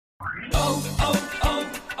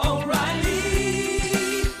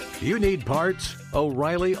O'Reilly. You need parts?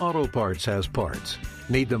 O'Reilly Auto Parts has parts.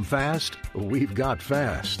 Need them fast? We've got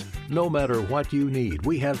fast. No matter what you need,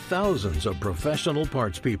 we have thousands of professional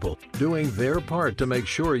parts people doing their part to make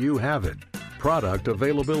sure you have it. Product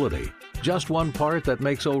availability. Just one part that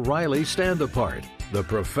makes O'Reilly stand apart. The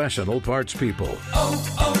professional parts people.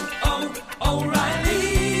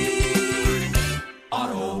 O'Reilly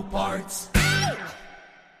Auto Parts.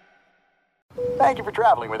 Thank you for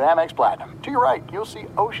traveling with Amex Platinum. To your right, you'll see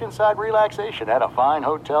oceanside relaxation at a fine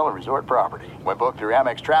hotel and resort property. When booked through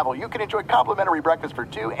Amex Travel, you can enjoy complimentary breakfast for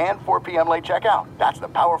 2 and 4 p.m. late checkout. That's the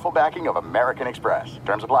powerful backing of American Express.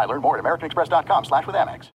 Terms apply. Learn more at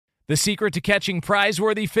americanexpress.com/withAmex. The secret to catching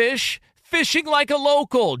prize-worthy fish? Fishing like a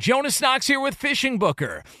local. Jonas Knox here with Fishing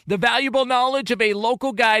Booker. The valuable knowledge of a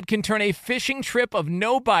local guide can turn a fishing trip of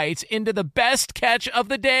no bites into the best catch of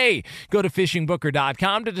the day. Go to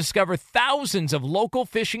fishingbooker.com to discover thousands of local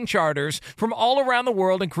fishing charters from all around the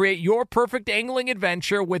world and create your perfect angling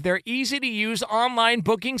adventure with their easy-to-use online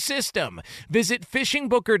booking system. Visit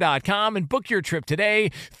fishingbooker.com and book your trip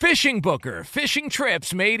today. Fishing Booker. Fishing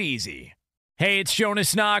trips made easy. Hey, it's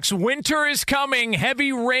Jonas Knox. Winter is coming.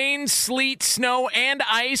 Heavy rain, sleet, snow, and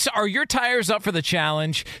ice. Are your tires up for the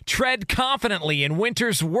challenge? Tread confidently in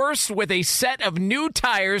winter's worst with a set of new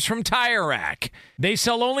tires from Tire Rack. They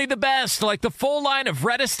sell only the best, like the full line of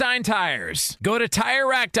Redestein tires. Go to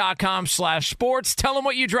TireRack.com/sports. Tell them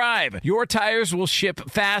what you drive. Your tires will ship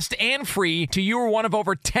fast and free to you or one of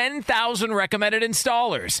over 10,000 recommended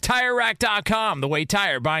installers. TireRack.com, the way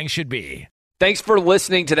tire buying should be. Thanks for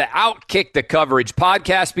listening to the Outkick the Coverage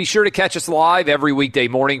podcast. Be sure to catch us live every weekday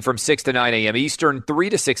morning from 6 to 9 a.m. Eastern,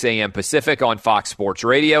 3 to 6 a.m. Pacific on Fox Sports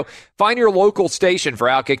Radio. Find your local station for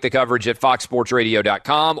Outkick the Coverage at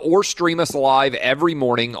foxsportsradio.com or stream us live every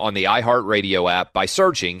morning on the iHeartRadio app by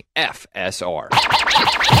searching FSR. Now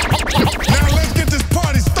let's get this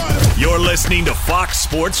party started. You're listening to Fox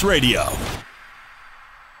Sports Radio.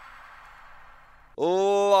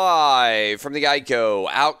 Live from the Geico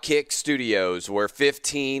Outkick Studios, where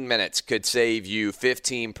 15 minutes could save you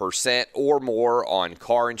 15% or more on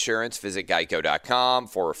car insurance. Visit geico.com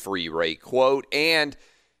for a free rate quote. And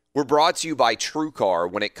we're brought to you by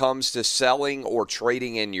TrueCar. When it comes to selling or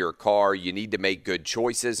trading in your car, you need to make good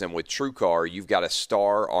choices. And with TrueCar, you've got a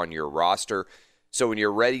star on your roster. So when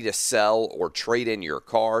you're ready to sell or trade in your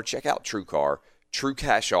car, check out TrueCar. True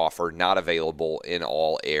cash offer not available in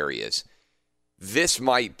all areas. This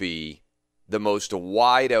might be the most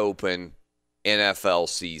wide-open NFL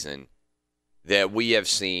season that we have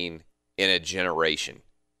seen in a generation.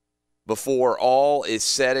 Before all is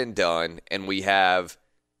said and done, and we have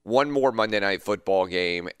one more Monday Night Football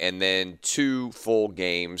game and then 2 full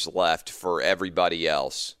games left for everybody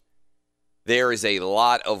else, there is a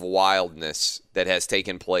lot of wildness that has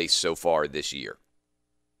taken place so far this year.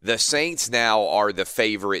 The Saints now are the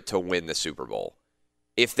favorite to win the Super Bowl.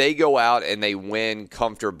 If they go out and they win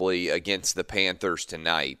comfortably against the Panthers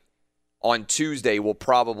tonight, on Tuesday we'll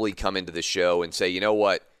probably come into the show and say, you know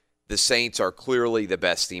what, the Saints are clearly the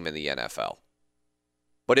best team in the NFL.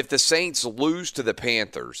 But if the Saints lose to the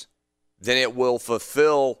Panthers, then it will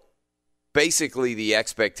fulfill basically the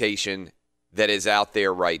expectation that is out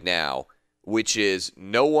there right now, which is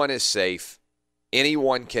no one is safe,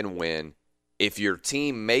 anyone can win. If your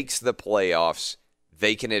team makes the playoffs,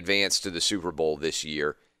 they can advance to the Super Bowl this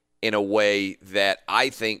year in a way that I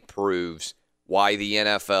think proves why the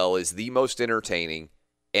NFL is the most entertaining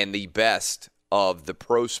and the best of the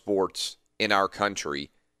pro sports in our country.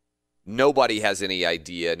 Nobody has any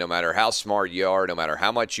idea, no matter how smart you are, no matter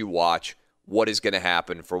how much you watch, what is going to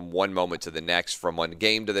happen from one moment to the next, from one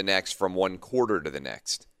game to the next, from one quarter to the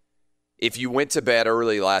next. If you went to bed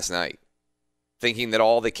early last night thinking that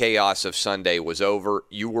all the chaos of Sunday was over,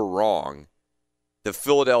 you were wrong. The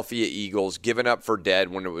Philadelphia Eagles given up for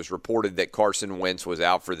dead when it was reported that Carson Wentz was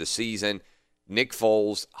out for the season. Nick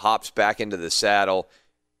Foles hops back into the saddle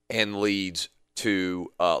and leads the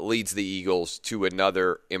Eagles to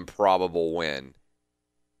another improbable win.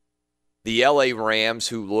 The LA Rams,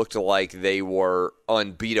 who looked like they were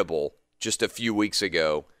unbeatable just a few weeks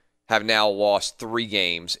ago, have now lost 3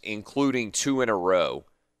 games, including 2 in a row,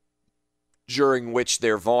 during which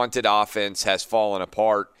their vaunted offense has fallen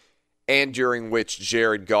apart and during which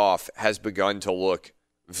Jared Goff has begun to look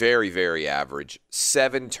very, very average.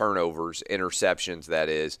 7 turnovers, interceptions, that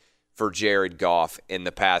is, for Jared Goff in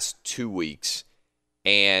the past 2 weeks.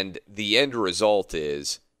 And the end result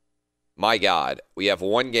is, my God, we have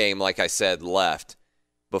 1 game, like I said, left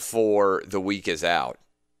before the week is out.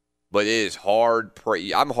 but it is hard.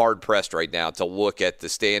 I'm hard pressed right now to look at the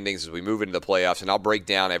standings as we move into the playoffs, and I'll break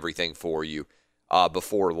down everything for you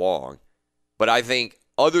before long. But I think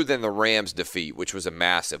other than the Rams defeat, which was a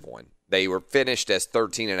massive one, they were finished as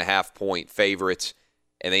 13.5-point favorites,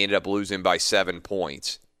 and they ended up losing by 7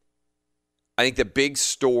 points. I think the big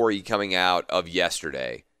story coming out of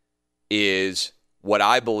yesterday is what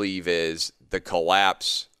I believe is the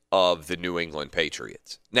collapse of the New England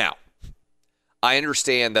Patriots. Now, I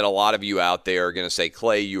understand that a lot of you out there are going to say,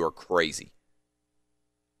 Clay, you are crazy.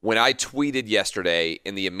 When I tweeted yesterday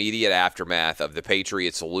in the immediate aftermath of the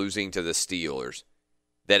Patriots losing to the Steelers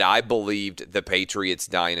that I believed the Patriots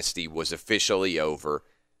dynasty was officially over,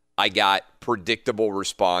 I got predictable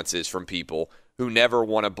responses from people who never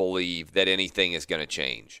want to believe that anything is going to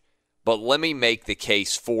change. But let me make the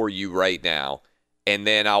case for you right now, and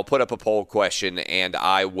then I'll put up a poll question, and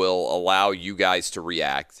I will allow you guys to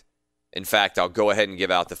react. In fact, I'll go ahead and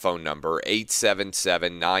give out the phone number,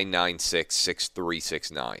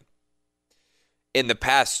 877-996-6369. In the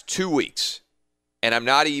past 2 weeks, and I'm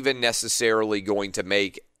not even necessarily going to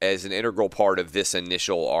make as an integral part of this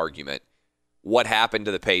initial argument what happened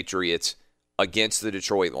to the Patriots against the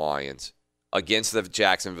Detroit Lions, against the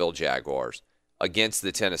Jacksonville Jaguars, against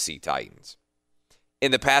the Tennessee Titans.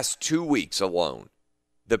 In the past 2 weeks alone,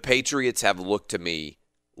 the Patriots have looked to me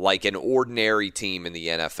like an ordinary team in the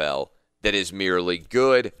NFL that is merely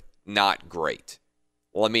good, not great.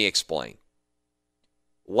 Let me explain.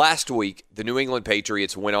 Last week, the New England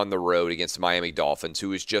Patriots went on the road against the Miami Dolphins,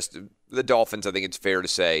 who is just, the Dolphins, I think it's fair to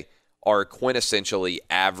say, are a quintessentially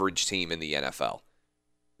average team in the NFL.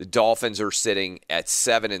 The Dolphins are sitting at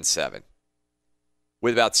 7-7.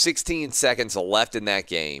 With about 16 seconds left in that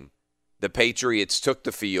game, the Patriots took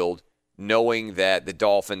the field knowing that the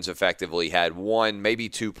Dolphins effectively had one, maybe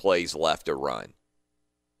two plays left to run.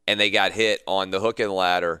 And they got hit on the hook and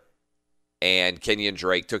ladder, and Kenyon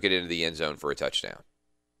Drake took it into the end zone for a touchdown.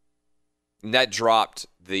 And that dropped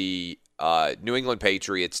the New England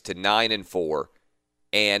Patriots to 9-4,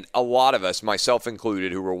 and a lot of us, myself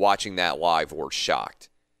included, who were watching that live were shocked.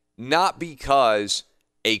 Not because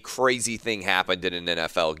a crazy thing happened in an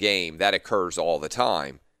NFL game, that occurs all the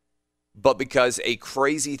time, but because a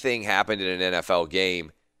crazy thing happened in an NFL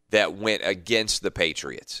game that went against the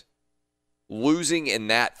Patriots. Losing in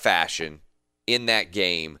that fashion in that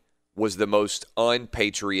game was the most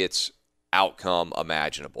un-Patriots outcome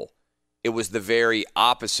imaginable. It was the very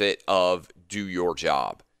opposite of do your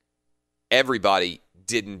job. Everybody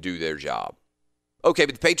didn't do their job. Okay,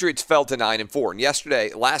 but the Patriots fell to 9-4. And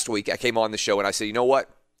last week, I came on the show and I said, you know what?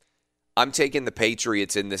 I'm taking the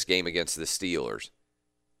Patriots in this game against the Steelers.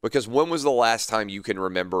 Because when was the last time you can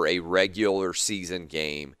remember a regular season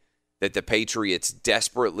game that the Patriots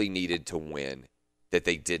desperately needed to win that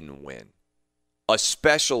they didn't win?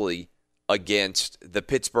 Especially against the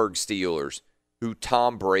Pittsburgh Steelers, who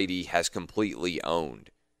Tom Brady has completely owned.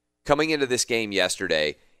 Coming into this game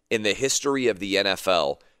yesterday, in the history of the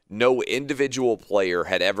NFL, no individual player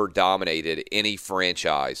had ever dominated any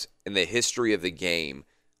franchise in the history of the game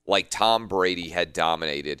like Tom Brady had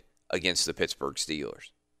dominated against the Pittsburgh Steelers.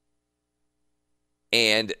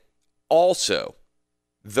 And also,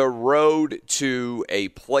 the road to a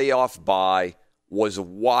playoff bye was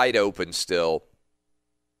wide open still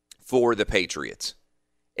for the Patriots.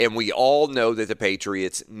 And we all know that the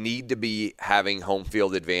Patriots need to be having home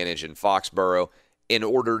field advantage in Foxborough in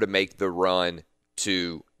order to make the run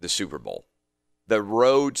to the Super Bowl. The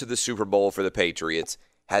road to the Super Bowl for the Patriots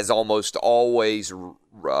has almost always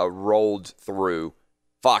rolled through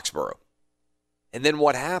Foxborough. And then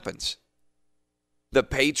what happens? The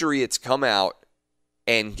Patriots come out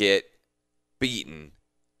and get beaten.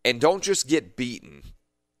 And don't just get beaten.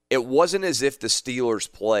 It wasn't as if the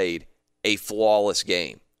Steelers played a flawless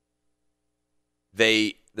game.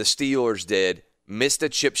 The Steelers missed a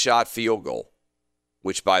chip shot field goal,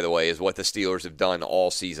 which, by the way, is what the Steelers have done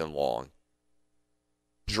all season long.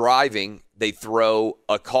 Driving, they throw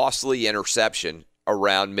a costly interception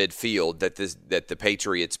around midfield that the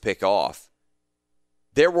Patriots pick off.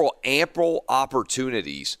 There were ample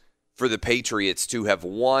opportunities for the Patriots to have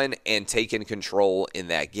won and taken control in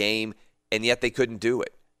that game, and yet they couldn't do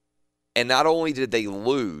it. And not only did they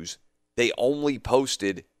lose, they only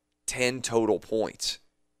posted 10 total points.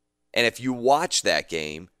 And if you watch that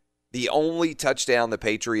game, the only touchdown the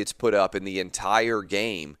Patriots put up in the entire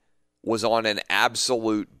game was on an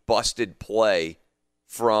absolute busted play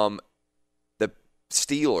from the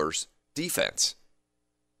Steelers' defense.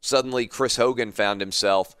 Suddenly, Chris Hogan found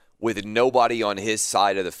himself with nobody on his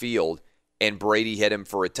side of the field, and Brady hit him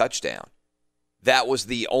for a touchdown. That was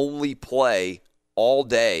the only play all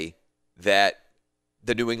day that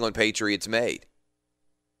the New England Patriots made.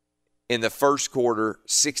 In the first quarter,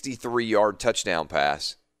 63-yard touchdown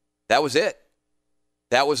pass. That was it.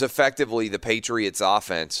 That was effectively the Patriots'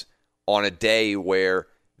 offense on a day where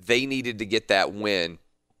they needed to get that win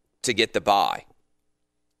to get the bye.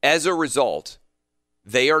 As a result,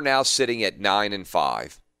 they are now sitting at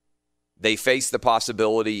 9-5. They face the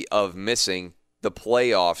possibility of missing the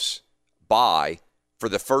playoffs bye for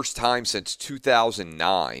the first time since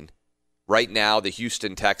 2009. Right now, the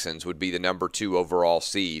Houston Texans would be the number 2 overall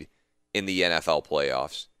seed in the NFL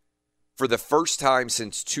playoffs. For the first time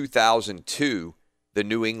since 2002, the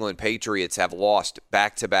New England Patriots have lost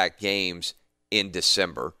back-to-back games in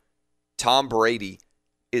December. Tom Brady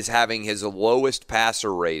is having his lowest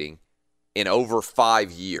passer rating in over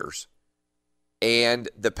 5 years. And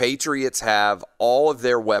the Patriots have all of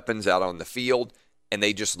their weapons out on the field, and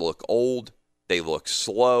they just look old, they look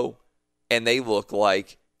slow, and they look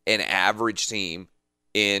like an average team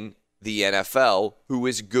in the NFL who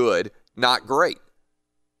is good, not great.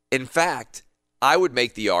 In fact, I would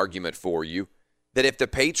make the argument for you that if the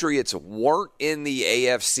Patriots weren't in the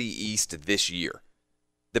AFC East this year,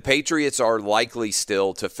 the Patriots are likely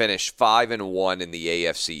still to finish 5-1 in the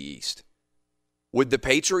AFC East. Would the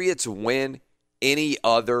Patriots win any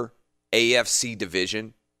other AFC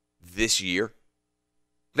division this year?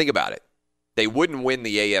 Think about it. They wouldn't win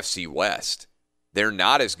the AFC West. They're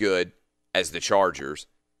not as good as the Chargers,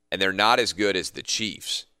 and they're not as good as the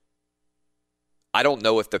Chiefs. I don't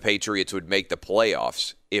know if the Patriots would make the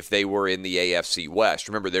playoffs if they were in the AFC West.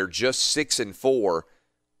 Remember, they're just 6-4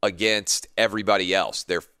 against everybody else.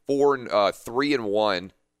 They're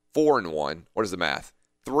 3-1. What is the math?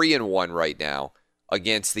 3-1 right now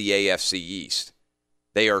against the AFC East.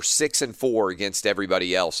 They are 6-4 against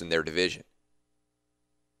everybody else in their division.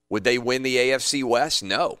 Would they win the AFC West?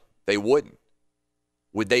 No, they wouldn't.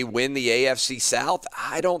 Would they win the AFC South?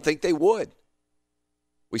 I don't think they would.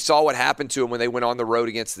 We saw what happened to them when they went on the road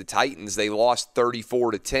against the Titans. They lost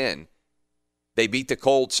 34-10. They beat the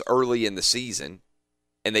Colts early in the season,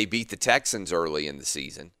 and they beat the Texans early in the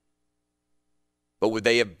season. But would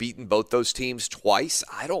they have beaten both those teams twice?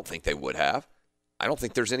 I don't think they would have. I don't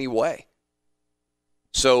think there's any way.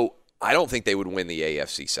 So I don't think they would win the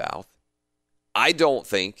AFC South. I don't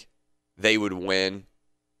think they would win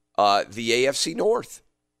the AFC North.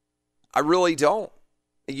 I really don't.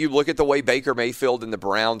 You look at the way Baker Mayfield and the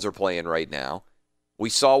Browns are playing right now. We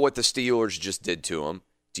saw what the Steelers just did to them.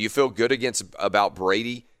 Do you feel good about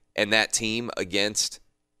Brady and that team against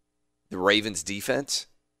the Ravens defense?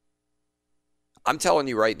 I'm telling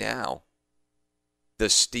you right now, the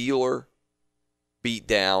Steeler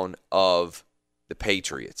beatdown of the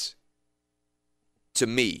Patriots, to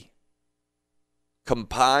me,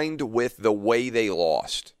 combined with the way they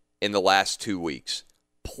lost in the last 2 weeks,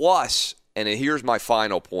 plus, and here's my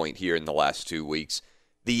final point here in the last 2 weeks,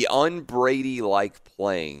 the un-Brady-like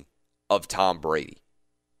playing of Tom Brady.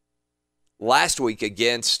 Last week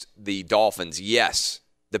against the Dolphins, yes,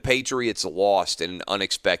 the Patriots lost in an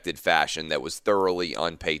unexpected fashion that was thoroughly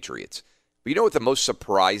un-Patriots. But you know what the most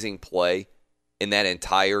surprising play in that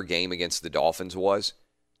entire game against the Dolphins was?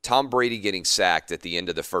 Tom Brady getting sacked at the end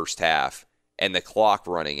of the first half and the clock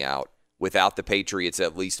running out without the Patriots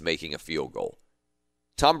at least making a field goal.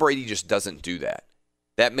 Tom Brady just doesn't do that.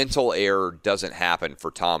 That mental error doesn't happen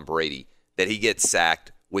for Tom Brady, that he gets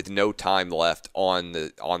sacked with no time left on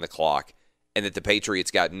the clock, and that the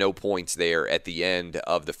Patriots got no points there at the end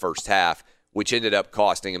of the first half, which ended up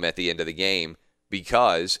costing him at the end of the game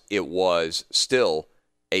because it was still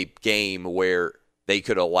a game where they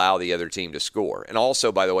could allow the other team to score. And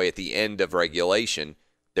also, by the way, at the end of regulation,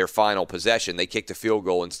 their final possession, they kicked a field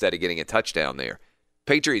goal instead of getting a touchdown there.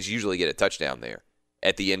 Patriots usually get a touchdown there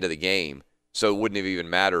at the end of the game, so it wouldn't have even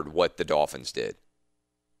mattered what the Dolphins did.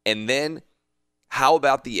 And then, how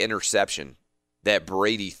about the interception that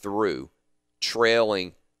Brady threw,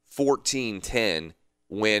 trailing 14-10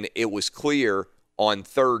 when it was clear on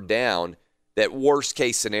third down that worst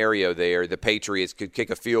case scenario there, the Patriots could kick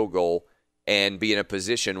a field goal and be in a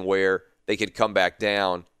position where they could come back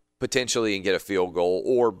down potentially and get a field goal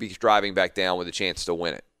or be driving back down with a chance to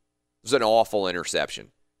win it. It was an awful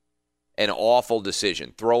interception. An awful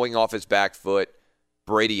decision. Throwing off his back foot,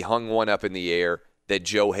 Brady hung one up in the air that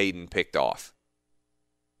Joe Hayden picked off.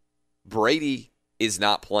 Brady is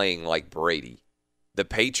not playing like Brady. The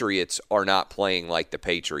Patriots are not playing like the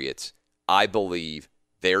Patriots. I believe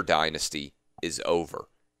their dynasty is over.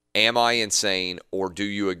 Am I insane, or do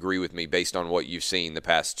you agree with me based on what you've seen the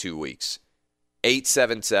past 2 weeks?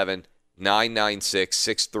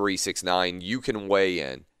 877-996-6369. You can weigh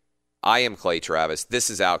in. I am Clay Travis. This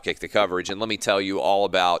is Outkick the Coverage, and let me tell you all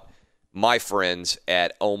about my friends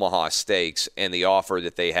at Omaha Steaks and the offer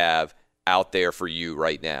that they have out there for you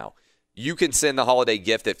right now. You can send the holiday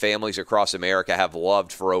gift that families across America have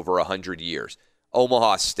loved for over 100 years.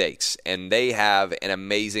 Omaha Steaks, and they have an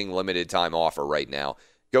amazing limited time offer right now.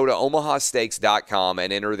 Go to omahasteaks.com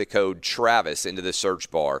and enter the code Travis into the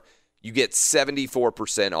search bar. You get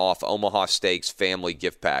 74% off Omaha Steaks family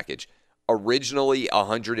gift package. Originally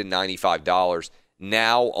 $195,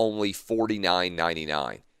 now only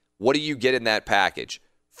 $49.99. What do you get in that package?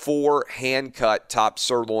 4 hand-cut top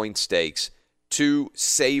sirloin steaks, 2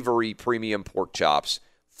 savory premium pork chops,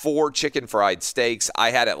 4 chicken fried steaks.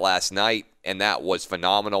 I had it last night, and that was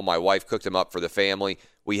phenomenal. My wife cooked them up for the family.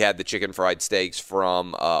 We had the chicken fried steaks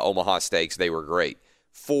from Omaha Steaks. They were great.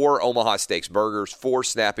 4 Omaha Steaks burgers, 4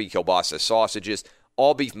 snappy kielbasa sausages,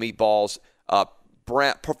 all beef meatballs,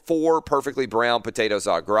 4 perfectly brown potatoes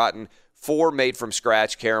au gratin, 4 made from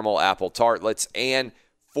scratch caramel apple tartlets, and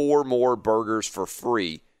 4 more burgers for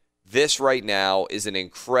free. This right now is an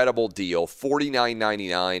incredible deal,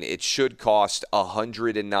 $49.99. It should cost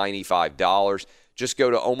 $195. Just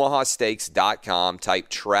go to omahasteaks.com, type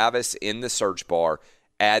Travis in the search bar,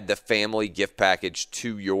 add the family gift package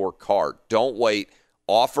to your cart. Don't wait.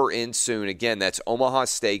 Offer in soon. Again, that's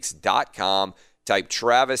omahasteaks.com. Type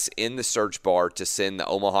Travis in the search bar to send the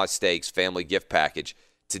Omaha Steaks family gift package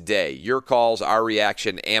today. Your calls, our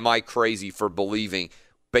reaction. Am I crazy for believing,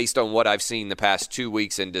 based on what I've seen the past 2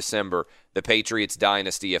 weeks in December, the Patriots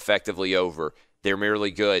dynasty effectively over? They're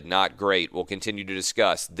merely good, not great. We'll continue to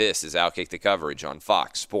discuss. This is Outkick the Coverage on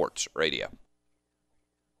Fox Sports Radio.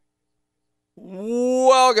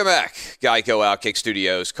 Welcome back. Geico Outkick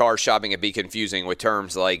Studios. Car shopping can be confusing with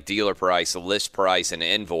terms like dealer price, list price, and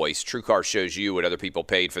invoice. TrueCar shows you what other people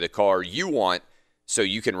paid for the car you want so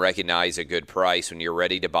you can recognize a good price when you're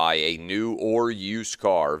ready to buy a new or used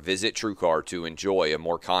car. Visit TrueCar to enjoy a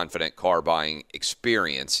more confident car buying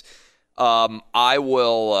experience. I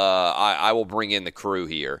will bring in the crew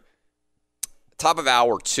here. Top of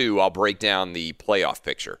hour 2, I'll break down the playoff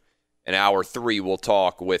picture. In hour 3, we'll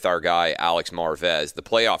talk with our guy, Alex Marvez. The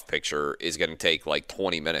playoff picture is going to take like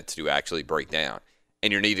 20 minutes to actually break down.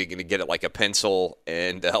 And you're needing to get it like a pencil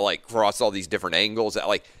and cross all these different angles.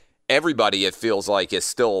 Like everybody, it feels like, is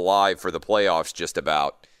still alive for the playoffs just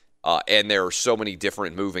about. And there are so many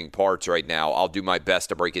different moving parts right now. I'll do my best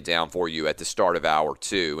to break it down for you at the start of hour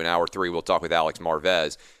 2. In hour 3, we'll talk with Alex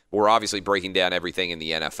Marvez. We're obviously breaking down everything in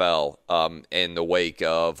the NFL in the wake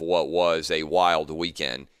of what was a wild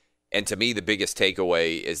weekend. And to me, the biggest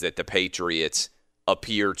takeaway is that the Patriots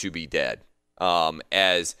appear to be dead.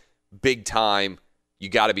 As big time, you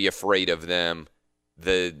got to be afraid of them,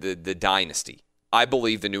 the dynasty. I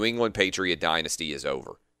believe the New England Patriot dynasty is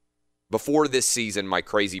over. Before this season, my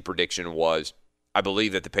crazy prediction was I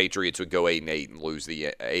believe that the Patriots would go 8-8 and lose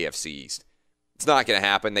the AFC East. It's not going to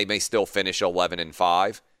happen. They may still finish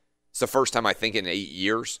 11-5. It's the first time, I think, in 8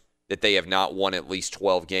 years that they have not won at least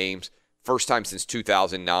 12 games. First time since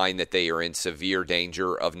 2009 that they are in severe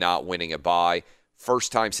danger of not winning a bye.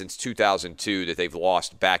 First time since 2002 that they've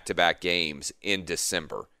lost back-to-back games in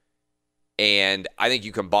December. And I think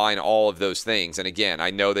you combine all of those things. And again,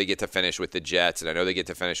 I know they get to finish with the Jets, and I know they get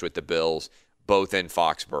to finish with the Bills, both in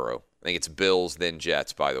Foxborough. I think it's Bills, then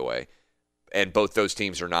Jets, by the way. And both those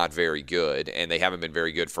teams are not very good, and they haven't been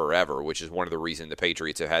very good forever, which is one of the reasons the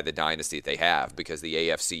Patriots have had the dynasty that they have, because the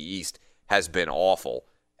AFC East has been awful.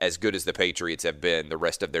 As good as the Patriots have been, the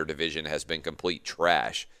rest of their division has been complete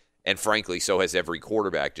trash. And frankly, so has every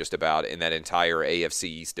quarterback just about in that entire AFC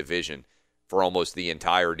East division for almost the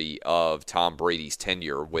entirety of Tom Brady's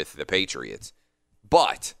tenure with the Patriots.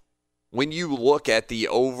 But when you look at the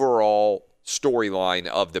overall storyline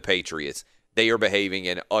of the Patriots, they are behaving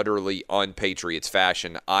in utterly un-Patriots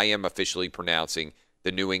fashion. I am officially pronouncing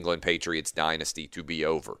the New England Patriots dynasty to be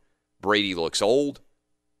over. Brady looks old.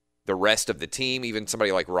 The rest of the team, even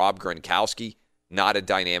somebody like Rob Gronkowski, not a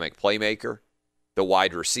dynamic playmaker. The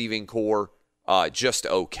wide receiving core, just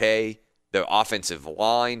okay. The offensive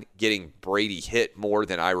line, getting Brady hit more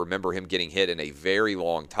than I remember him getting hit in a very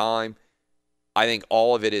long time. I think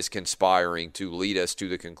all of it is conspiring to lead us to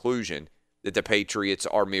the conclusion that the Patriots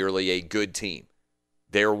are merely a good team.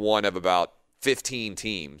 They're one of about 15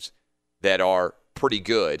 teams that are pretty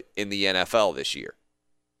good in the NFL this year.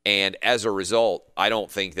 And as a result, I don't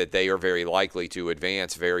think that they are very likely to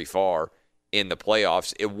advance very far in the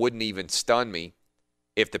playoffs. It wouldn't even stun me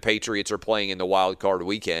if the Patriots are playing in the wild card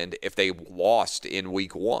weekend if they lost in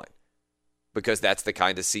week 1, because that's the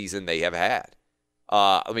kind of season they have had.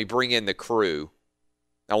 Let me bring in the crew.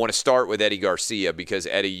 I want to start with Eddie Garcia because,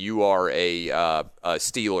 Eddie, you are a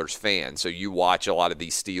Steelers fan, so you watch a lot of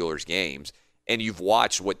these Steelers games. And you've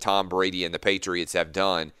watched what Tom Brady and the Patriots have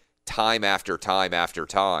done time after time after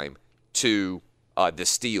time to the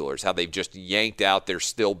Steelers, how they've just yanked out their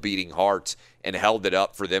still beating hearts and held it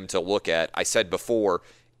up for them to look at. I said before,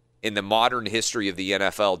 in the modern history of the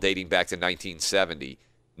NFL dating back to 1970,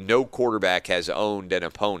 no quarterback has owned an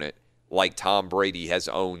opponent like Tom Brady has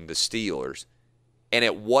owned the Steelers. And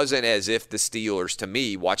it wasn't as if the Steelers, to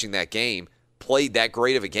me, watching that game, played that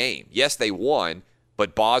great of a game. Yes, they won,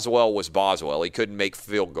 but Boswell was Boswell. He couldn't make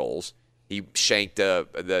field goals. He shanked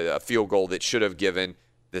a field goal that should have given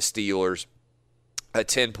the Steelers a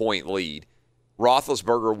 10-point lead.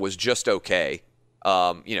 Roethlisberger was just okay.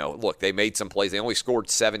 Look, they made some plays. They only scored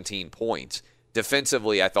 17 points.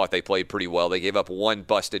 Defensively, I thought they played pretty well. They gave up one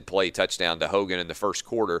busted play touchdown to Hogan in the first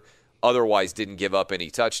quarter. Otherwise, didn't give up any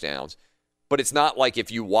touchdowns. But it's not like if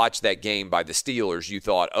you watched that game by the Steelers, you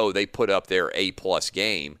thought, oh, they put up their A-plus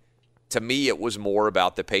game. To me, it was more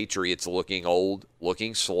about the Patriots looking old,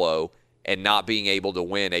 looking slow, and not being able to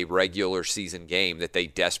win a regular season game that they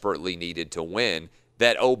desperately needed to win.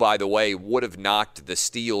 That, oh, by the way, would have knocked the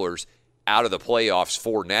Steelers out of the playoffs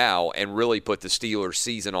for now and really put the Steelers'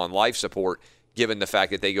 season on life support, given the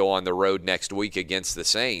fact that they go on the road next week against the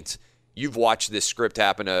Saints. You've watched this script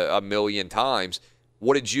happen a million times.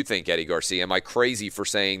 What did you think, Eddie Garcia? Am I crazy for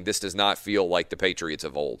saying this does not feel like the Patriots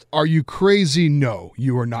of old? Are you crazy? No,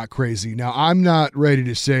 you are not crazy. Now, I'm not ready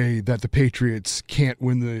to say that the Patriots can't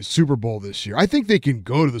win the Super Bowl this year. I think they can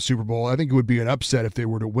go to the Super Bowl. I think it would be an upset if they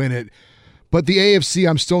were to win it. But the AFC,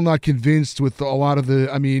 I'm still not convinced with a lot of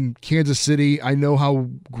Kansas City, I know how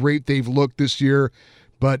great they've looked this year,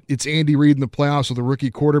 but it's Andy Reid in the playoffs with a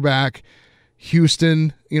rookie quarterback.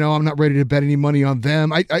 Houston, I'm not ready to bet any money on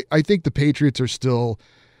them. I think the Patriots are still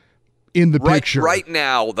in the picture. Right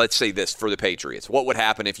now, let's say this for the Patriots. What would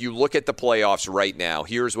happen if you look at the playoffs right now?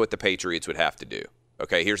 Here's what the Patriots would have to do.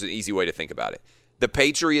 Okay, here's an easy way to think about it. The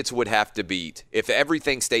Patriots would have to beat, if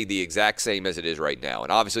everything stayed the exact same as it is right now,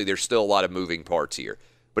 and obviously there's still a lot of moving parts here,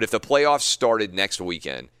 but if the playoffs started next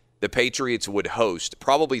weekend, the Patriots would host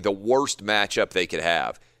probably the worst matchup they could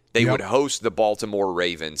have. They would host the Baltimore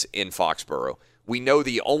Ravens in Foxborough. We know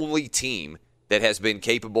the only team that has been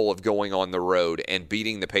capable of going on the road and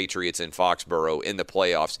beating the Patriots in Foxborough in the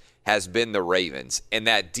playoffs has been the Ravens. And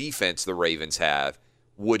that defense the Ravens have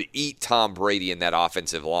would eat Tom Brady and that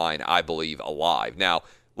offensive line, I believe, alive. Now,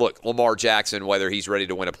 look, Lamar Jackson, whether he's ready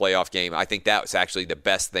to win a playoff game, I think that was actually the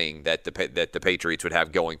best thing that the Patriots would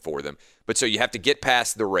have going for them. But so you have to get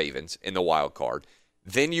past the Ravens in the wild card.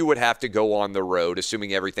 Then you would have to go on the road,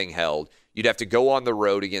 assuming everything held. You'd have to go on the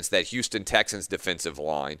road against that Houston Texans defensive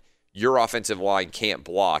line. Your offensive line can't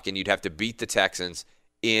block, and you'd have to beat the Texans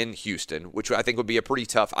in Houston, which I think would be a pretty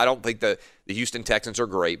tough. I don't think the Houston Texans are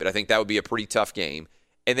great, but I think that would be a pretty tough game.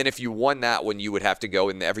 And then if you won that one, you would have to go,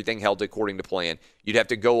 and everything held according to plan, you'd have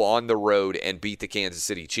to go on the road and beat the Kansas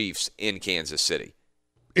City Chiefs in Kansas City.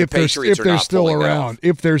 If they're still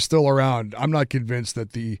around, I'm not convinced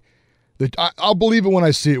that I'll believe it when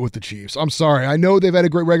I see it with the Chiefs. I'm sorry. I know they've had a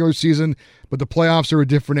great regular season, but the playoffs are a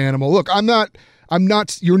different animal. Look,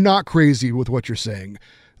 you're not crazy with what you're saying.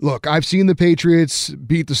 Look, I've seen the Patriots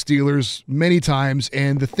beat the Steelers many times,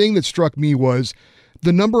 and the thing that struck me was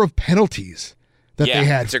the number of penalties that they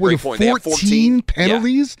had. It's a great point. 14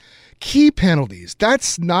 penalties? Yeah. Key penalties.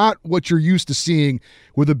 That's not what you're used to seeing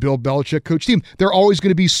with a Bill Belichick coach team. They're always going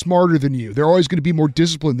to be smarter than you. They're always going to be more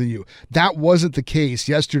disciplined than you. That wasn't the case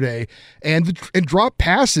yesterday. And drop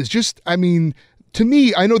passes. To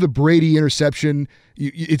me, I know the Brady interception,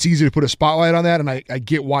 it's easy to put a spotlight on that, and I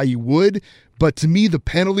get why you would. But to me, the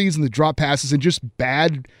penalties and the drop passes and just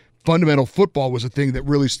bad fundamental football was a thing that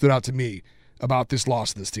really stood out to me about this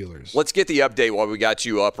loss to the Steelers. Let's get the update while we got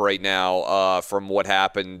you up right now from what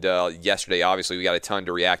happened yesterday. Obviously, we got a ton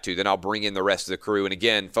to react to. Then I'll bring in the rest of the crew. And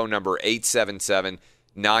again, phone number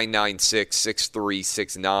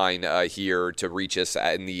 877-996-6369 here to reach us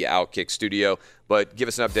in the Outkick studio. But give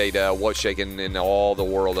us an update. What's shaking in all the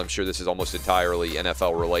world? I'm sure this is almost entirely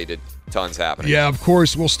NFL-related. Tons happening. Yeah, of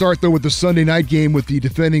course. We'll start, though, with the Sunday night game with the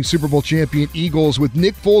defending Super Bowl champion Eagles. With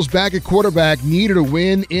Nick Foles back at quarterback, needed a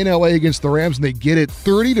win in L.A. against the Rams, and they get it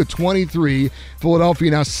 30-23.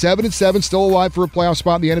 Philadelphia now 7-7, still alive for a playoff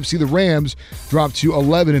spot in the NFC. The Rams dropped to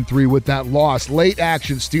 11-3 with that loss. Late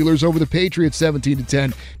action, Steelers over the Patriots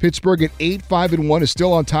 17-10. Pittsburgh at 8-5-1 is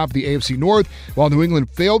still on top of the AFC North, while New England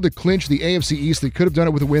failed to clinch the AFC East. They could have done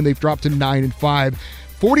it with a win. They've dropped to 9-5.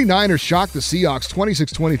 49ers shocked the Seahawks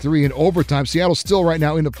 26-23 in overtime. Seattle's still right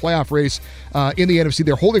now in the playoff race in the NFC.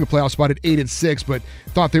 They're holding a playoff spot at 8-6, but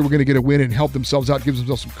thought they were going to get a win and help themselves out, give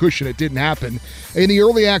themselves some cushion. It didn't happen. In the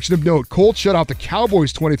early action of note, Colts shut out the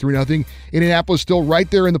Cowboys 23-0. Indianapolis still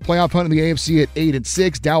right there in the playoff hunt in the AFC at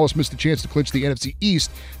 8-6. Dallas missed a chance to clinch the NFC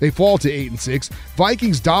East. They fall to 8-6.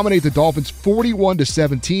 Vikings dominate the Dolphins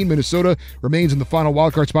 41-17. Minnesota remains in the final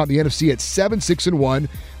wildcard spot in the NFC at 7-6-1.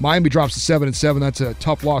 Miami drops to 7-7. That's a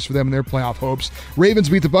tough loss for them in their playoff hopes. Ravens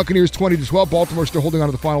beat the Buccaneers 20-12. Baltimore still holding on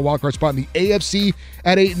to the final wildcard spot in the AFC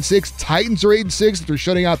at 8-6. Titans are 8-6 after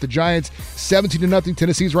shutting out the Giants 17-0.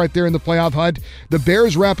 Tennessee's right there in the playoff hunt. The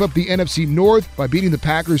Bears wrap up the NFC North by beating the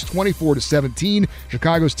Packers 24-17.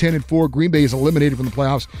 Chicago's 10-4. Green Bay is eliminated from the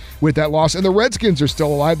playoffs with that loss. And the Redskins are still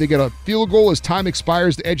alive. They get a field goal as time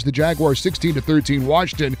expires to edge the Jaguars 16-13.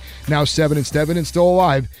 Washington now 7-7 and still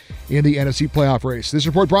alive in the NFC playoff race. This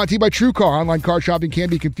report brought to you by TrueCar. Online car shopping can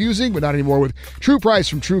be confusing, but not anymore with True Price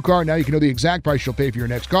from TrueCar. Now you can know the exact price you'll pay for your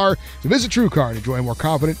next car. So visit TrueCar and enjoy a more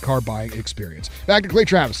confident car buying experience. Back to Clay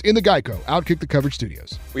Travis in the Geico Outkick the Coverage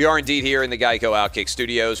Studios. We are indeed here in the Geico Outkick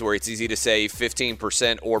Studios, where it's easy to save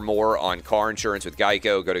 15% or more on car insurance with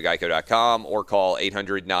Geico. Go to geico.com or call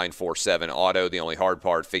 800-947-AUTO. The only hard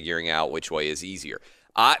part, figuring out which way is easier.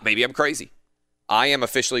 Maybe I'm crazy. I am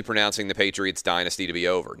officially pronouncing the Patriots dynasty to be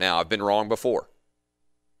over. Now, I've been wrong before.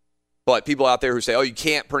 But people out there who say, you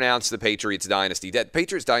can't pronounce the Patriots dynasty dead. The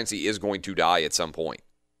Patriots dynasty is going to die at some point.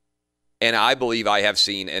 And I believe I have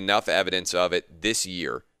seen enough evidence of it this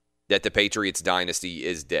year that the Patriots dynasty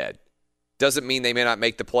is dead. Doesn't mean they may not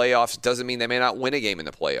make the playoffs. Doesn't mean they may not win a game in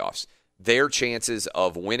the playoffs. Their chances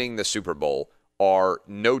of winning the Super Bowl are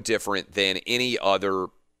no different than any other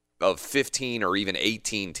of 15 or even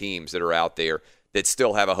 18 teams that are out there that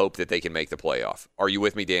still have a hope that they can make the playoff. Are you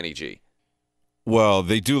with me, Danny G? Well,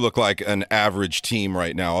 they do look like an average team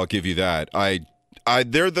right now. I'll give you that.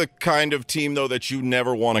 They're the kind of team, though, that you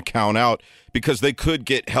never want to count out because they could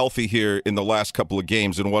get healthy here in the last couple of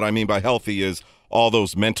games. And what I mean by healthy is all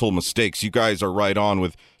those mental mistakes. You guys are right on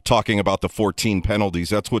with talking about the 14 penalties.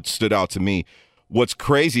 That's what stood out to me. What's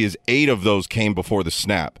crazy is 8 of those came before the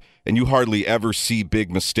snap, and you hardly ever see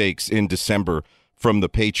big mistakes in December from the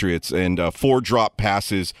Patriots. And 4 drop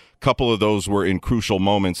passes, a couple of those were in crucial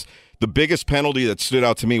moments. The biggest penalty that stood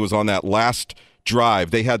out to me was on that last drive.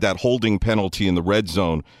 They had that holding penalty in the red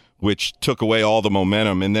zone, which took away all the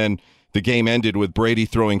momentum. And then the game ended with Brady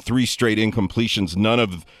throwing 3 straight incompletions. None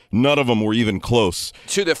of them were even close.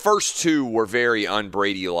 So the first 2 were very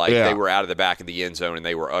un-Brady-like. Yeah. They were out of the back of the end zone, and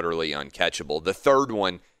they were utterly uncatchable. The third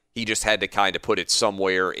one, he just had to kind of put it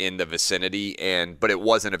somewhere in the vicinity, but it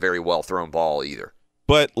wasn't a very well-thrown ball either.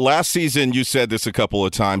 But last season, you said this a couple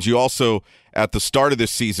of times. You also, at the start of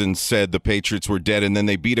this season, said the Patriots were dead, and then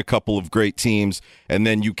they beat a couple of great teams, and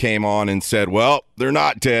then you came on and said, well, they're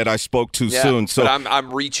not dead. I spoke too soon. So but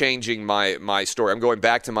I'm rechanging my story. I'm going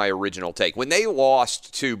back to my original take. When they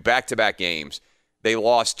lost 2 back-to-back games, they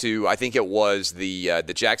lost to, I think it was the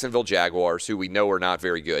Jacksonville Jaguars, who we know are not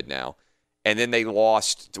very good now. And then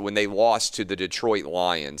when they lost to the Detroit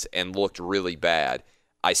Lions and looked really bad,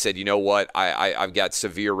 I said, you know what, I've got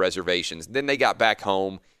severe reservations. Then they got back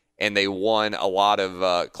home, and they won a lot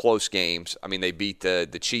of close games. I mean, they beat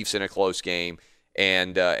the Chiefs in a close game,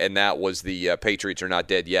 and that was the Patriots are not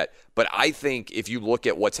dead yet. But I think if you look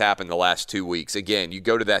at what's happened the last 2 weeks, again, you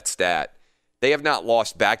go to that stat, they have not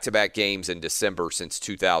lost back-to-back games in December since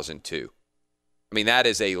 2002. I mean, that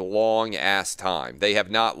is a long-ass time. They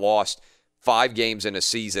have not lost 5 games in a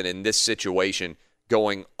season in this situation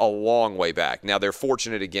going a long way back. Now, they're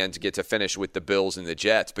fortunate again to get to finish with the Bills and the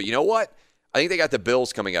Jets. But you know what? I think they got the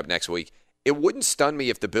Bills coming up next week. It wouldn't stun me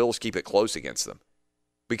if the Bills keep it close against them.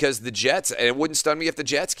 Because the Jets, and it wouldn't stun me if the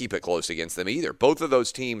Jets keep it close against them either. Both of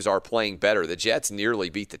those teams are playing better. The Jets nearly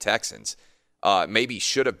beat the Texans. Maybe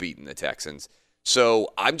should have beaten the Texans.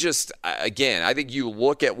 So I'm just, again, I think you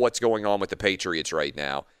look at what's going on with the Patriots right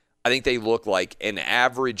now. I think they look like an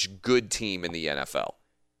average good team in the NFL.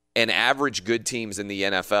 And average good teams in the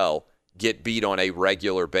NFL get beat on a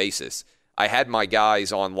regular basis. I had my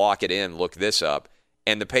guys on Lock It In look this up,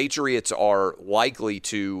 and the Patriots are likely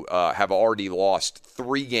to have already lost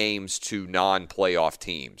 3 games to non-playoff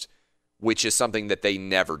teams, which is something that they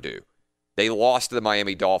never do. They lost to the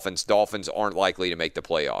Miami Dolphins. Dolphins aren't likely to make the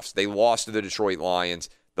playoffs. They lost to the Detroit Lions.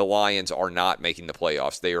 The Lions are not making the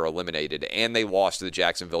playoffs. They are eliminated. And they lost to the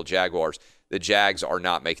Jacksonville Jaguars. The Jags are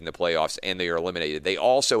not making the playoffs, and they are eliminated. They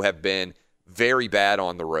also have been very bad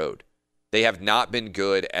on the road. They have not been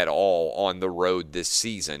good at all on the road this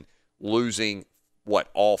season, losing,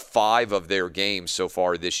 all 5 of their games so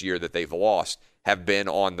far this year that they've lost have been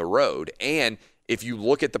on the road. And if you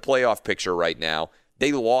look at the playoff picture right now,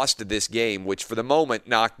 they lost this game, which for the moment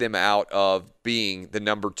knocked them out of being the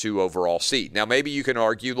number 2 overall seed. Now, maybe you can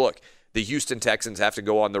argue, look, the Houston Texans have to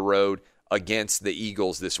go on the road against the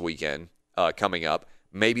Eagles this weekend coming up.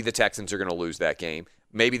 Maybe the Texans are going to lose that game.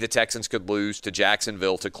 Maybe the Texans could lose to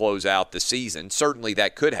Jacksonville to close out the season. Certainly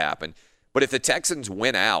that could happen. But if the Texans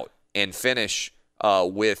win out and finish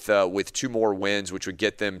with 2 more wins, which would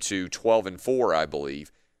get them to 12-4, I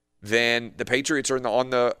believe, then the Patriots are on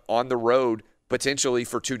the road potentially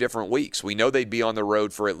for 2 different weeks. We know they'd be on the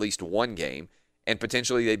road for at least 1 game, and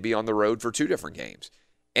potentially they'd be on the road for 2 different games.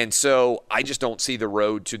 And so I just don't see the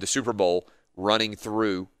road to the Super Bowl running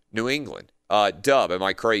through New England. Dub, am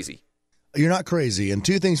I crazy? You're not crazy. And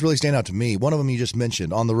 2 things really stand out to me. One of them you just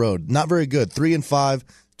mentioned, on the road. Not very good. 3-5,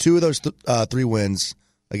 2 of those 3 wins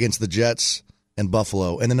against the Jets and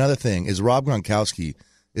Buffalo. And another thing is Rob Gronkowski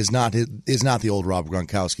is not the old Rob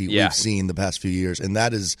Gronkowski we've seen the past few years. And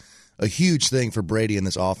that is a huge thing for Brady in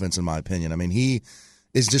this offense, in my opinion. I mean, he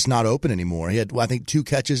is just not open anymore. He had, I think, 2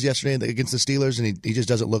 catches yesterday against the Steelers, and he just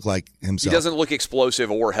doesn't look like himself. He doesn't look explosive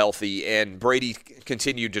or healthy, and Brady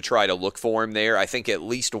continued to try to look for him there. I think at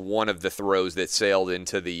least one of the throws that sailed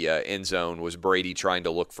into the end zone was Brady trying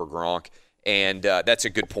to look for Gronk, and that's a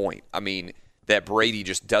good point. I mean, that Brady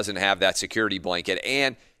just doesn't have that security blanket,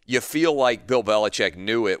 and you feel like Bill Belichick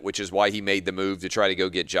knew it, which is why he made the move to try to go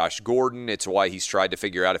get Josh Gordon. It's why he's tried to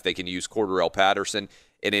figure out if they can use Cordarrelle Patterson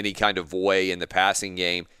in any kind of way in the passing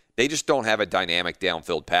game. They just don't have a dynamic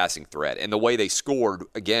downfield passing threat. And the way they scored,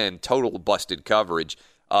 again, total busted coverage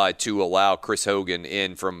to allow Chris Hogan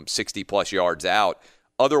in from 60-plus yards out.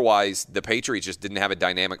 Otherwise, the Patriots just didn't have a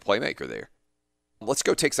dynamic playmaker there. Let's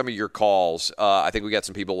go take some of your calls. I think we got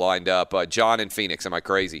some people lined up. John in Phoenix, am I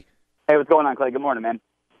crazy? Hey, what's going on, Clay? Good morning, man.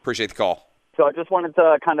 Appreciate the call. So I just wanted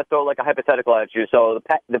to kind of throw like a hypothetical at you. So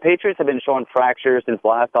the Patriots have been showing fractures since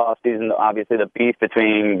last offseason. Obviously, the beef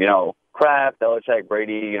between, Kraft, Belichick,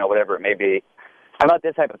 Brady, whatever it may be. How about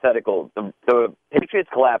this hypothetical? The Patriots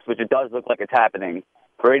collapse, which it does look like it's happening.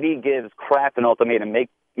 Brady gives Kraft an ultimatum. Make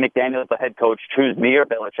McDaniels the head coach. Choose me or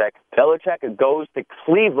Belichick. Belichick goes to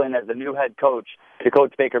Cleveland as the new head coach to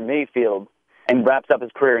coach Baker Mayfield and wraps up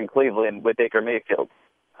his career in Cleveland with Baker Mayfield.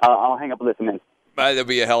 I'll hang up and listen in. That'd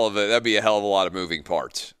be a hell of a lot of moving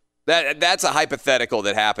parts. That's a hypothetical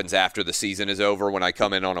that happens after the season is over when I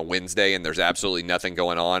come in on a Wednesday and there's absolutely nothing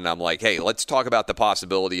going on. And I'm like, hey, let's talk about the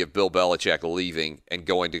possibility of Bill Belichick leaving and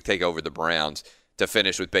going to take over the Browns to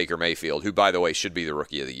finish with Baker Mayfield, who, by the way, should be the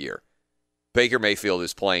Rookie of the Year. Baker Mayfield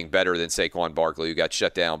is playing better than Saquon Barkley, who got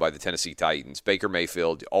shut down by the Tennessee Titans. Baker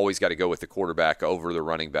Mayfield always got to go with the quarterback over the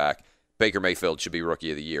running back. Baker Mayfield should be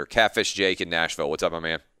Rookie of the Year. Catfish Jake in Nashville. What's up, my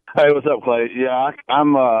man? Hey, what's up, Clay? Yeah,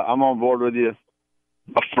 I'm on board with you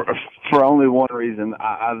for only one reason.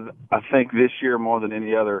 I think this year more than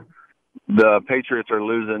any other, the Patriots are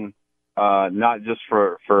losing not just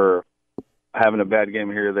for having a bad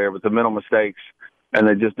game here or there, but the mental mistakes, and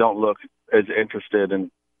they just don't look as interested,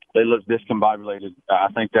 and they look discombobulated. I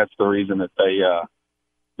think that's the reason that they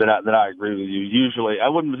that I agree with you. Usually, I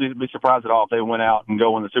wouldn't be surprised at all if they went out and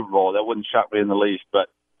go win the Super Bowl. That wouldn't shock me in the least, but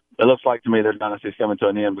it looks like to me their dynasty's coming to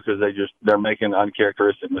an end because they're making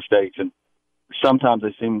uncharacteristic mistakes, and sometimes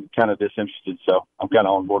they seem kind of disinterested. So I'm kind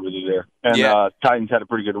of on board with you there. And Titans had a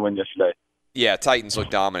pretty good win yesterday. Yeah, Titans look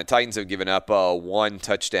dominant. Titans have given up 1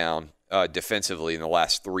 touchdown defensively in the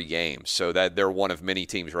last 3 games, so that they're one of many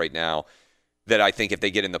teams right now that I think if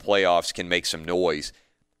they get in the playoffs can make some noise.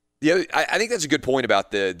 I think that's a good point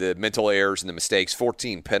about the mental errors and the mistakes.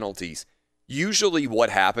 14 penalties. Usually what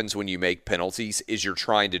happens when you make penalties is you're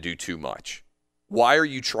trying to do too much. Why are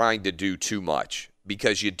you trying to do too much?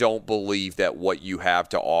 Because you don't believe that what you have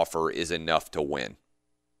to offer is enough to win.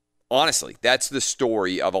 Honestly, that's the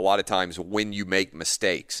story of a lot of times when you make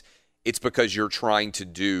mistakes. It's because you're trying to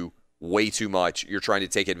do way too much. You're trying to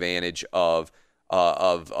take advantage of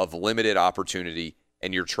limited opportunity,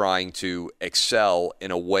 and you're trying to excel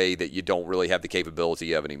in a way that you don't really have the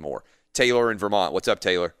capability of anymore. Taylor in Vermont. What's up,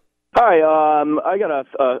 Taylor? Hi, I got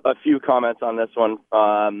a few comments on this one.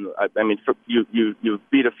 I mean, you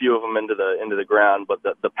beat a few of them into the ground, but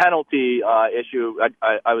the penalty issue,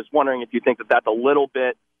 I was wondering if you think that that's a little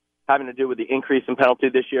bit having to do with the increase in penalty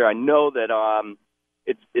this year. I know that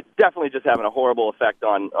it's definitely just having a horrible effect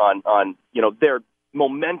on their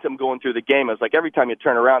momentum going through the game. It's like every time you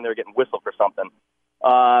turn around, they're getting whistled for something.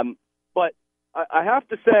 But I have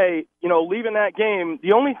to say, leaving that game,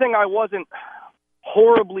 the only thing I wasn't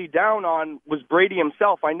horribly down on was Brady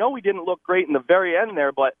himself. I know he didn't look great in the very end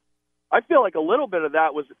there, but I feel like a little bit of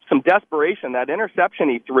that was some desperation. That interception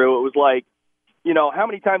he threw, it was like how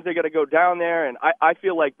many times they got to go down there. And I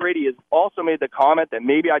feel like Brady has also made the comment that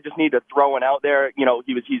maybe I just need to throw one out there.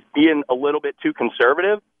 He's being a little bit too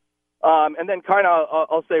conservative. And then kind of,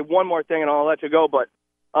 I'll say one more thing and I'll let you go. But,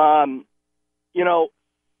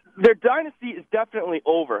 their dynasty is definitely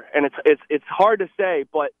over, and it's hard to say,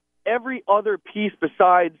 but every other piece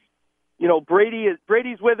besides,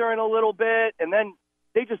 Brady's withering a little bit, and then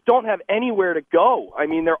they just don't have anywhere to go. I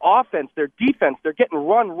mean, their offense, their defense, they're getting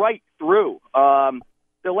run right through.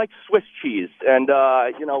 They're like Swiss cheese, and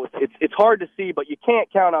it's hard to see, but you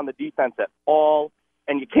can't count on the defense at all,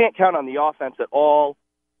 and you can't count on the offense at all.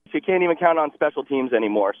 You can't even count on special teams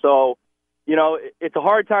anymore. So, it's a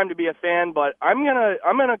hard time to be a fan, but I'm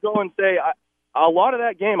gonna go and say a lot of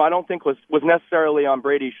that game I don't think was necessarily on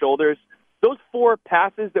Brady's shoulders. Those 4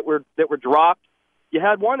 passes that were dropped, you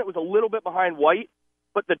had one that was a little bit behind White,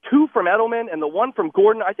 but the 2 from Edelman and the 1 from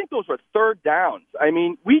Gordon, I think those were third downs. I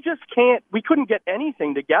mean, we couldn't get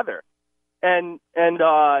anything together. And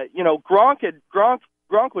Gronk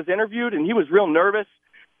was interviewed and he was real nervous,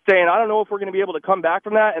 saying, I don't know if we're going to be able to come back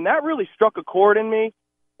from that. And that really struck a chord in me.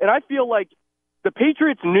 And I feel like the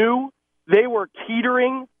Patriots knew they were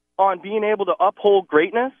teetering on being able to uphold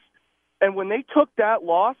greatness. And when they took that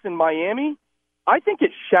loss in Miami, I think it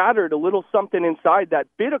shattered a little something inside, that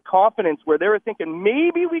bit of confidence where they were thinking,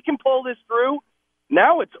 maybe we can pull this through.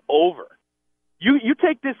 Now it's over. You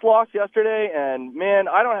take this loss yesterday, and, man,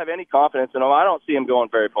 I don't have any confidence in them. I don't see them going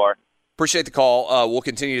very far. Appreciate the call. We'll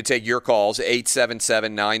continue to take your calls,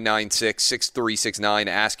 877-996-6369,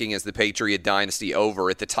 asking, is the Patriot Dynasty over?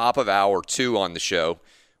 At the top of hour 2 on the show,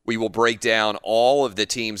 we will break down all of the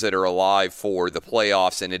teams that are alive for the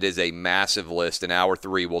playoffs, and it is a massive list. In hour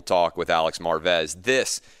 3, we'll talk with Alex Marvez.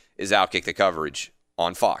 This is Outkick the Coverage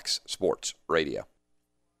on Fox Sports Radio.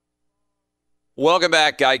 Welcome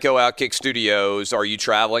back, Geico Outkick Studios. Are you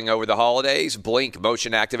traveling over the holidays? Blink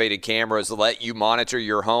motion-activated cameras let you monitor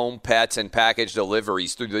your home, pets, and package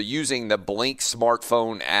deliveries through using the Blink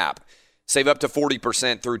smartphone app. Save up to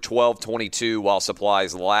 40% through 12/22 while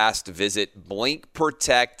supplies last. Visit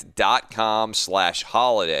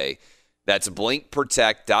blinkprotect.com/holiday. That's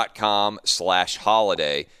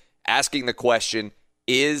blinkprotect.com/holiday. Asking the question,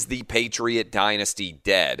 is the Patriot Dynasty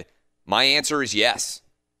dead? My answer is yes.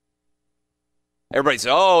 Everybody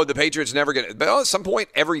says, the Patriots never going to. But at some point,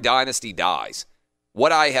 every dynasty dies.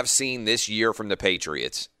 What I have seen this year from the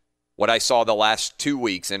Patriots, what I saw the last 2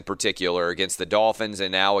 weeks in particular against the Dolphins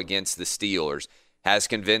and now against the Steelers, has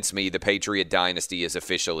convinced me the Patriot dynasty is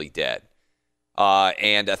officially dead.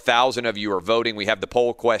 And 1,000 of you are voting. We have the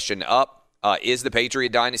poll question up. Is the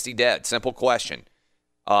Patriot dynasty dead? Simple question.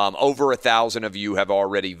 Over 1,000 of you have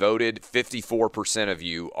already voted. 54% of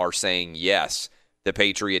you are saying yes, the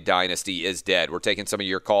Patriot dynasty is dead. We're taking some of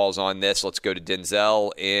your calls on this. Let's go to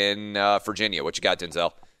Denzel in Virginia. What you got,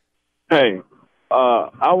 Denzel? Hey,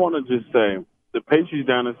 I want to just say the Patriot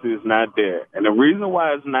dynasty is not dead. And the reason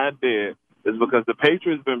why it's not dead is because the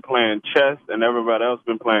Patriots been playing chess and everybody else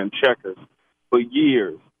been playing checkers for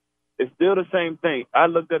years. It's still the same thing. I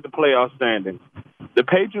looked at the playoff standings. The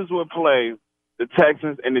Patriots would play the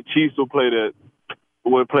Texans and the Chiefs would play the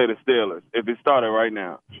Steelers if it started right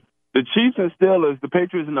now. The Chiefs and Steelers, the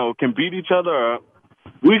Patriots know, can beat each other up.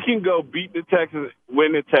 We can go beat the Texans,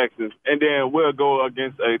 win the Texans, and then we'll go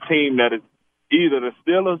against a team that is either the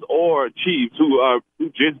Steelers or Chiefs who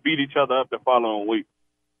just beat each other up the following week.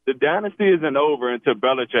 The dynasty isn't over until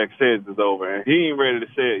Belichick says it's over, and he ain't ready to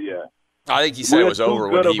say it yet. I think he said it was over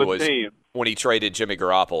when he traded Jimmy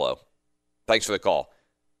Garoppolo. Thanks for the call.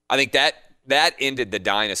 I think that ended the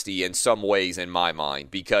dynasty in some ways in my mind,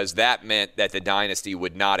 because that meant that the dynasty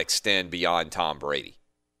would not extend beyond Tom Brady.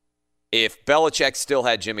 If Belichick still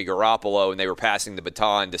had Jimmy Garoppolo and they were passing the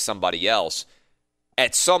baton to somebody else,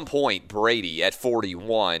 at some point Brady at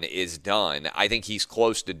 41 is done. I think he's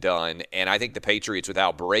close to done, and I think the Patriots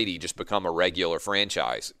without Brady just become a regular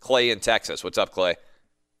franchise. Clay in Texas. What's up, Clay?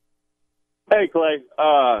 Hey, Clay.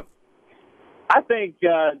 I think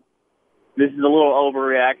this is a little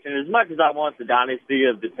overreaction. As much as I want the dynasty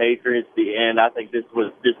of the Patriots to end, I think this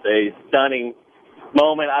was just a stunning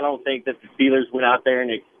moment. I don't think that the Steelers went out there and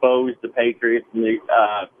exposed the Patriots. And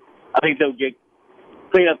I think they'll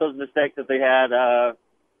clean up those mistakes that they had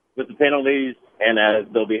with the penalties, and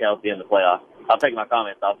they'll be healthy in the playoffs. I'll take my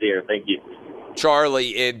comments off the air. Thank you. Charlie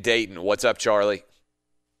in Dayton. What's up, Charlie?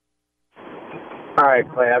 All right,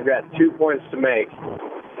 Clay, I've got 2 points to make.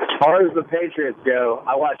 As far as the Patriots go,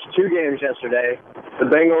 I watched 2 games yesterday, the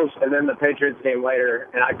Bengals and then the Patriots game later,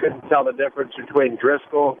 and I couldn't tell the difference between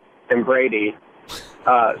Driscoll and Brady.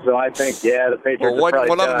 So I think, the Patriots Well, are probably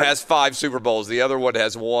one of them done. has 5 Super Bowls. The other one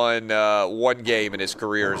has won one game in his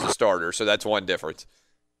career as a starter, so that's one difference.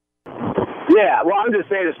 Yeah, well, I'm just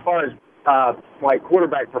saying as far as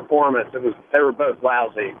quarterback performance, they were both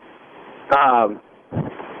lousy.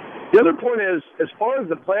 The other point is, as far as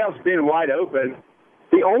the playoffs being wide open,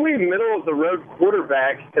 the only middle-of-the-road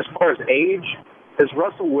quarterback as far as age is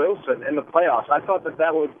Russell Wilson in the playoffs. I thought it's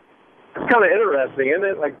kind of interesting, isn't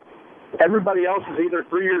it? Like, everybody else is either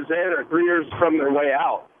 3 years in or 3 years from their way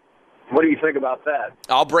out. What do you think about that?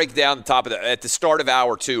 I'll break down the top of at the start of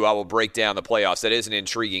hour 2, I will break down the playoffs. That is an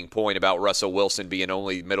intriguing point about Russell Wilson being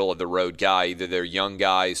only middle-of-the-road guy. Either they're young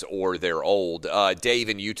guys or they're old. Dave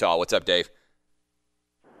in Utah. What's up, Dave?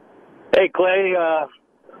 Hey, Clay.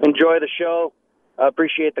 Enjoy the show. I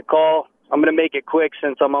appreciate the call. I'm going to make it quick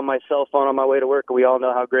since I'm on my cell phone on my way to work. We all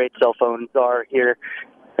know how great cell phones are here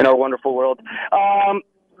in our wonderful world.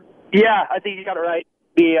 Yeah, I think you got it right.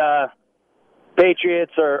 The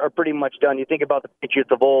Patriots are pretty much done. You think about the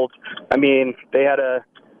Patriots of old. I mean, they had a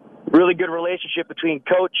really good relationship between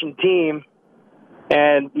coach and team,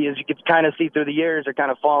 and as you could kind of see through the years, they're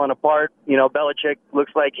kind of falling apart. You know, Belichick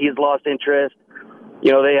looks like he's lost interest.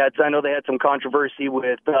 You know, I know they had some controversy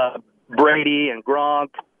with Brady and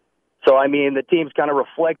Gronk. So, I mean, the team's kind of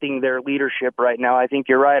reflecting their leadership right now. I think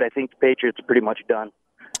you're right. I think the Patriots are pretty much done.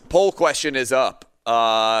 Poll question is up.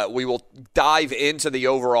 We will dive into the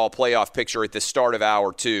overall playoff picture at the start of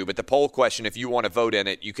hour 2. But the poll question, if you want to vote in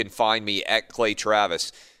it, you can find me at Clay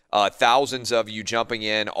Travis. Thousands of you jumping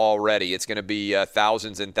in already. It's going to be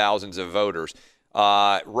thousands and thousands of voters.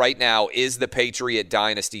 Right now, is the Patriot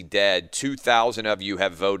dynasty dead? 2,000 of you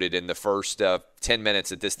have voted in the first 10 minutes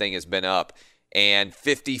that this thing has been up. And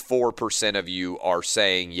 54% of you are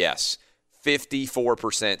saying yes.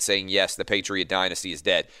 54% saying yes, the Patriot dynasty is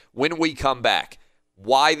dead. When we come back,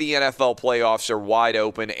 why the NFL playoffs are wide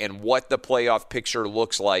open and what the playoff picture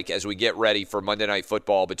looks like as we get ready for Monday Night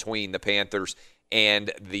Football between the Panthers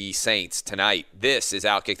and the Saints tonight. This is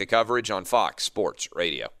Outkick the Coverage on Fox Sports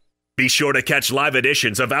Radio. Be sure to catch live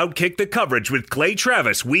editions of Outkick the Coverage with Clay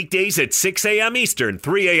Travis weekdays at 6 a.m. Eastern,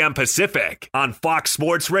 3 a.m. Pacific on Fox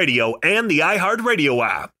Sports Radio and the iHeartRadio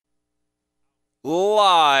app.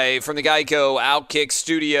 Live from the Geico Outkick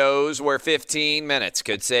Studios, where 15 minutes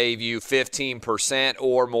could save you 15%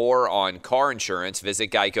 or more on car insurance. Visit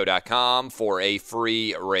geico.com for a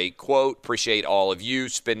free rate quote. Appreciate all of you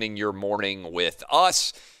spending your morning with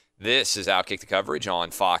us. This is Outkick the Coverage on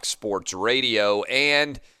Fox Sports Radio,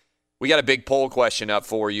 and we got a big poll question up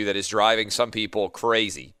for you that is driving some people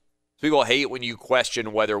crazy. People hate when you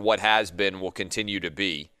question whether what has been will continue to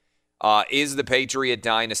be. Is the Patriot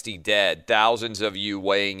dynasty dead? Thousands of you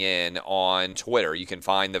weighing in on Twitter. You can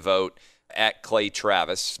find the vote at Clay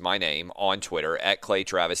Travis, my name, on Twitter, at Clay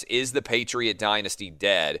Travis. Is the Patriot dynasty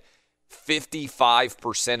dead?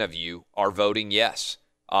 55% of you are voting yes.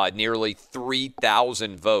 Nearly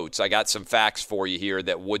 3,000 votes. I got some facts for you here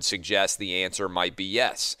that would suggest the answer might be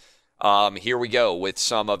yes. Here we go with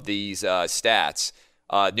some of these stats.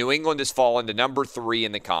 New England has fallen to number 3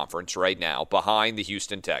 in the conference right now, behind the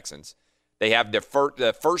Houston Texans. They have the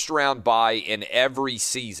first-round bye in every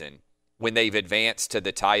season when they've advanced to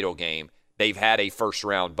the title game. They've had a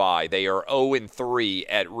first-round bye. They are 0-3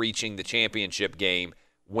 at reaching the championship game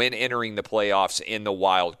when entering the playoffs in the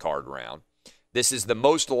wild card round. This is the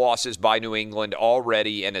most losses by New England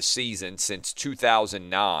already in a season since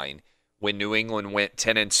 2009, when New England went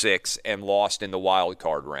 10-6 and lost in the wild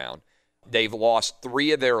card round. They've lost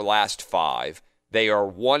 3 of their last 5. They are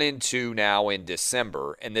 1-2 now in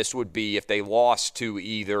December, and this would be if they lost to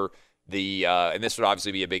either and this would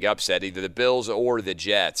obviously be a big upset, either the Bills or the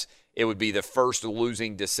Jets. It would be the first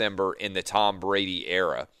losing December in the Tom Brady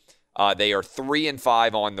era. They are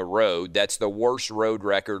 3-5 on the road. That's the worst road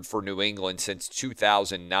record for New England since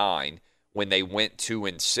 2009, when they went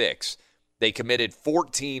 2-6. They committed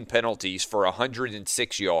 14 penalties for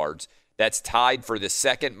 106 yards. That's tied for the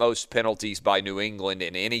second most penalties by New England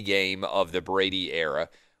in any game of the Brady era.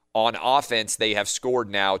 On offense, they have scored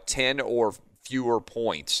now 10 or fewer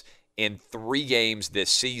points in 3 games this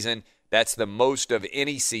season. That's the most of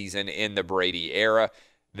any season in the Brady era.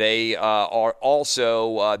 They are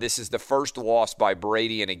also, this is the first loss by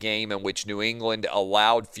Brady in a game in which New England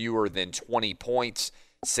allowed fewer than 20 points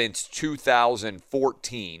since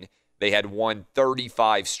 2014. They had won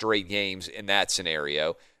 35 straight games in that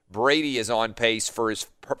scenario. Brady is on pace for his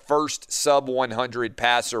first sub-100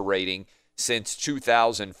 passer rating since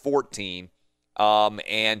 2014,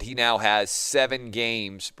 and he now has 7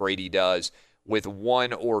 games, Brady does, with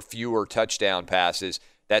 1 or fewer touchdown passes.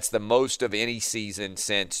 That's the most of any season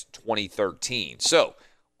since 2013. So,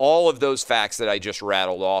 all of those facts that I just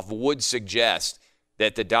rattled off would suggest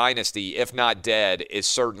that the dynasty, if not dead, is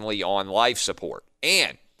certainly on life support.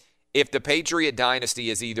 And if the Patriot dynasty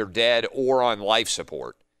is either dead or on life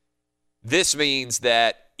support, this means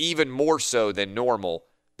that even more so than normal,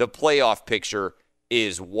 the playoff picture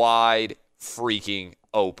is wide freaking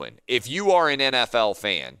open. If you are an NFL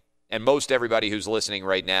fan, and most everybody who's listening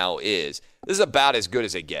right now is, this is about as good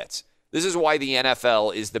as it gets. This is why the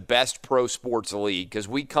NFL is the best pro sports league, because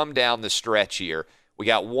we come down the stretch here. We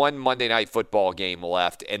got one Monday Night Football game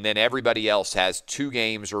left, and then everybody else has 2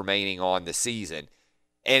 games remaining on the season,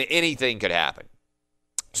 and anything could happen.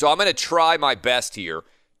 So I'm going to try my best here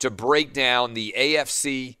to break down the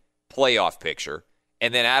AFC playoff picture,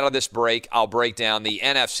 and then out of this break, I'll break down the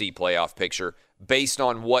NFC playoff picture based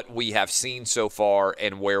on what we have seen so far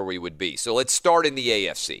and where we would be. So let's start in the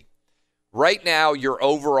AFC. Right now, your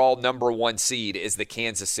overall number 1 seed is the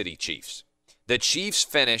Kansas City Chiefs. The Chiefs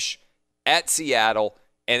finish at Seattle,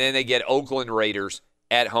 and then they get Oakland Raiders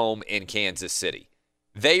at home in Kansas City.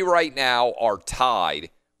 They right now are tied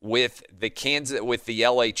with the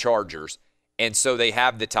LA Chargers, and so they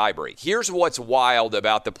have the tiebreak. Here's what's wild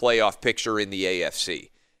about the playoff picture in the AFC.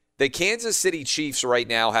 The Kansas City Chiefs right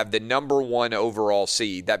now have the number 1 overall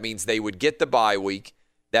seed. That means they would get the bye week.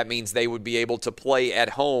 That means they would be able to play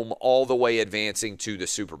at home all the way advancing to the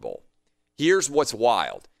Super Bowl. Here's what's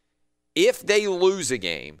wild. If they lose a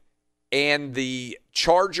game and the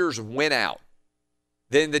Chargers win out,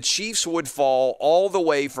 then the Chiefs would fall all the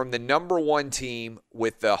way from the number 1 team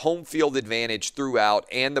with the home field advantage throughout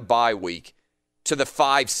and the bye week to the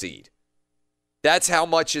 5 seed. That's how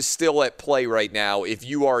much is still at play right now if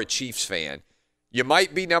you are a Chiefs fan. You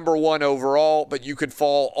might be number 1 overall, but you could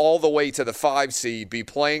fall all the way to the 5 seed, be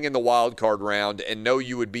playing in the wild card round, and know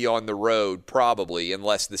you would be on the road probably,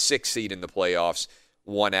 unless the 6 seed in the playoffs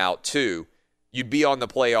won out too. You'd be on the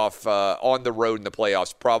road in the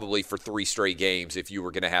playoffs probably for 3 straight games if you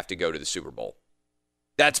were going to have to go to the Super Bowl.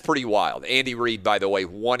 That's pretty wild. Andy Reid, by the way,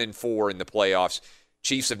 1-4 in the playoffs.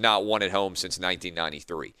 Chiefs have not won at home since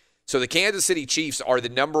 1993. So the Kansas City Chiefs are the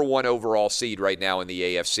number 1 overall seed right now in the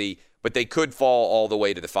AFC, but they could fall all the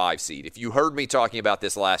way to the 5 seed. If you heard me talking about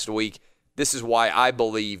this last week, this is why I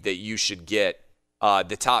believe that you should get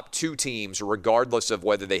the top 2 teams, regardless of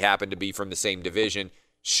whether they happen to be from the same division,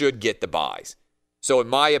 should get the byes. So in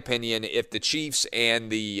my opinion, if the Chiefs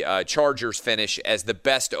and the Chargers finish as the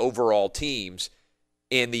best overall teams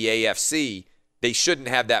in the AFC, they shouldn't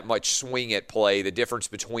have that much swing at play. The difference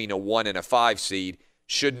between a 1 and a 5 seed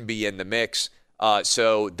shouldn't be in the mix.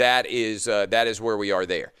 So that is where we are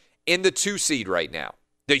there. In the 2 seed right now,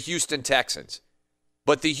 the Houston Texans.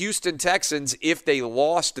 But the Houston Texans, if they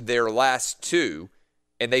lost their last 2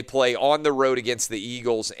 and they play on the road against the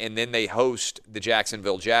Eagles and then they host the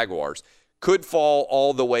Jacksonville Jaguars, could fall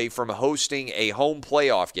all the way from hosting a home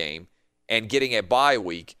playoff game and getting a bye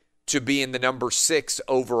week to being the number 6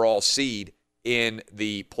 overall seed in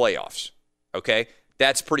the playoffs. Okay?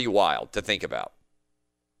 That's pretty wild to think about.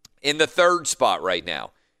 In the 3rd spot right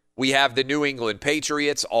now, we have the New England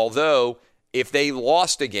Patriots, although if they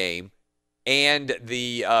lost a game and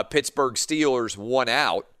the Pittsburgh Steelers won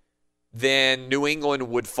out, then New England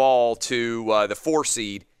would fall to the 4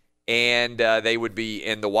 seed, and they would be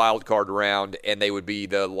in the wild card round, and they would be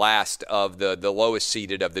the last of the lowest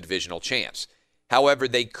seeded of the divisional champs. However,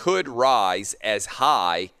 they could rise as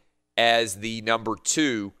high as the number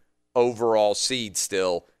 2 overall seed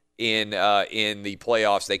still in the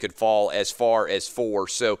playoffs. They could fall as far as 4.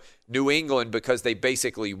 So New England, because they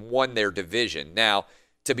basically won their division. Now,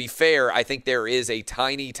 to be fair, I think there is a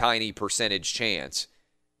tiny, tiny percentage chance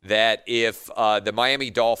that if the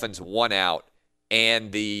Miami Dolphins won out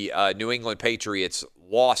and the New England Patriots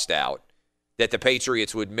lost out, that the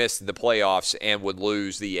Patriots would miss the playoffs and would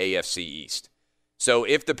lose the AFC East. So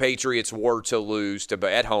if the Patriots were to lose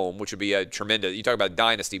at home, which would be a tremendous, you talk about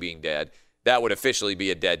dynasty being dead, that would officially be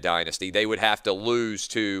a dead dynasty. They would have to lose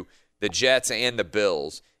to the Jets and the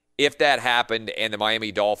Bills. If that happened and the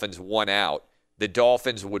Miami Dolphins won out, the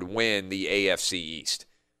Dolphins would win the AFC East.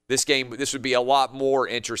 This would be a lot more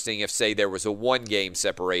interesting if, say, there was a 1 game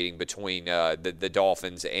separating between the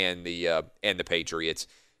Dolphins and the Patriots.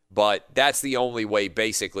 But that's the only way,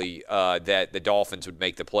 basically, that the Dolphins would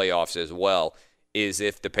make the playoffs as well, is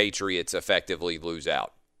if the Patriots effectively lose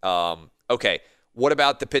out. Okay. What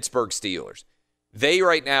about the Pittsburgh Steelers? They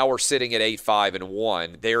right now are sitting at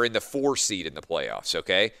 8-5-1. They're in the 4 seed in the playoffs,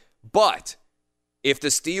 okay? But if the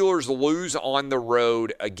Steelers lose on the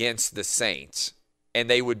road against the Saints, and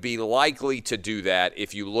they would be likely to do that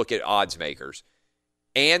if you look at odds makers,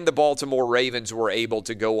 and the Baltimore Ravens were able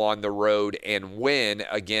to go on the road and win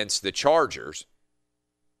against the Chargers,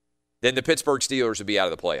 then the Pittsburgh Steelers would be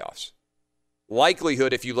out of the playoffs.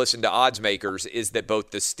 Likelihood, if you listen to odds makers, is that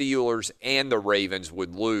both the Steelers and the Ravens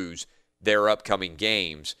would lose their upcoming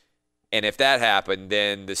games. And if that happened,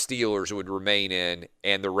 then the Steelers would remain in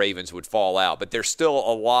and the Ravens would fall out. But there's still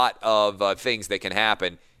a lot of things that can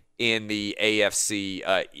happen in the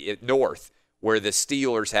AFC North, where the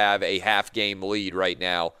Steelers have a half-game lead right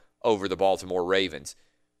now over the Baltimore Ravens.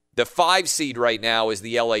 The 5 seed right now is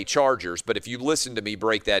the LA Chargers, but if you listen to me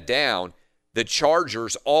break that down, the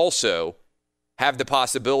Chargers also have the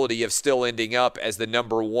possibility of still ending up as the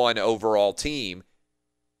number 1 overall team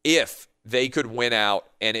if they could win out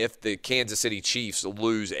and if the Kansas City Chiefs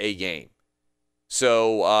lose a game.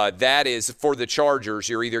 So that is, for the Chargers,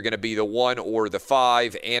 you're either going to be the 1 or the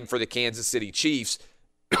 5, and for the Kansas City Chiefs,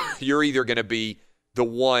 you're either going to be the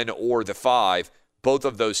 1 or the 5. Both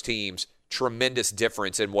of those teams, tremendous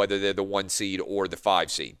difference in whether they're the 1 seed or the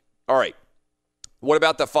 5 seed. All right, what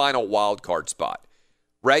about the final wild card spot?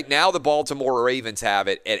 Right now, the Baltimore Ravens have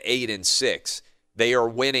it at 8-6. They are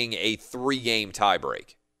winning a 3-game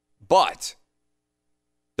tiebreak. But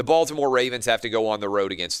the Baltimore Ravens have to go on the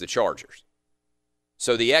road against the Chargers.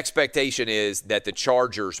 So the expectation is that the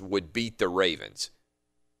Chargers would beat the Ravens,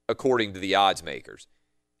 according to the odds makers.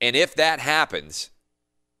 And if that happens,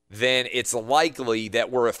 then it's likely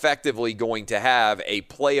that we're effectively going to have a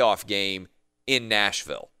playoff game in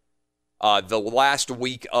Nashville. The last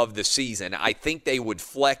week of the season, I think they would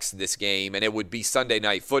flex this game, and it would be Sunday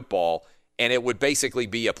Night Football, and it would basically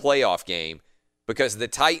be a playoff game because the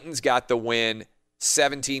Titans got the win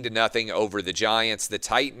 17-0 over the Giants. The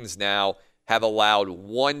Titans now have allowed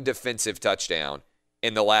 1 defensive touchdown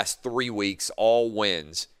in the last 3 weeks, all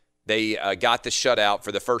wins. They got the shutout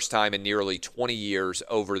for the first time in nearly 20 years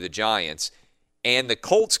over the Giants, and the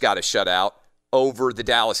Colts got a shutout over the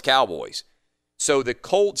Dallas Cowboys. So the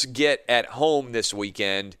Colts get at home this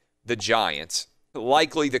weekend the Giants.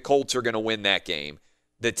 Likely the Colts are going to win that game.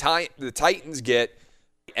 The Titans get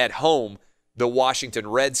at home the Washington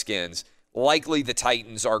Redskins. Likely the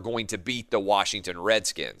Titans are going to beat the Washington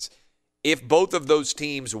Redskins. If both of those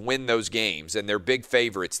teams win those games, and they're big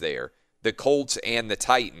favorites there, the Colts and the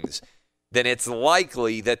Titans, then it's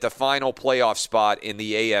likely that the final playoff spot in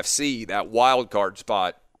the AFC, that wild card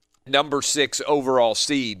spot, number 6 overall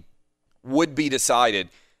seed, would be decided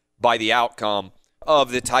by the outcome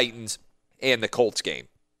of the Titans and the Colts game.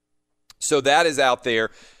 So that is out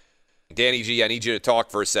there. Danny G, I need you to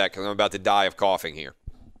talk for a sec because I'm about to die of coughing here.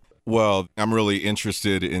 Well, I'm really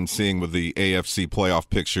interested in seeing what the AFC playoff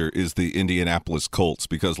picture is the Indianapolis Colts,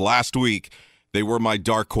 because last week they were my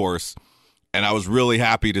dark horse, and I was really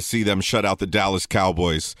happy to see them shut out the Dallas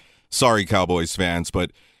Cowboys. Sorry, Cowboys fans,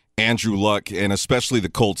 but Andrew Luck and especially the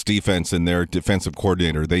Colts defense and their defensive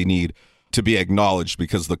coordinator, they need to be acknowledged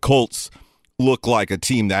because the Colts look like a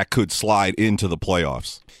team that could slide into the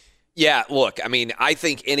playoffs. Yeah, look, I mean, I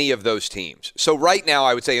think any of those teams. So right now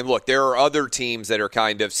I would say, and look, there are other teams that are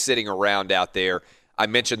kind of sitting around out there. I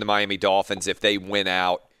mentioned the Miami Dolphins. If they win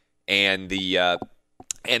out and the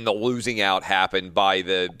losing out happened by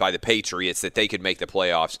the Patriots, that they could make the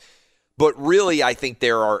playoffs. But really, I think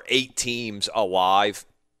there are 8 teams alive,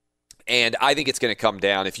 and I think it's going to come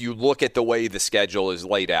down. If you look at the way the schedule is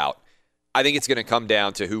laid out, I think it's going to come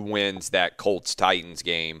down to who wins that Colts-Titans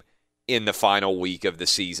game in the final week of the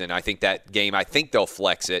season. I think that game, they'll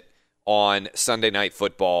flex it on Sunday Night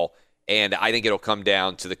Football, and I think it'll come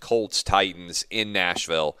down to the Colts-Titans in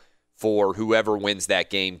Nashville for whoever wins that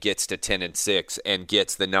game gets to 10-6 and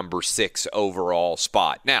gets the number 6 overall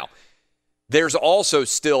spot. Now, there's also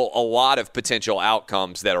still a lot of potential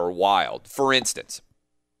outcomes that are wild. For instance,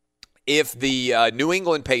 if the New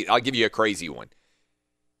England Patriots, I'll give you a crazy one.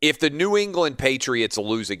 If the New England Patriots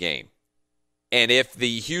lose a game, and if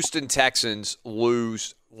the Houston Texans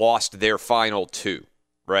lost their final 2,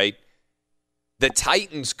 right? The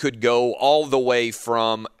Titans could go all the way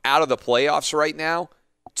from out of the playoffs right now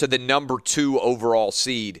to the number 2 overall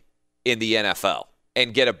seed in the NFL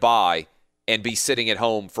and get a bye and be sitting at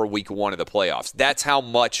home for week 1 of the playoffs. That's how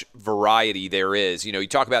much variety there is. You know, you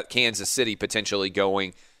talk about Kansas City potentially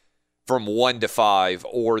going from 1-5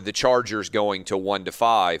 or the Chargers going to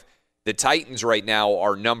 1-5. The Titans right now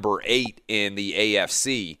are number 8 in the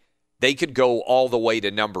AFC. They could go all the way to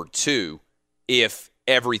number 2 if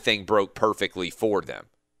everything broke perfectly for them.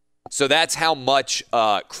 So that's how much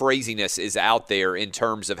craziness is out there in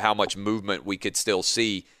terms of how much movement we could still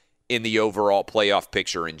see in the overall playoff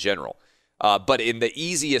picture in general. But in the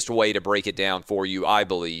easiest way to break it down for you, I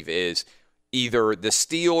believe, is either the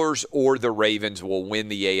Steelers or the Ravens will win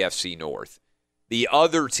the AFC North. The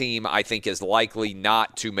other team, I think, is likely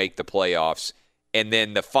not to make the playoffs. And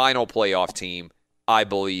then the final playoff team, I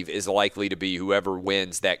believe, is likely to be whoever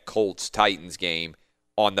wins that Colts-Titans game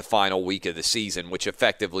on the final week of the season, which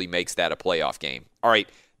effectively makes that a playoff game. All right,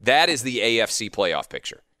 that is the AFC playoff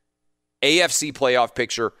picture. AFC playoff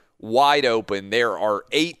picture, wide open. There are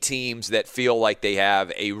 8 teams that feel like they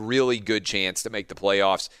have a really good chance to make the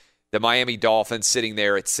playoffs. The Miami Dolphins sitting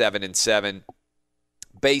there at 7-7.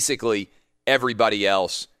 Basically, everybody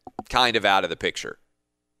else kind of out of the picture.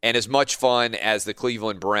 And as much fun as the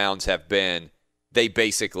Cleveland Browns have been, they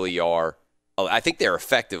basically are. I think they're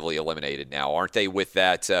effectively eliminated now, aren't they, with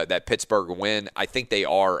that Pittsburgh win? I think they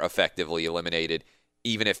are effectively eliminated.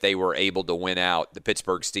 Even if they were able to win out, the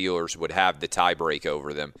Pittsburgh Steelers would have the tiebreak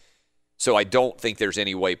over them. So I don't think there's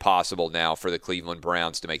any way possible now for the Cleveland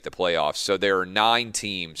Browns to make the playoffs. So there are 9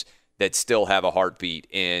 teams that still have a heartbeat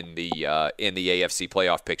in the AFC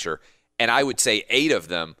playoff picture. And I would say 8 of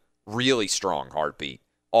them really strong heartbeat,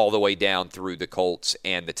 all the way down through the Colts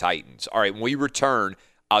and the Titans. All right, when we return,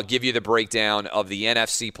 I'll give you the breakdown of the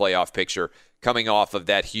NFC playoff picture coming off of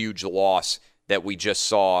that huge loss that we just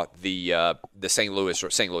saw the St.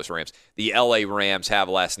 Louis Rams, the LA Rams have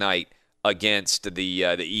last night against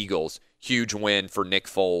the Eagles. Huge win for Nick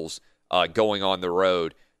Foles going on the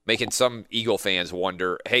road, making some Eagle fans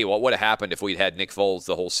wonder, hey, what would have happened if we'd had Nick Foles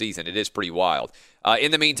the whole season? It is pretty wild.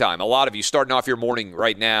 In the meantime, a lot of you starting off your morning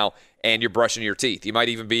right now and you're brushing your teeth. You might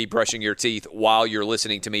even be brushing your teeth while you're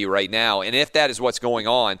listening to me right now. And if that is what's going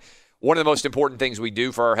on, one of the most important things we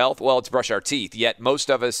do for our health, well, it's brush our teeth. Yet most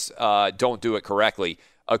of us don't do it correctly,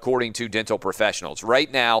 according to dental professionals.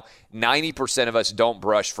 Right now, 90% of us don't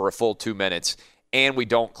brush for a full 2 minutes, and we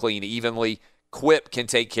don't clean evenly. Quip can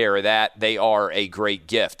take care of that. They are a great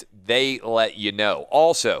gift. They let you know.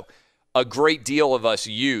 Also, a great deal of us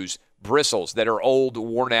use bristles that are old,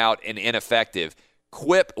 worn out, and ineffective.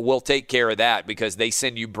 Quip will take care of that because they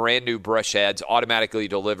send you brand new brush heads automatically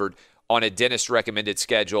delivered on a dentist-recommended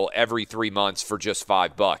schedule every 3 months for just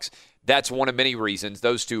 $5. That's one of many reasons.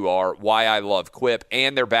 Those two are why I love Quip,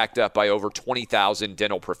 and they're backed up by over 20,000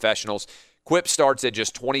 dental professionals. Quip starts at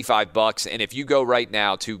just $25, and if you go right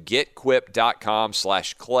now to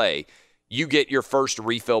getquip.com/clay, you get your first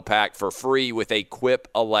refill pack for free with a Quip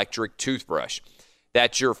electric toothbrush.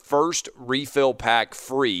 That's your first refill pack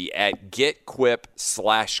free at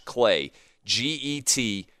getquip/clay,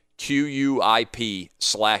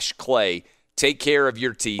 GETQUIP/clay. Take care of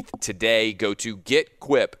your teeth today. Go to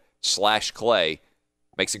getquip/clay.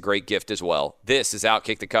 Makes a great gift as well. This is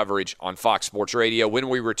Outkick the Coverage on Fox Sports Radio. When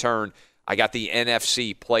we return, I got the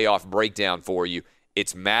NFC playoff breakdown for you.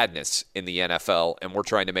 It's madness in the NFL, and we're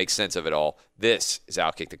trying to make sense of it all. This is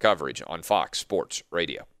Outkick the Coverage on Fox Sports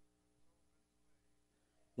Radio.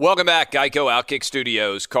 Welcome back, Geico Outkick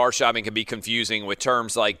Studios. Car shopping can be confusing with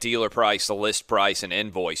terms like dealer price, the list price, and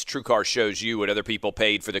invoice. TrueCar shows you what other people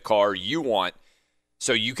paid for the car you want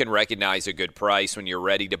so you can recognize a good price when you're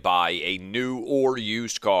ready to buy a new or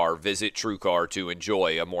used car. Visit TrueCar to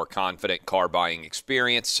enjoy a more confident car buying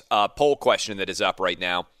experience. Poll question that is up right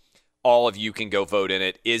now. All of you can go vote in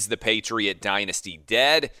it. Is the Patriot Dynasty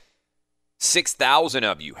dead? 6,000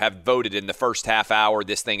 of you have voted in the first half hour.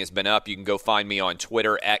 This thing has been up. You can go find me on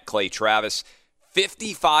Twitter at Clay Travis.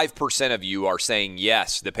 55% of you are saying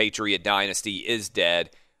yes, the Patriot Dynasty is dead.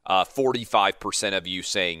 45% of you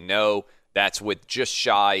saying no. That's with just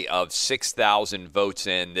shy of 6,000 votes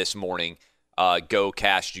in this morning. Go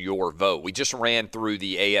cast your vote. We just ran through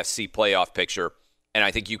the AFC playoff picture, and I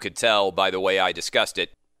think you could tell by the way I discussed it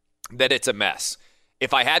that it's a mess.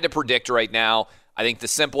 If I had to predict right now, I think the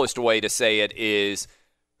simplest way to say it is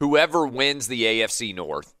whoever wins the AFC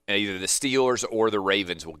North, either the Steelers or the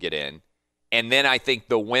Ravens will get in. And then I think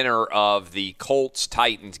the winner of the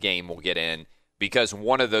Colts-Titans game will get in because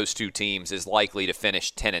one of those two teams is likely to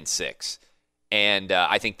finish 10-6. And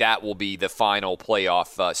I think that will be the final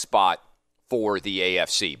playoff spot for the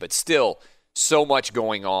AFC. But still, so much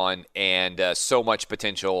going on and so much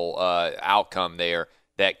potential outcome there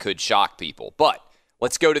that could shock people. But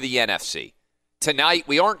let's go to the NFC. Tonight,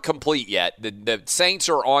 we aren't complete yet. The Saints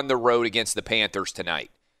are on the road against the Panthers tonight.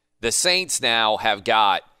 The Saints now have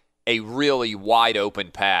got a really wide open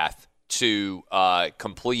path to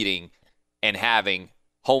completing and having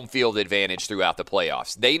home field advantage throughout the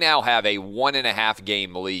playoffs. They now have a 1.5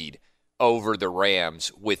 game lead over the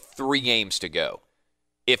Rams with 3 games to go.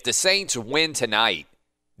 If the Saints win tonight,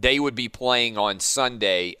 they would be playing on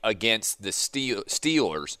Sunday against the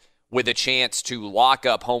Steelers with a chance to lock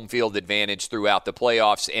up home field advantage throughout the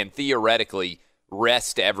playoffs and theoretically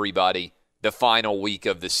rest everybody the final week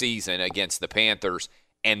of the season against the Panthers,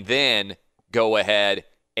 and then go ahead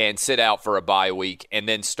and sit out for a bye week and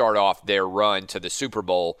then start off their run to the Super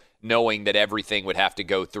Bowl knowing that everything would have to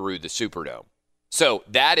go through the Superdome. So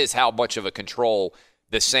that is how much of a control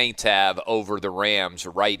the Saints have over the Rams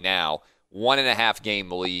right now. 1.5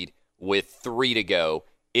 game lead with 3 to go.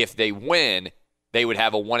 If they win, they would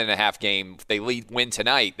have a 1.5 game. If they win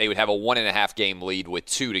tonight, they would have a 1.5 game lead with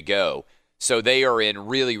 2 to go. So they are in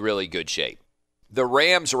really, really good shape. The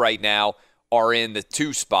Rams right now are in the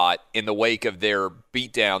 2 spot in the wake of their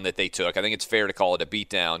beatdown that they took. I think it's fair to call it a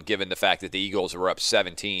beatdown given the fact that the Eagles were up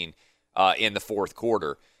 17 in the fourth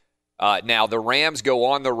quarter. Now, the Rams go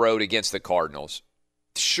on the road against the Cardinals.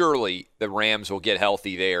 Surely the Rams will get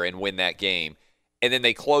healthy there and win that game. And then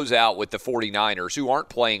they close out with the 49ers, who aren't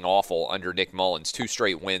playing awful under Nick Mullins. 2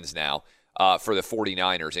 straight wins now for the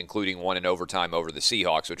 49ers, including one in overtime over the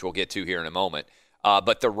Seahawks, which we'll get to here in a moment.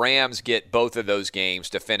 But the Rams get both of those games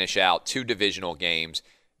to finish out 2 divisional games.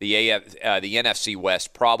 The NFC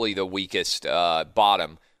West, probably the weakest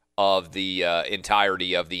bottom of the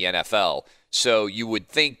entirety of the NFL. So you would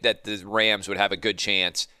think that the Rams would have a good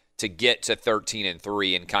chance to get to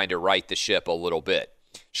 13-3 and kind of right the ship a little bit.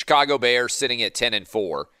 Chicago Bears sitting at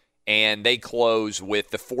 10-4, and they close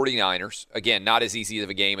with the 49ers. Again, not as easy of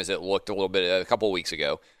a game as it looked a couple of weeks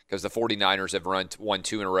ago, because the 49ers have won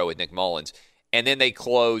 2 in a row with Nick Mullins. And then they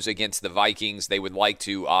close against the Vikings. They would like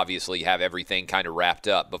to obviously have everything kind of wrapped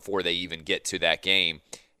up before they even get to that game,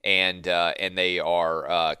 and they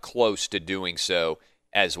are close to doing so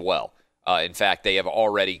as well. In fact, they have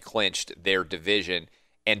already clinched their division,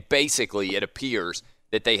 and basically it appears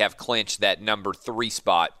that they have clinched that number 3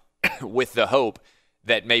 spot with the hope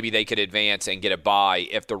that maybe they could advance and get a bye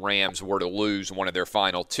if the Rams were to lose one of their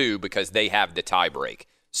final 2 because they have the tiebreak.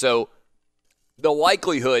 So the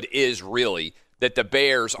likelihood is really that the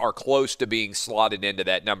Bears are close to being slotted into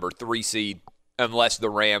that number 3 seed unless the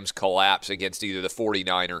Rams collapse against either the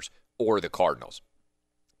 49ers or the Cardinals.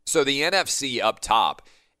 So the NFC up top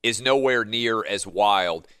is nowhere near as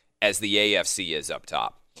wild as the AFC is up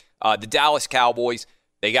top. The Dallas Cowboys,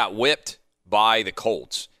 they got whipped by the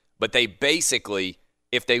Colts, but they basically,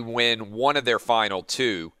 if they win one of their final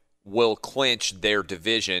 2, will clinch their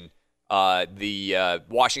division. The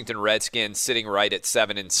Washington Redskins sitting right at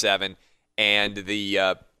 7-7, and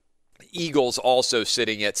the Eagles also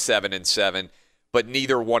sitting at 7-7, but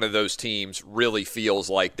neither one of those teams really feels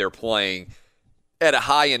like they're playing at a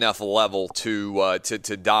high enough level to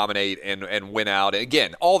dominate and win out. And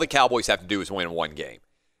again, all the Cowboys have to do is win one game,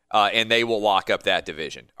 and they will lock up that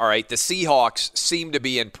division. All right, the Seahawks seem to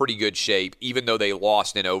be in pretty good shape, even though they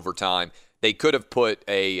lost in overtime. They could have put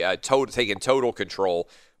taken total control,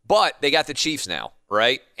 but they got the Chiefs now,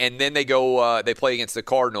 right? And then they go, they play against the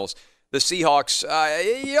Cardinals. The Seahawks,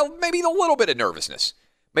 maybe a little bit of nervousness,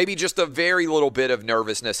 maybe just a very little bit of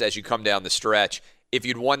nervousness as you come down the stretch. If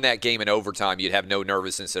you'd won that game in overtime, you'd have no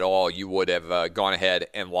nervousness at all. You would have gone ahead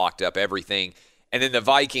and locked up everything. And then the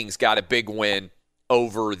Vikings got a big win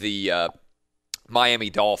over the Miami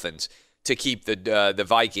Dolphins to keep the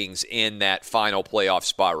Vikings in that final playoff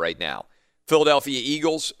spot right now. Philadelphia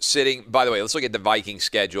Eagles sitting, by the way, let's look at the Vikings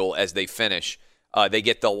schedule as they finish. They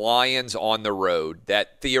get the Lions on the road.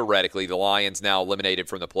 That theoretically, the Lions now eliminated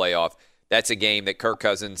from the playoff. That's a game that Kirk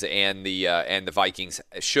Cousins and the Vikings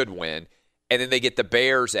should win. And then they get the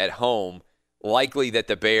Bears at home. Likely that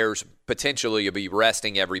the Bears potentially will be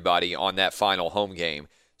resting everybody on that final home game.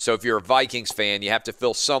 So if you're a Vikings fan, you have to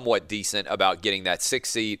feel somewhat decent about getting that 6th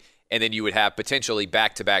seed. And then you would have potentially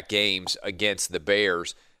back-to-back games against the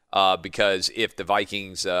Bears because if the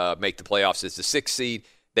Vikings make the playoffs as the 6th seed,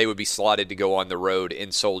 they would be slotted to go on the road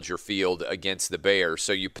in Soldier Field against the Bears.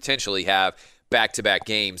 So you potentially have back-to-back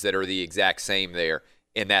games that are the exact same there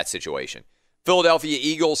in that situation. Philadelphia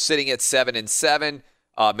Eagles sitting at 7-7.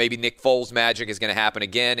 Maybe Nick Foles' magic is going to happen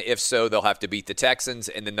again. If so, they'll have to beat the Texans,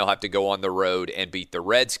 and then they'll have to go on the road and beat the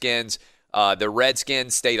Redskins. The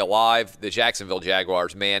Redskins stayed alive. The Jacksonville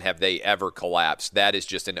Jaguars, man, have they ever collapsed. That is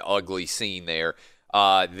just an ugly scene there.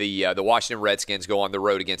 The Washington Redskins go on the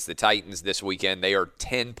road against the Titans this weekend. They are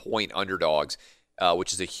 10-point underdogs,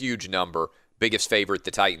 which is a huge number. Biggest favorite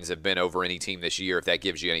the Titans have been over any team this year, if that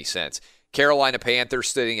gives you any sense. Carolina Panthers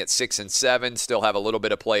sitting at 6-7, still have a little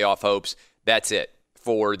bit of playoff hopes. That's it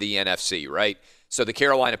for the NFC, right? So the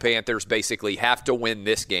Carolina Panthers basically have to win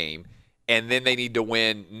this game, and then they need to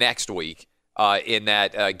win next week in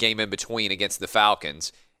that game in between against the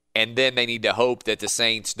Falcons. And then they need to hope that the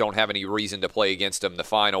Saints don't have any reason to play against them the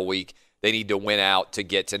final week. They need to win out to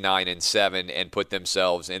get to 9-7 and put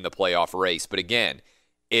themselves in the playoff race. But again,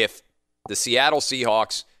 if the Seattle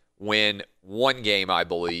Seahawks win one game, I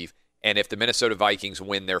believe, and if the Minnesota Vikings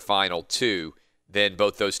win their final 2, then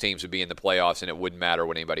both those teams would be in the playoffs, and it wouldn't matter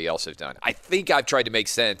what anybody else has done. I think I've tried to make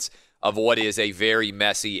sense of what is a very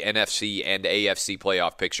messy NFC and AFC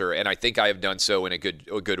playoff picture, and I think I have done so in a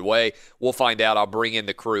good way. We'll find out. I'll bring in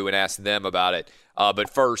the crew and ask them about it.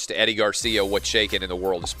 But first, Eddie Garcia, what's shaking in the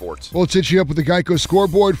world of sports? Well, let's hit you up with the Geico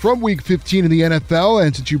scoreboard from Week 15 in the NFL.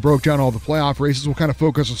 And since you broke down all the playoff races, we'll kind of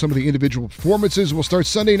focus on some of the individual performances. We'll start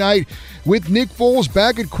Sunday night with Nick Foles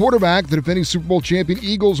back at quarterback. The defending Super Bowl champion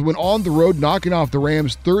Eagles went on the road, knocking off the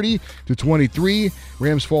Rams 30-23.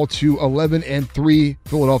 Rams fall to 11-3.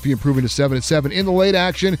 Philadelphia improving to 7-7. In the late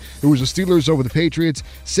action, it was the Steelers over the Patriots,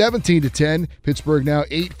 17-10. Pittsburgh now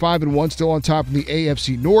 8-5-1, still on top in the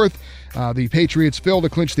AFC North. The Patriots failed to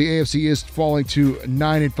clinch the AFC East, falling to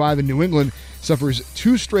 9-5, and New England suffers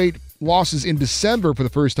 2 straight losses in December for the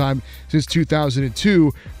first time since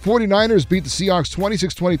 2002. 49ers beat the Seahawks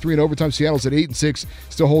 26-23 in overtime. Seattle's at 8-6,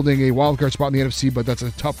 still holding a wildcard spot in the NFC, but that's a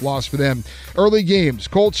tough loss for them. Early games,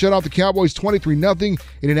 Colts shut out the Cowboys 23-0.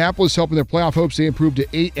 Indianapolis helping their playoff hopes. They improved to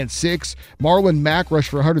 8-6. Marlon Mack rushed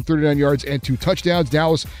for 139 yards and 2 touchdowns.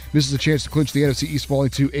 Dallas misses a chance to clinch the NFC East, falling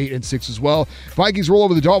to 8-6 as well. Vikings roll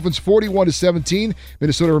over the Dolphins 41-17.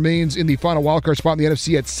 Minnesota remains in the final wildcard spot in the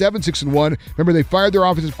NFC at 7-6-1. Remember, they fired their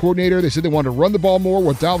offensive coordinator. They said they wanted to run the ball more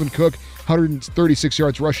with Dalvin Cook, 136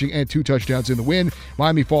 yards rushing and 2 touchdowns in the win.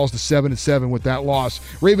 Miami falls to 7-7 with that loss.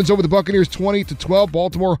 Ravens over the Buccaneers 20-12.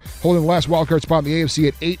 Baltimore holding the last wildcard spot in the AFC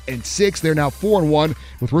at 8-6. They're now 4-1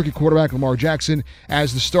 with rookie quarterback Lamar Jackson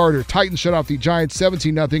as the starter. Titans shut off the Giants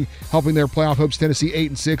 17-0, helping their playoff hopes. Tennessee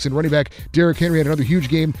 8-6, and running back Derrick Henry had another huge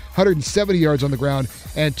game, 170 yards on the ground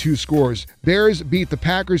and 2 scores. Bears beat the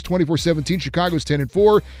Packers 24-17. Chicago's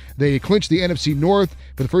 10-4. They clinched the NFC North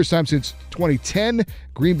for the first time since 2010.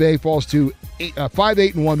 Green Bay falls to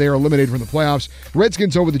 5-8-1. They are eliminated from the playoffs.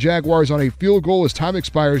 Redskins over the Jaguars on a field goal as time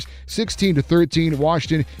expires, 16-13.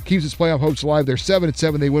 Washington keeps its playoff hopes alive. They're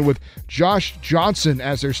 7-7. They win with Josh Johnson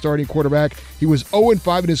as their starting quarterback. He was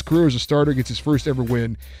 0-5 in his career as a starter. Gets his first ever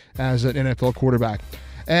win as an NFL quarterback.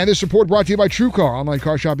 And this report brought to you by TrueCar. Online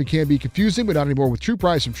car shopping can be confusing, but not anymore with True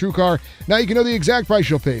Price from TrueCar. Now you can know the exact price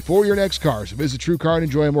you'll pay for your next car. So visit TrueCar and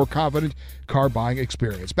enjoy a more confident car buying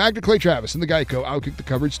experience. Back to Clay Travis in the Geico Outkick the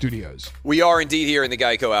Coverage Studios. We are indeed here in the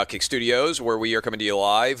Geico Outkick Studios, where we are coming to you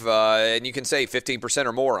live. And you can save 15%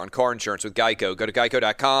 or more on car insurance with Geico. Go to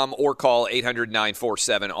geico.com or call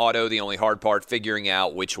 800-947-AUTO. The only hard part, figuring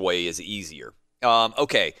out which way is easier.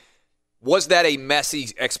 Okay. Was that a messy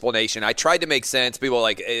explanation? I tried to make sense. People are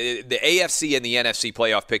like, the AFC and the NFC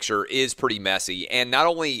playoff picture is pretty messy. And not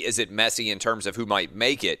only is it messy in terms of who might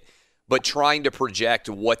make it, but trying to project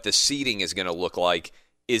what the seeding is going to look like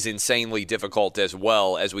is insanely difficult as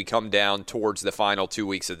well as we come down towards the final 2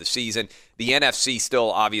 weeks of the season. The NFC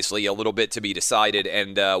still obviously a little bit to be decided,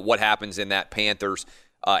 and what happens in that Panthers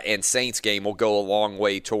and Saints game will go a long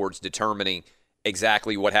way towards determining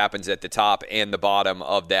exactly what happens at the top and the bottom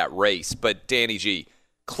of that race. But Danny G,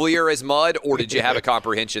 clear as mud, or did you have a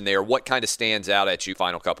comprehension there? What kind of stands out at you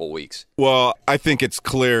final couple of weeks? Well, I think it's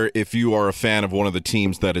clear if you are a fan of one of the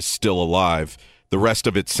teams that is still alive. The rest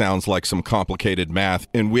of it sounds like some complicated math,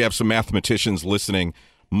 and we have some mathematicians listening.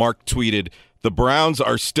 Mark tweeted, the Browns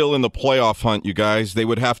are still in the playoff hunt, you guys. They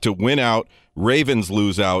would have to win out. Ravens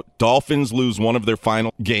lose out. Dolphins lose one of their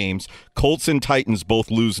final games. Colts and Titans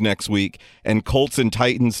both lose next week. And Colts and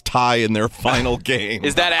Titans tie in their final game.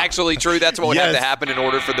 Is that actually true? That's what would have to happen in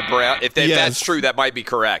order for the Browns. If that's true, that might be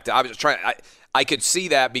correct. I was trying. I could see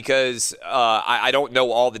that because I don't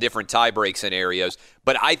know all the different tie-break scenarios.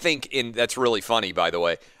 But I think that's really funny, by the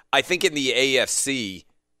way. I think in the AFC,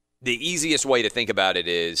 the easiest way to think about it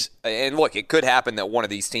is, and look, it could happen that one of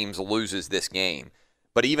these teams loses this game.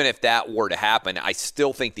 But even if that were to happen, I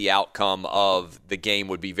still think the outcome of the game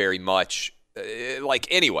would be very much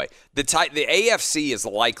anyway. The AFC is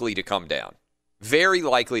likely to come down, very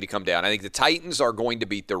likely to come down. I think the Titans are going to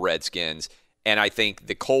beat the Redskins, and I think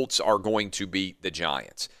the Colts are going to beat the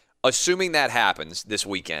Giants. Assuming that happens this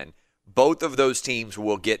weekend, both of those teams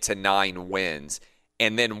will get to 9 wins,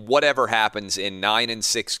 and then whatever happens in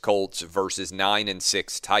 9-6 Colts versus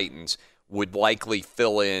 9-6 Titans would likely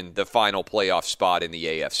fill in the final playoff spot in the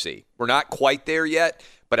AFC. We're not quite there yet,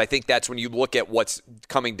 but I think that's when you look at what's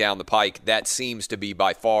coming down the pike, that seems to be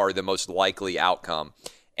by far the most likely outcome.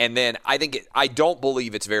 And then I don't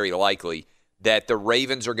believe it's very likely that the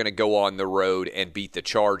Ravens are going to go on the road and beat the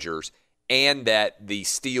Chargers, and that the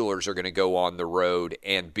Steelers are going to go on the road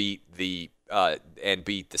and beat the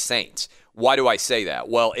Saints. Why do I say that?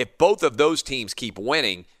 Well, if both of those teams keep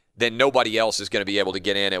winning, then nobody else is going to be able to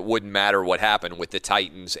get in. It wouldn't matter what happened with the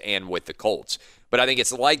Titans and with the Colts. But I think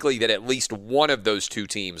it's likely that at least one of those two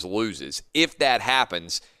teams loses. If that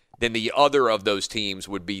happens, then the other of those teams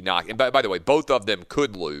would be knocked. And by the way, both of them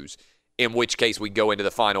could lose. in which case we go into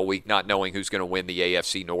the final week not knowing who's going to win the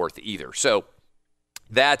AFC North either. So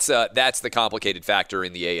that's the complicated factor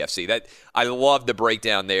in the AFC. That I love the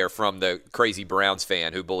breakdown there from the crazy Browns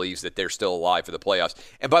fan who believes that they're still alive for the playoffs.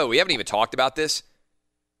 And by the way, we haven't even talked about this.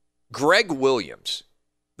 Greg Williams,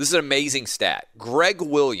 this is an amazing stat. Greg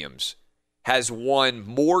Williams has won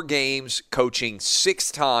more games coaching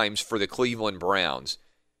 6 times for the Cleveland Browns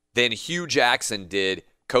than Hugh Jackson did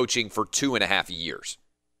coaching for 2.5 years.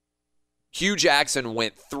 Hugh Jackson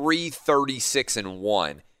went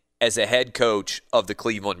 3-36-1 as a head coach of the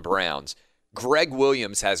Cleveland Browns. Greg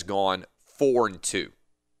Williams has gone 4-2.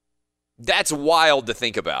 That's wild to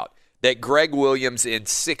think about, that Greg Williams in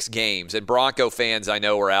 6 games, and Bronco fans I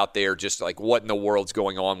know are out there just like, what in the world's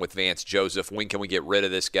going on with Vance Joseph? When can we get rid of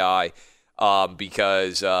this guy?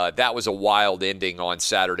 Because that was a wild ending on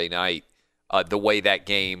Saturday night, the way that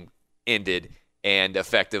game ended and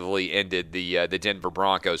effectively ended the Denver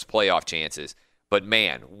Broncos' playoff chances. But,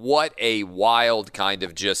 man, what a wild kind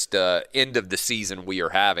of just end of the season we are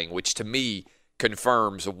having, which to me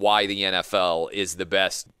confirms why the NFL is the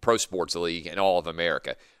best pro sports league in all of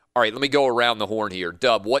America. All right, let me go around the horn here.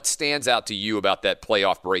 Dub, what stands out to you about that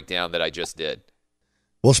playoff breakdown that I just did?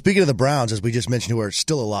 Well, speaking of the Browns, as we just mentioned, who are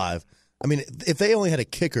still alive, I mean, if they only had a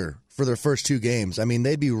kicker for their first 2 games, I mean,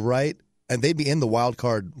 they'd be right, and they'd be in the wild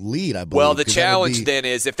card lead, I believe. Well, the challenge then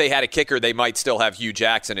is if they had a kicker, they might still have Hugh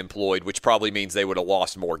Jackson employed, which probably means they would have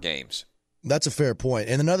lost more games. That's a fair point.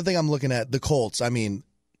 And another thing I'm looking at, the Colts, I mean,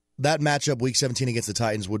 that matchup Week 17 against the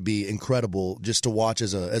Titans would be incredible just to watch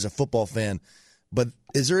as a football fan. But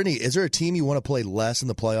is there a team you want to play less in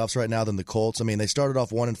the playoffs right now than the Colts? I mean, they started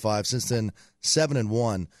off 1-5, since then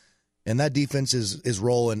 7-1. And that defense is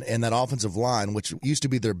rolling, and that offensive line, which used to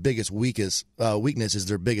be their biggest weakness, is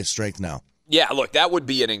their biggest strength now. Yeah, look, that would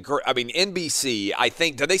be NBC, I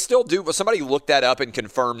think, do they still do, will somebody look that up and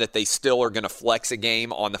confirm that they still are going to flex a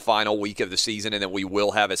game on the final week of the season and that we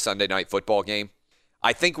will have a Sunday Night Football game?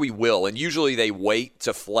 I think we will, and usually they wait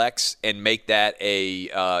to flex and make that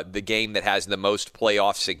the game that has the most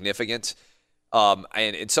playoff significance.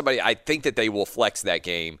 And somebody, I think that they will flex that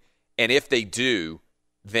game, and if they do,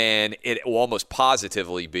 then it will almost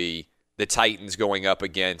positively be the Titans going up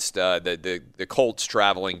against the Colts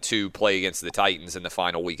traveling to play against the Titans in the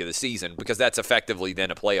final week of the season, because that's effectively then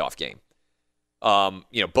a playoff game.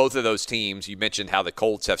 Both of those teams, you mentioned how the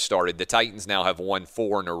Colts have started. The Titans now have won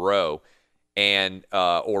 4 in a row, and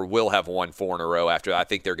or will have won 4 in a row after I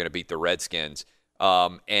think they're going to beat the Redskins.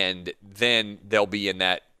 And then they'll be in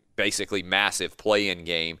that basically massive play-in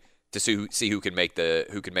game to see who can make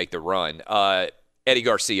the run. Eddie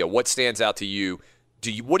Garcia, what stands out to you?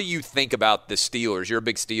 What do you think about the Steelers? You're a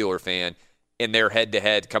big Steeler fan, in their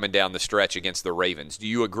head-to-head coming down the stretch against the Ravens. Do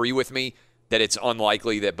you agree with me that it's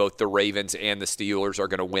unlikely that both the Ravens and the Steelers are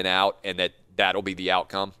going to win out and that'll be the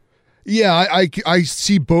outcome? Yeah, I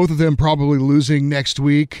see both of them probably losing next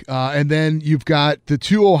week. And then you've got the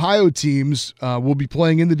 2 Ohio teams will be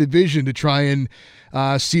playing in the division to try and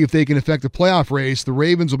see if they can affect the playoff race. The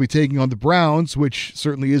Ravens will be taking on the Browns, which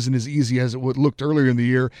certainly isn't as easy as it looked earlier in the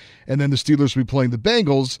year. And then the Steelers will be playing the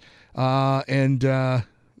Bengals.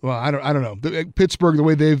 Well, I don't know. Pittsburgh, the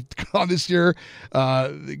way they've gone this year,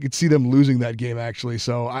 you could see them losing that game actually.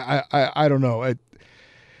 So I don't know.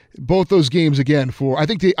 Both those games again I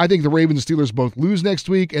think the Ravens and Steelers both lose next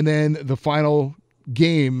week, and then the final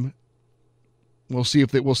game we'll see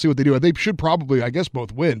what they do. They should probably, I guess,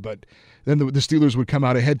 both win, but then the Steelers would come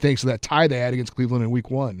out ahead thanks to that tie they had against Cleveland in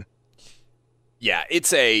Week 1. Yeah,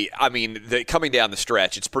 coming down the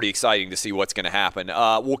stretch, it's pretty exciting to see what's going to happen.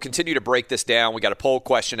 We'll continue to break this down. We got a poll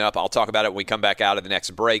question up. I'll talk about it when we come back out of the next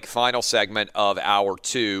break. Final segment of Hour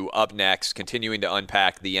 2 up next, continuing to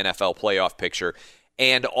unpack the NFL playoff picture.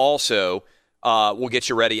 And also, we'll get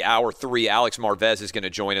you ready. Hour 3, Alex Marvez is going to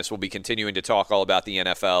join us. We'll be continuing to talk all about the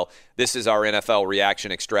NFL. This is our NFL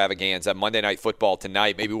reaction extravaganza. Monday Night Football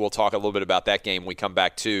tonight. Maybe we'll talk a little bit about that game when we come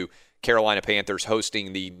back to Carolina Panthers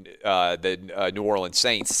hosting the New Orleans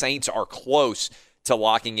Saints. Saints are close to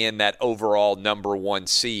locking in that overall number 1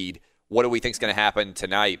 seed. What do we think is going to happen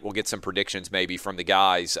tonight? We'll get some predictions maybe from the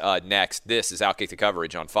guys next. This is Outkick the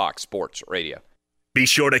Coverage on Fox Sports Radio. Be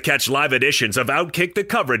sure to catch live editions of Outkick the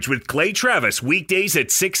Coverage with Clay Travis weekdays at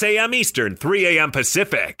 6 a.m. Eastern, 3 a.m.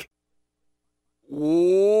 Pacific.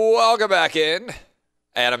 Welcome back in.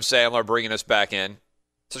 Adam Sandler bringing us back in.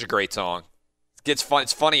 Such a great song. It's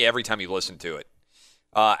funny every time you listen to it.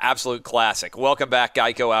 Absolute classic. Welcome back,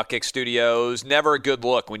 Geico Outkick Studios. Never a good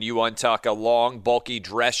look when you untuck a long, bulky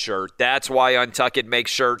dress shirt. That's why Untuck It makes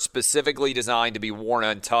shirts specifically designed to be worn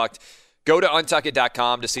untucked. Go to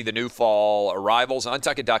Untuckit.com to see the new fall arrivals.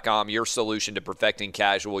 Untuckit.com, your solution to perfecting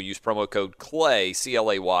casual. Use promo code CLAY,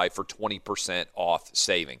 C-L-A-Y, for 20% off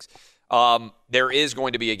savings. There is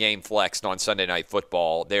going to be a game flexed on Sunday Night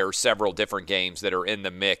Football. There are several different games that are in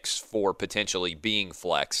the mix for potentially being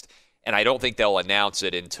flexed, and I don't think they'll announce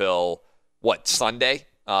it until, Sunday?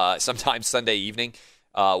 Sometime Sunday evening,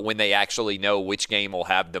 when they actually know which game will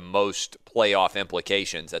have the most playoff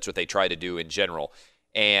implications. That's what they try to do in general.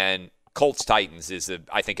 And Colts-Titans is,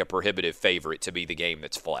 I think, a prohibitive favorite to be the game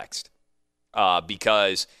that's flexed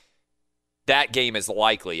because that game is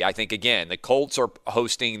likely. I think, again, the Colts are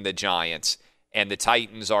hosting the Giants and the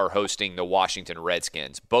Titans are hosting the Washington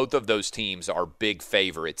Redskins. Both of those teams are big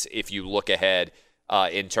favorites if you look ahead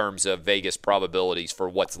in terms of Vegas probabilities for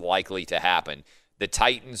what's likely to happen. The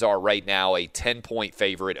Titans are right now a 10-point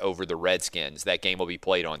favorite over the Redskins. That game will be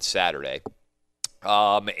played on Saturday.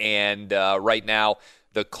 Right now,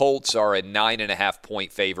 the Colts are a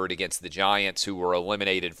 9.5-point favorite against the Giants, who were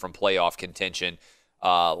eliminated from playoff contention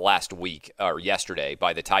last week or yesterday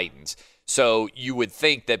by the Titans. So you would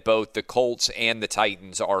think that both the Colts and the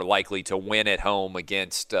Titans are likely to win at home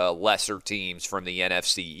against lesser teams from the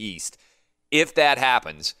NFC East. If that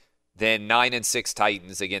happens, then 9-6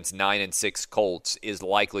 Titans against 9-6 Colts is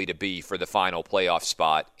likely to be for the final playoff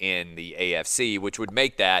spot in the AFC, which would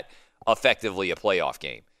make that effectively a playoff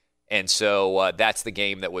game. And so that's the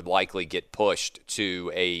game that would likely get pushed to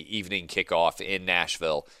a evening kickoff in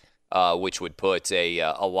Nashville, which would put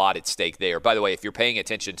a lot at stake there. By the way, if you're paying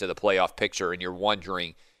attention to the playoff picture and you're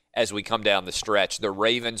wondering as we come down the stretch, the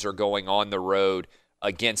Ravens are going on the road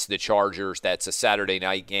against the Chargers. That's a Saturday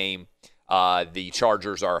night game. The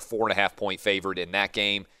Chargers are a 4.5-point favorite in that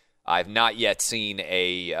game. I've not yet seen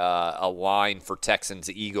a line for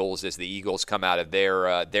Texans-Eagles as the Eagles come out of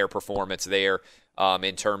their performance there.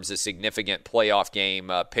 In terms of significant playoff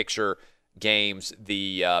game picture games,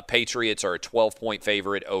 the Patriots are a 12-point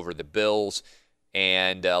favorite over the Bills.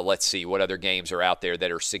 And let's see what other games are out there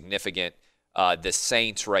that are significant. The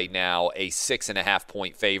Saints right now, a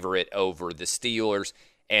 6.5-point favorite over the Steelers.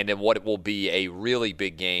 And in what will be a really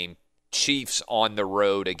big game, Chiefs on the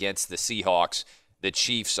road against the Seahawks. The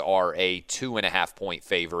Chiefs are a 2.5-point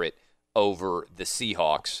favorite over the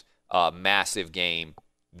Seahawks. Massive game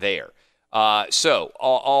there. So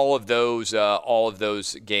all of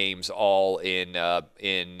those games, all in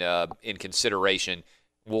consideration,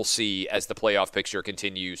 we'll see as the playoff picture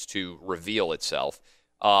continues to reveal itself.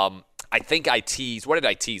 I think I teased. What did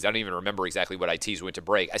I tease? I don't even remember exactly what I teased. Went to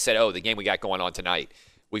break. I said, the game we got going on tonight.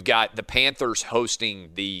 We've got the Panthers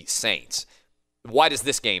hosting the Saints. Why does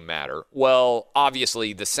this game matter? Well,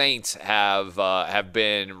 obviously the Saints have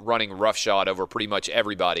been running roughshod over pretty much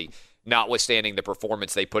everybody, notwithstanding the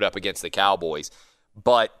performance they put up against the Cowboys.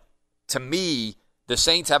 But to me, the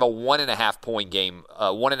Saints have a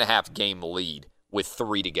 1.5 game lead with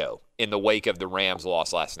 3 to go in the wake of the Rams'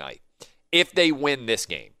 loss last night. If they win this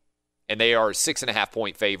game, and they are a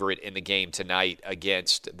 6.5-point favorite in the game tonight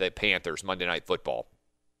against the Panthers, Monday Night Football,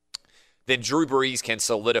 then Drew Brees can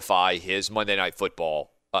solidify his Monday Night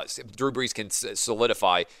Football. Drew Brees can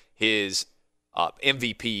solidify his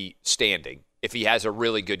MVP standing if he has a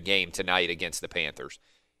really good game tonight against the Panthers.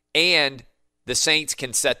 And the Saints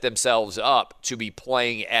can set themselves up to be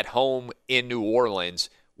playing at home in New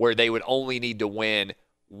Orleans, where they would only need to win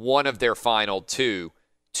one of their final 2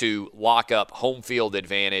 to lock up home field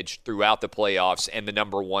advantage throughout the playoffs and the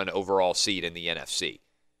number 1 overall seed in the NFC.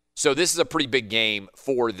 So this is a pretty big game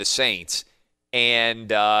for the Saints.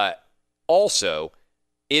 And also,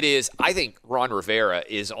 it is, I think Ron Rivera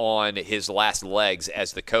is on his last legs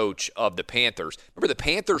as the coach of the Panthers. Remember, the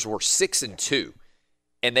Panthers were 6-2,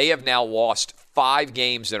 and they have now lost 5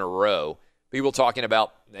 games in a row. People talking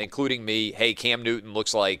about, including me, hey, Cam Newton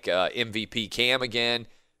looks like MVP Cam again.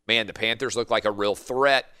 Man, the Panthers look like a real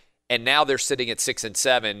threat. And now they're sitting at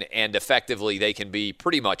 6-7, and effectively they can be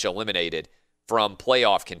pretty much eliminated from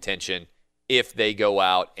playoff contention if they go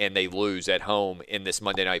out and they lose at home in this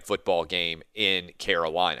Monday Night Football game in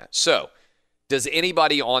Carolina. So, does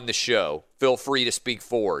anybody on the show, feel free to speak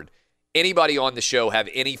forward, anybody on the show have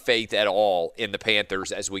any faith at all in the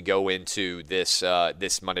Panthers as we go into this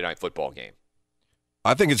Monday Night Football game?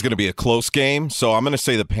 I think it's going to be a close game, so I'm going to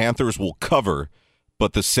say the Panthers will cover,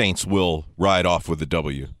 but the Saints will ride off with the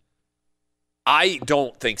W. I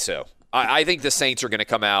don't think so. I think the Saints are going to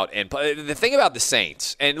come out and play. The thing about the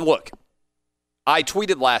Saints, and look, I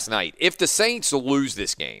tweeted last night, if the Saints lose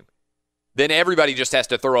this game, then everybody just has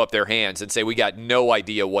to throw up their hands and say we got no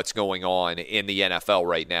idea what's going on in the NFL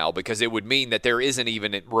right now, because it would mean that there isn't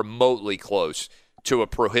even remotely close to a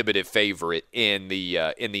prohibitive favorite in the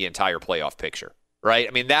entire playoff picture. right?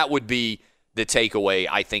 I mean, that would be the takeaway,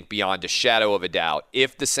 I think, beyond a shadow of a doubt.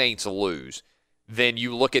 If the Saints lose, then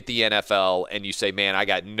you look at the NFL and you say, man, I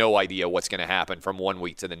got no idea what's going to happen from one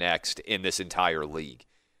week to the next in this entire league.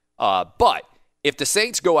 But if the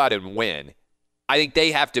Saints go out and win, I think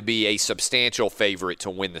they have to be a substantial favorite to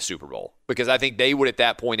win the Super Bowl, because I think they would, at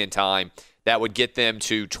that point in time, that would get them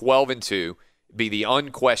to 12-2, be the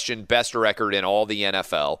unquestioned best record in all the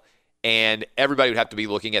NFL, and everybody would have to be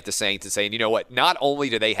looking at the Saints and saying, you know what, not only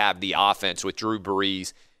do they have the offense with Drew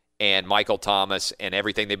Brees and Michael Thomas and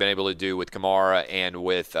everything they've been able to do with Kamara and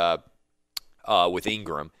with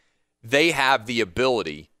Ingram, they have the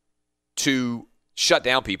ability to shut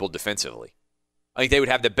down people defensively. I think they would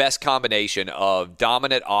have the best combination of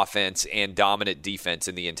dominant offense and dominant defense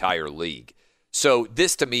in the entire league. So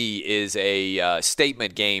this, to me, is a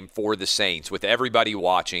statement game for the Saints. With everybody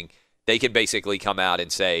watching, they can basically come out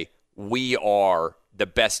and say, we are the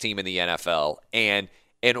best team in the NFL, and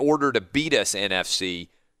in order to beat us, NFC,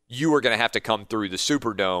 you are going to have to come through the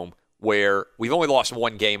Superdome, where we've only lost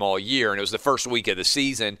one game all year, and it was the first week of the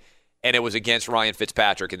season, and it was against Ryan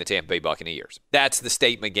Fitzpatrick and the Tampa Bay Buccaneers. That's the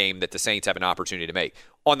statement game that the Saints have an opportunity to make.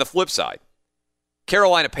 On the flip side,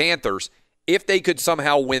 Carolina Panthers, if they could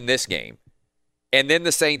somehow win this game, and then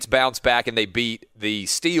the Saints bounce back and they beat the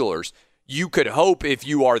Steelers, you could hope, if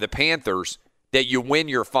you are the Panthers, that you win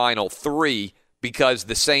your final three, because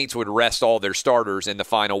the Saints would rest all their starters in the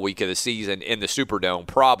final week of the season in the Superdome,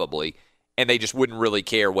 probably, and they just wouldn't really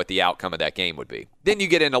care what the outcome of that game would be. Then you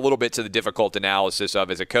get in a little bit to the difficult analysis of,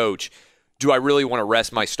 as a coach, do I really want to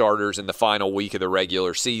rest my starters in the final week of the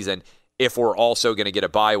regular season if we're also going to get a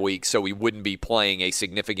bye week, so we wouldn't be playing a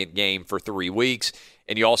significant game for 3 weeks?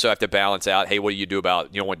 And you also have to balance out, hey, what do you do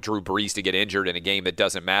about, want Drew Brees to get injured in a game that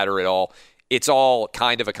doesn't matter at all? It's all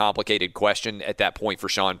kind of a complicated question at that point for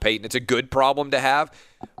Sean Payton. It's a good problem to have,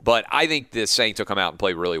 but I think the Saints will come out and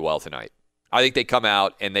play really well tonight. I think they come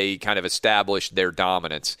out and they kind of establish their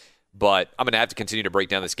dominance, but I'm going to have to continue to break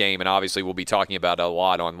down this game, and obviously we'll be talking about it a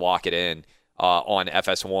lot on Lock It In on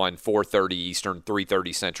FS1, 4:30 Eastern,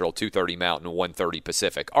 3:30 Central, 2:30 Mountain, 1:30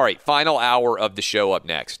 Pacific. All right, final hour of the show up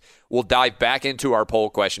next. We'll dive back into our poll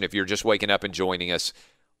question if you're just waking up and joining us.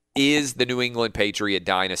 Is the New England Patriot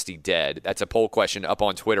dynasty dead? That's a poll question up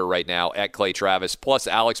on Twitter right now at Clay Travis. Plus,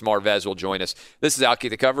 Alex Marvez will join us. This is Outkick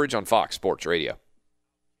the Coverage on Fox Sports Radio.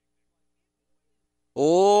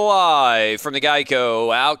 Live from the Geico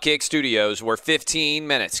Outkick Studios, where 15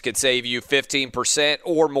 minutes could save you 15%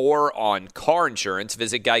 or more on car insurance.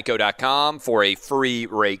 Visit geico.com for a free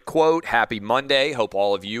rate quote. Happy Monday. Hope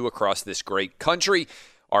all of you across this great country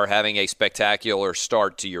are having a spectacular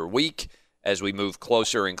start to your week. As we move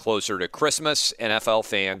closer and closer to Christmas, NFL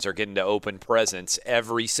fans are getting to open presents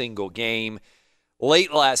every single game.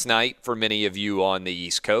 Late last night, for many of you on the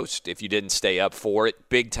East Coast, if you didn't stay up for it,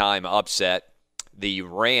 big-time upset. The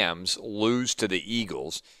Rams lose to the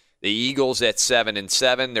Eagles. The Eagles at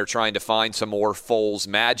 7-7, they're trying to find some more Foles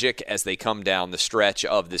magic as they come down the stretch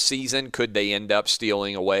of the season. Could they end up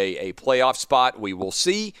stealing away a playoff spot? We will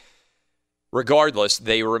see. Regardless,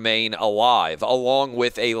 they remain alive, along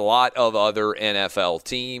with a lot of other NFL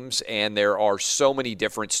teams, and there are so many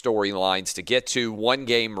different storylines to get to. One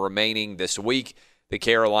game remaining this week, the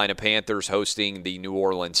Carolina Panthers hosting the New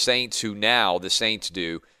Orleans Saints, who now, the Saints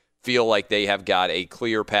do, feel like they have got a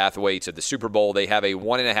clear pathway to the Super Bowl. They have a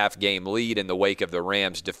 1.5 game lead in the wake of the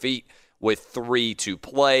Rams' defeat with 3 to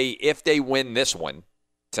play. If they win this one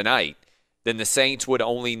tonight, then the Saints would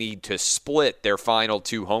only need to split their final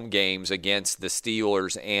 2 home games against the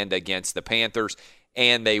Steelers and against the Panthers,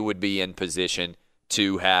 and they would be in position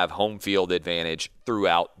to have home field advantage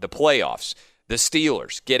throughout the playoffs. The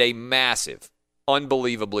Steelers get a massive,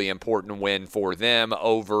 unbelievably important win for them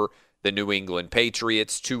over the New England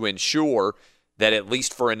Patriots to ensure that at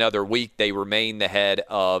least for another week they remain the head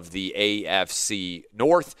of the AFC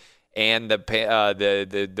North, and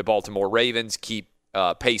the Baltimore Ravens keep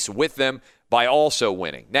pace with them by also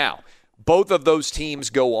winning. Now, both of those teams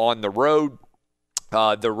go on the road.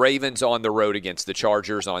 The Ravens on the road against the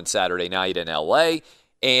Chargers on Saturday night in L.A.,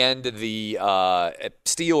 and the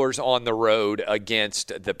Steelers on the road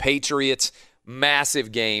against the Patriots.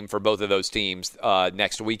 Massive game for both of those teams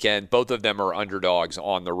next weekend. Both of them are underdogs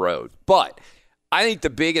on the road. But I think the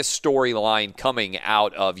biggest storyline coming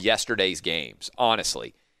out of yesterday's games,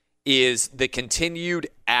 honestly, is the continued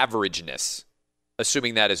averageness,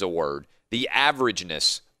 assuming that is a word, the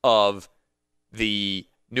averageness of the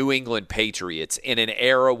New England Patriots in an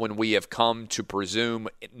era when we have come to presume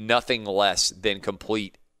nothing less than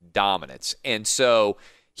complete dominance. And so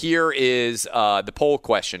here is the poll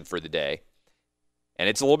question for the day. And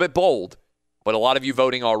it's a little bit bold, but a lot of you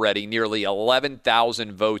voting already, nearly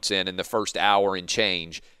 11,000 votes in the first hour and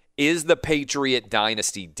change. Is the Patriot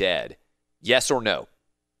dynasty dead? Yes or no?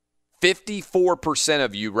 54%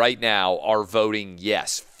 of you right now are voting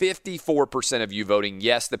yes. 54% of you voting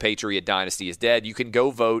yes, the Patriot dynasty is dead. You can go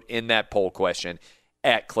vote in that poll question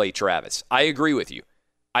at Clay Travis. I agree with you.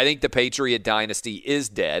 I think the Patriot dynasty is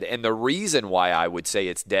dead, and the reason why I would say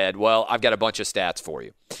it's dead, well, I've got a bunch of stats for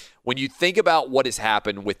you. When you think about what has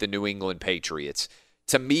happened with the New England Patriots,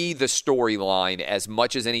 to me, the storyline, as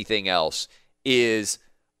much as anything else, is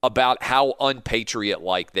about how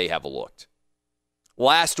unpatriot-like they have looked.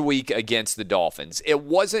 Last week against the Dolphins, it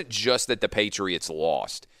wasn't just that the Patriots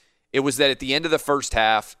lost. It was that at the end of the first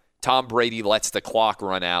half, Tom Brady lets the clock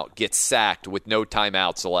run out, gets sacked with no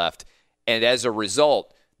timeouts left, and as a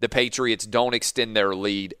result, the Patriots don't extend their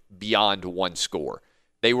lead beyond one score.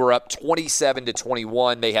 They were up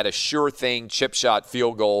 27-21. They had a sure thing chip shot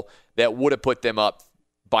field goal that would have put them up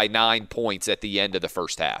by 9 points at the end of the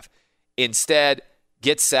first half. Instead,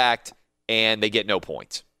 get sacked, and they get no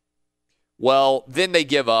points. Well, then they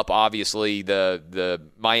give up, obviously, the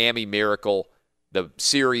Miami Miracle, the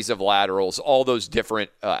series of laterals, all those different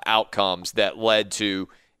outcomes that led to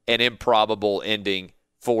an improbable ending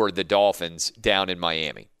for the Dolphins down in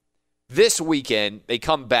Miami. This weekend, they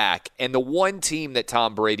come back, and the one team that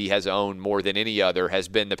Tom Brady has owned more than any other has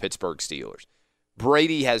been the Pittsburgh Steelers.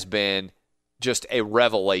 Brady has been just a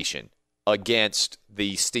revelation against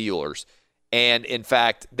the Steelers. And, in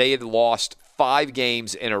fact, they had lost 5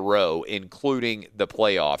 games in a row, including the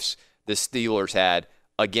playoffs the Steelers had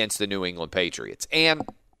against the New England Patriots. And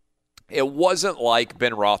it wasn't like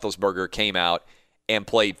Ben Roethlisberger came out and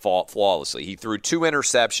played flawlessly. He threw 2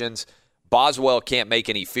 interceptions. Boswell can't make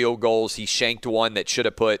any field goals. He shanked one that should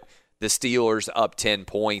have put the Steelers up 10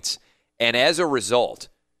 points. And as a result,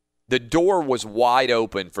 the door was wide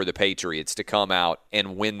open for the Patriots to come out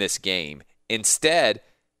and win this game. Instead,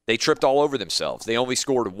 they tripped all over themselves. They only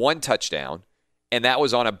scored 1 touchdown, and that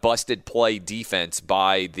was on a busted play defense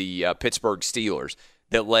by the Pittsburgh Steelers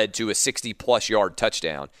that led to a 60-plus yard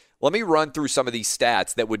touchdown. Let me run through some of these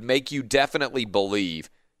stats that would make you definitely believe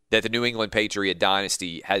that the New England Patriot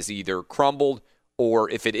dynasty has either crumbled or,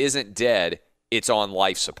 if it isn't dead, it's on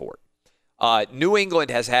life support. New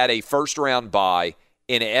England has had a first-round bye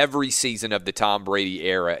in every season of the Tom Brady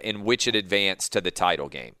era in which it advanced to the title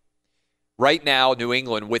game. Right now, New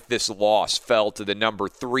England, with this loss, fell to the number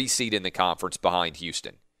 3 seed in the conference behind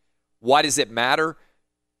Houston. Why does it matter?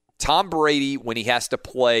 Tom Brady, when he has to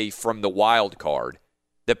play from the wild card,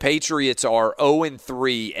 the Patriots are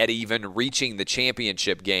 0-3 at even reaching the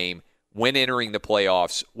championship game when entering the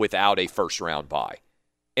playoffs without a first-round bye.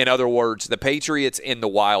 In other words, the Patriots in the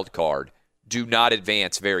wild card do not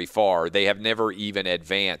advance very far. They have never even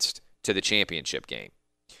advanced to the championship game.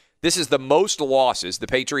 This is the most losses. The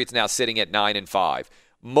Patriots now sitting at 9-5.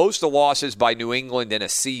 Most losses by New England in a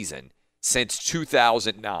season since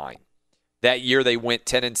 2009. That year they went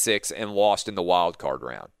 10-6 and lost in the wild card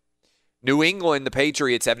round. New England, the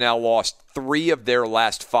Patriots, have now lost 3 of their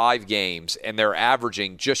last 5 games, and they're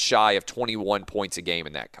averaging just shy of 21 points a game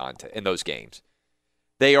in those games.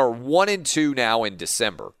 They are 1-2 now in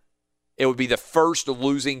December. It would be the first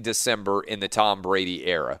losing December in the Tom Brady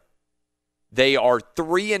era. They are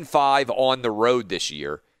 3-5 on the road this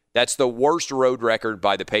year. That's the worst road record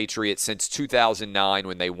by the Patriots since 2009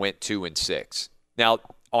 when they went 2-6. Now,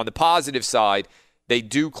 on the positive side, they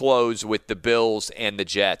do close with the Bills and the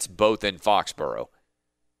Jets, both in Foxborough.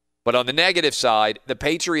 But on the negative side, the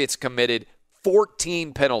Patriots committed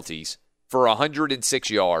 14 penalties for 106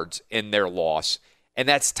 yards in their loss, and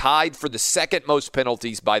that's tied for the second most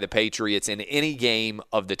penalties by the Patriots in any game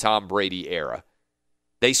of the Tom Brady era.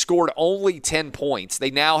 They scored only 10 points.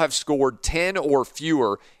 They now have scored 10 or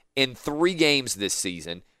fewer in 3 games this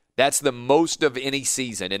season. That's the most of any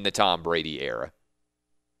season in the Tom Brady era.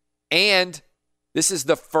 And this is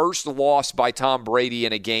the first loss by Tom Brady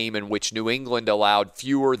in a game in which New England allowed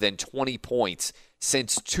fewer than 20 points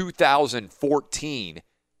since 2014.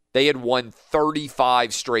 They had won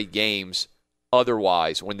 35 straight games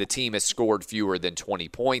otherwise when the team has scored fewer than 20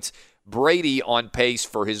 points. Brady on pace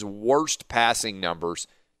for his worst passing numbers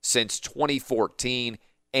since 2014,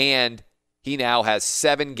 and he now has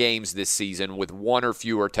 7 games this season with 1 or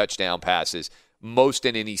fewer touchdown passes, most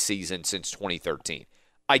in any season since 2013.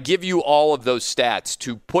 I give you all of those stats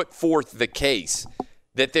to put forth the case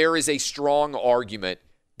that there is a strong argument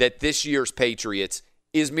that this year's Patriots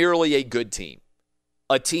is merely a good team,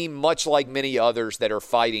 a team much like many others that are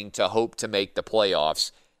fighting to hope to make the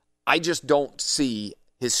playoffs. I just don't see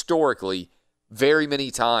historically very many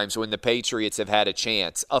times when the Patriots have had a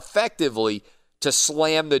chance effectively to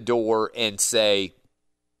slam the door and say,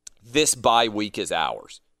 this bye week is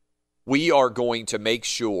ours. We are going to make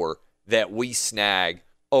sure that we snag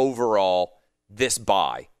overall this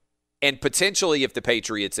bye. And potentially if the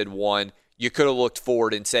Patriots had won, you could have looked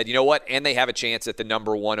forward and said, you know what? And they have a chance at the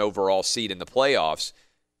number 1 overall seed in the playoffs,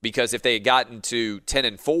 because if they had gotten to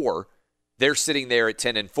 10-4, they're sitting there at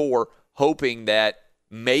 10-4, hoping that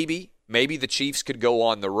maybe the Chiefs could go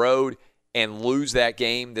on the road and lose that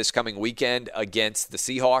game this coming weekend against the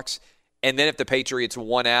Seahawks. And then if the Patriots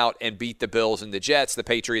won out and beat the Bills and the Jets, the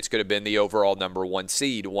Patriots could have been the overall number 1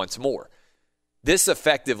 seed once more. This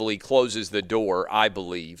effectively closes the door, I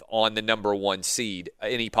believe, on the number 1 seed,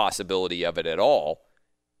 any possibility of it at all.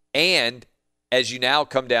 And as you now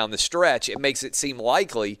come down the stretch, it makes it seem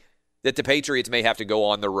likely that the Patriots may have to go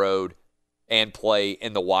on the road and play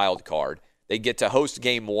in the wild card. They get to host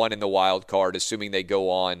game 1 in the wild card, assuming they go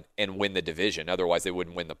on and win the division. Otherwise, they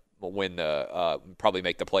wouldn't probably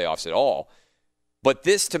make the playoffs at all. But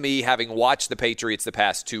this, to me, having watched the Patriots the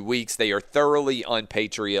past 2 weeks, they are thoroughly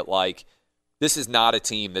un-Patriot-like. This is not a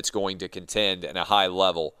team that's going to contend at a high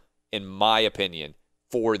level, in my opinion,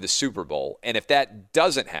 for the Super Bowl. And if that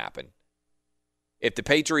doesn't happen, if the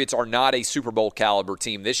Patriots are not a Super Bowl caliber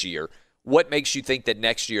team this year, what makes you think that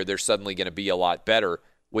next year they're suddenly going to be a lot better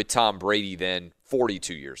with Tom Brady then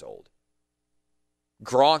 42 years old?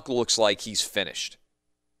 Gronk looks like he's finished.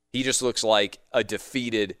 He just looks like a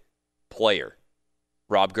defeated player.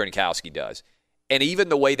 Rob Gronkowski does. And even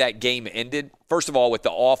the way that game ended, first of all, with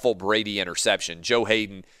the awful Brady interception, Joe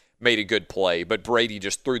Hayden made a good play, but Brady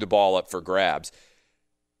just threw the ball up for grabs.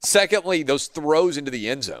 Secondly, those throws into the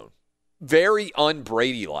end zone, very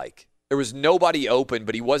un-Brady-like. There was nobody open,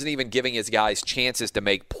 but he wasn't even giving his guys chances to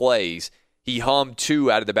make plays. He hummed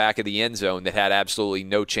 2 out of the back of the end zone that had absolutely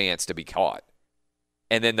no chance to be caught.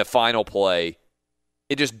 And then the final play,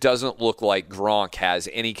 it just doesn't look like Gronk has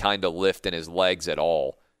any kind of lift in his legs at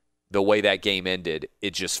all. The way that game ended,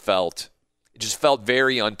 it just felt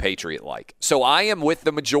very un-Patriot-like. So I am with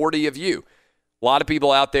the majority of you. A lot of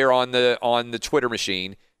people out there on the Twitter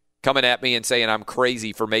machine coming at me and saying I'm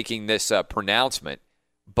crazy for making this pronouncement.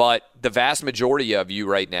 But the vast majority of you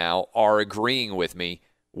right now are agreeing with me,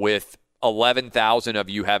 with 11,000 of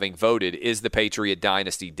you having voted, is the Patriot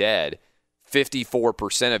dynasty dead?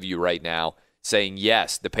 54% of you right now saying,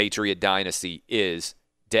 yes, the Patriot dynasty is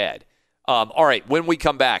dead. All right, when we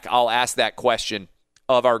come back, I'll ask that question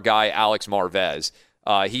of our guy, Alex Marvez.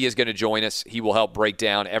 He is going to join us. He will help break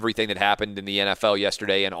down everything that happened in the NFL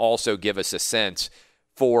yesterday and also give us a sense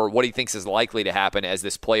for what he thinks is likely to happen as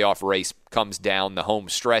this playoff race comes down the home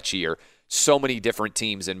stretch here. So many different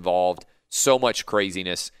teams involved, so much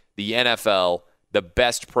craziness. The NFL, the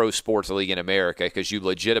best pro sports league in America, because you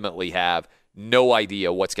legitimately have no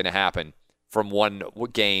idea what's going to happen from one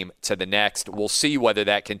game to the next. We'll see whether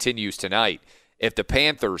that continues tonight. If the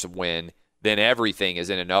Panthers win, then everything is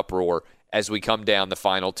in an uproar as we come down the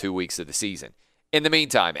final 2 weeks of the season. In the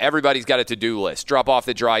meantime, everybody's got a to-do list. Drop off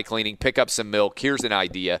the dry cleaning, pick up some milk. Here's an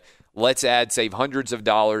idea. Let's save hundreds of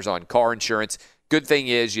dollars on car insurance. Good thing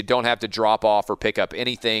is you don't have to drop off or pick up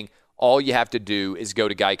anything. All you have to do is go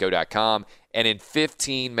to geico.com, and in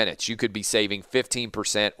 15 minutes, you could be saving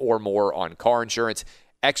 15% or more on car insurance.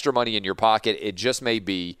 Extra money in your pocket. It just may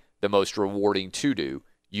be the most rewarding to-do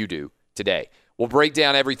you do today. We'll break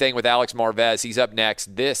down everything with Alex Marvez. He's up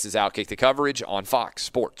next. This is Outkick the Coverage on Fox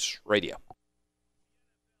Sports Radio.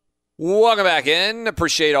 Welcome back in.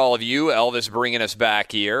 Appreciate all of you. Elvis bringing us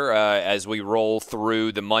back here as we roll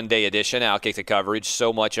through the Monday edition, Outkick the Coverage.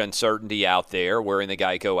 So much uncertainty out there. We're in the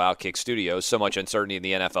Geico Outkick studios. So much uncertainty in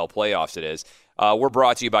the NFL playoffs it is. We're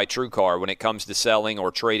brought to you by TrueCar. When it comes to selling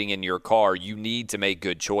or trading in your car, you need to make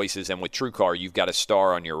good choices. And with TrueCar, you've got a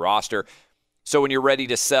star on your roster. So when you're ready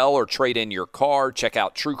to sell or trade in your car, check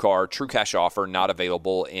out TrueCar. True cash offer not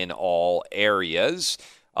available in all areas.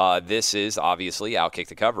 This is obviously Outkick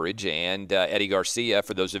the Coverage, and Eddie Garcia,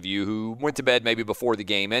 for those of you who went to bed maybe before the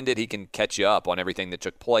game ended, he can catch you up on everything that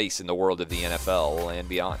took place in the world of the NFL and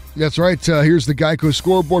beyond. That's right. Here's the Geico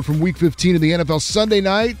scoreboard from Week 15 of the NFL. Sunday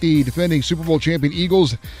night, the defending Super Bowl champion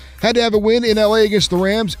Eagles had to have a win in L.A. against the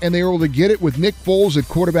Rams, and they were able to get it with Nick Foles at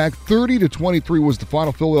quarterback. 30-23 was the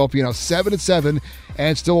final. Philadelphia now 7-7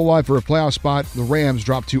 and still alive for a playoff spot. The Rams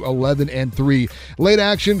dropped to 11-3. Late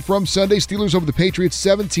action from Sunday. Steelers over the Patriots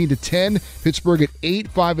 17-10. Pittsburgh at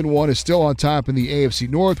 8-5-1 is still on top in the AFC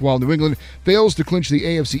North, while New England fails to clinch the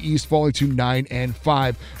AFC East, falling to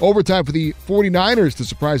 9-5. Overtime for the 49ers to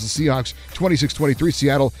surprise the Seahawks 26-23.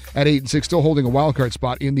 Seattle at 8-6, still holding a wildcard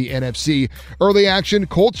spot in the NFC. Early action,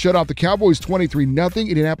 Colts shut shut off the Cowboys 23-0.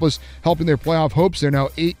 Indianapolis helping their playoff hopes. They're now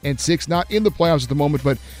 8-6, not in the playoffs at the moment,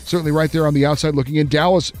 but certainly right there on the outside looking in.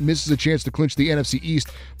 Dallas misses a chance to clinch the NFC East,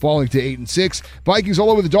 falling to 8-6. Vikings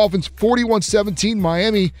all over the Dolphins, 41-17.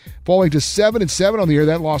 Miami falling to 7-7 on the year.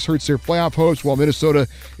 That loss hurts their playoff hopes, while Minnesota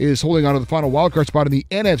is holding on to the final wildcard spot in the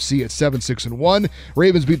NFC at 7-6-1.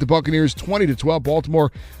 Ravens beat the Buccaneers 20-12.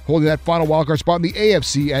 Baltimore holding that final wildcard spot in the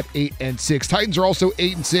AFC at 8-6. Titans are also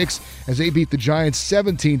 8-6 as they beat the Giants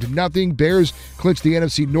 17-0. Bears clinched the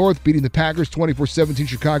NFC North, beating the Packers 24-17.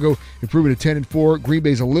 Chicago improving to 10-4. Green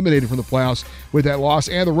Bay's eliminated from the playoffs with that loss,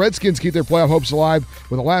 and the Redskins keep their playoff hopes alive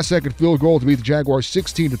with a last-second field goal to beat the Jaguars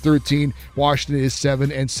 16-13. Washington is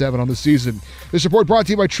 7-7 on the season. This report brought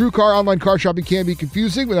to you by TrueCar. Online car shopping can be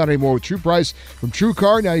confusing without any more with True Price from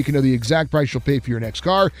TrueCar. Now you can know the exact price you'll pay for your next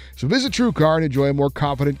car. So visit TrueCar and enjoy a more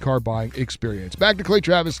confident car buying experience. Back to Clay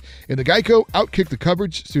Travis in the Geico Outkick the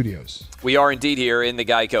Coverage studios. We are indeed here in the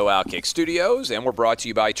Geico Outkick studios, and we're brought to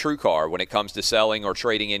you by TrueCar. When it comes to selling or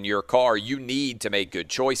trading in your car, you need to make good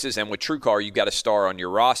choices, and with TrueCar, you've got a star on your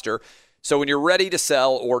roster. So when you're ready to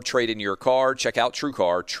sell or trade in your car, check out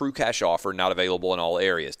TrueCar. True cash offer, not available in all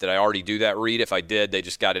areas. Did I already do that, Reed? If I did, they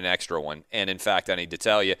just got an extra one. And in fact, I need to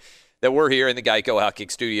tell you that we're here in the Geico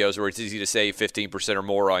Outkick studios where it's easy to save 15% or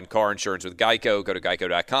more on car insurance with Geico. Go to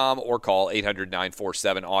geico.com or call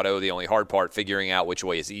 800-947-AUTO. The only hard part, figuring out which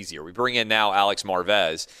way is easier. We bring in now Alex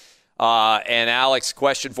Marvez. And Alex,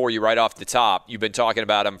 question for you right off the top. You've been talking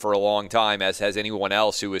about him for a long time, as has anyone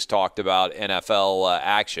else who has talked about NFL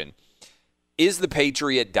action. Is the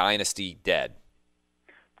Patriot dynasty dead?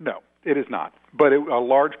 No, it is not. But a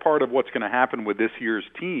large part of what's going to happen with this year's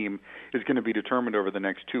team is going to be determined over the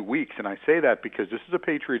next 2 weeks. And I say that because this is a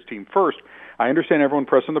Patriots team. First, I understand everyone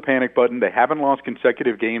pressing the panic button. They haven't lost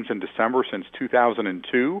consecutive games in December since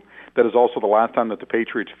 2002. That is also the last time that the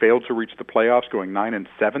Patriots failed to reach the playoffs, going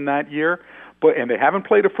 9-7 that year. And they haven't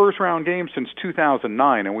played a first-round game since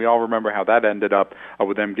 2009, and we all remember how that ended up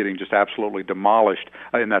with them getting just absolutely demolished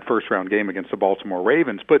in that first-round game against the Baltimore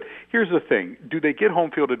Ravens. But here's the thing. Do they get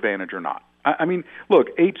home field advantage or not? I mean, look,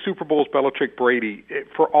 8 Super Bowls, Belichick, Brady,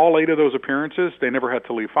 for all 8 of those appearances, they never had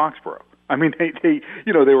to leave Foxborough. I mean, they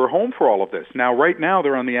were home for all of this. Now, right now,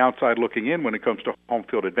 they're on the outside looking in when it comes to home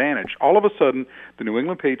field advantage. All of a sudden, the New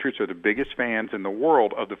England Patriots are the biggest fans in the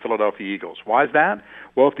world of the Philadelphia Eagles. Why is that?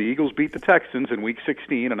 Well, if the Eagles beat the Texans in Week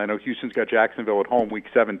 16, and I know Houston's got Jacksonville at home Week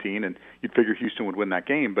 17, and you'd figure Houston would win that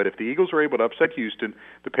game, but if the Eagles are able to upset Houston,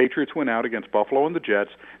 the Patriots win out against Buffalo and the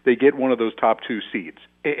Jets, they get one of those top 2 seeds.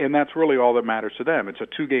 And that's really all that matters to them. It's a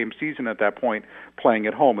 2-game season at that point, playing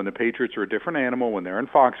at home, and the Patriots are a different animal when they're in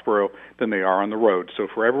Foxborough than they are on the road. So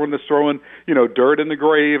for everyone that's throwing, dirt in the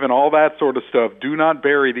grave and all that sort of stuff, do not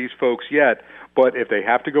bury these folks yet. But if they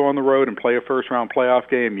have to go on the road and play a first-round playoff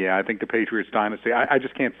game, yeah, I think the Patriots dynasty, I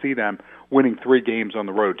just can't see them winning 3 games on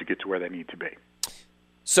the road to get to where they need to be.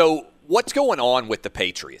 So what's going on with the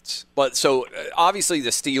Patriots? So obviously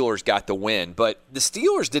the Steelers got the win, but the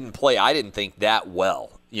Steelers didn't play, I didn't think, that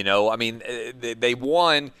well. I mean, they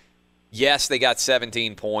won. Yes, they got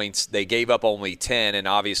 17 points. They gave up only 10, and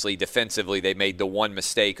obviously defensively they made the one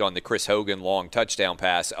mistake on the Chris Hogan long touchdown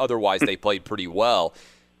pass. Otherwise, they played pretty well.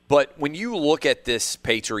 But when you look at this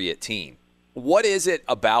Patriot team, what is it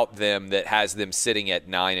about them that has them sitting at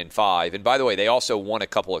 9-5? And by the way, they also won a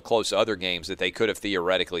couple of close other games that they could have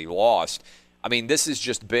theoretically lost. I mean, this has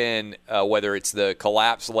just been, whether it's the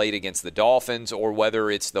collapse late against the Dolphins or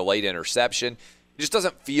whether it's the late interception, it just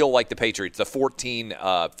doesn't feel like the Patriots. The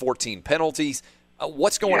 14 penalties.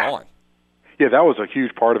 What's going on? Yeah, that was a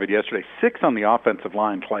huge part of it yesterday. 6 on the offensive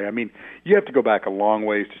line, Clay. I mean, you have to go back a long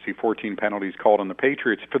ways to see 14 penalties called on the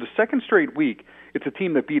Patriots. For the second straight week, it's a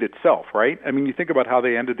team that beat itself, right? I mean, you think about how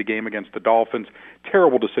they ended the game against the Dolphins.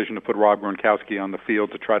 Terrible decision to put Rob Gronkowski on the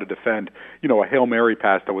field to try to defend, a Hail Mary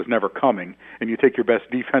pass that was never coming. And you take your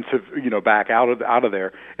best defensive, back out of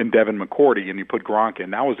there in Devin McCourty, and you put Gronk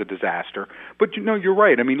in. That was a disaster. But, you're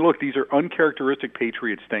right. I mean, look, these are uncharacteristic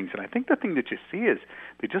Patriots things. And I think the thing that you see is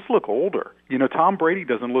they just look older. Tom Brady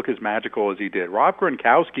doesn't look as magical as he did. Rob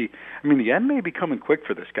Gronkowski, I mean, the end may be coming quick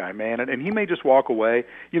for this guy, man. And he may just walk away,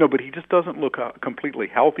 but he just doesn't look completely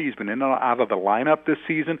healthy. He's been in and out of the lineup this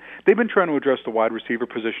season. They've been trying to address the wide receiver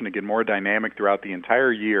position to get more dynamic throughout the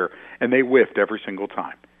entire year, and they whiffed every single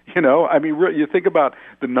time. I mean, you think about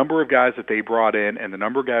the number of guys that they brought in and the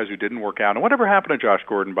number of guys who didn't work out. And whatever happened to Josh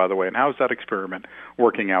Gordon, by the way, and how is that experiment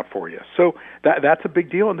working out for you? So that's a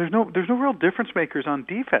big deal. And there's no real difference makers on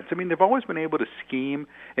defense. I mean, they've always been able to scheme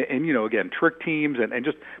and again, trick teams and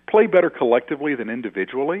just play better collectively than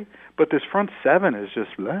individually. But this front seven is just,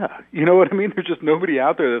 you know what I mean? There's just nobody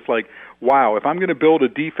out there that's like, wow, if I'm going to build a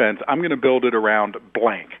defense, I'm going to build it around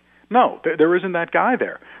blank. No, there isn't that guy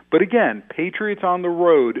there. But again, Patriots on the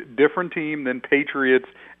road, different team than Patriots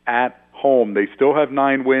at home. They still have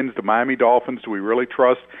 9 wins. The Miami Dolphins, do we really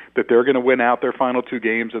trust that they're going to win out their final 2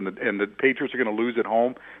 games and the Patriots are going to lose at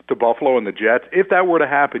home to Buffalo and the Jets? If that were to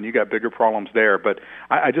happen, you got bigger problems there. But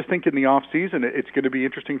I just think in the offseason, it's going to be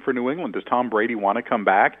interesting for New England. Does Tom Brady want to come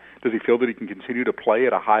back? Does he feel that he can continue to play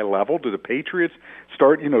at a high level? Do the Patriots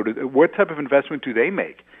start, what type of investment do they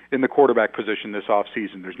make in the quarterback position this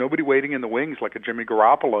offseason? There's nobody waiting in the wings like a Jimmy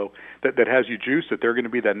Garoppolo that has you juiced that they're going to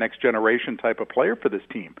be that next generation type of player for this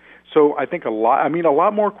team. So I think a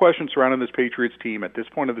lot more questions surrounding this Patriots team at this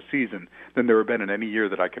point of the season than there have been in any year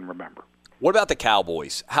that I can remember. What about the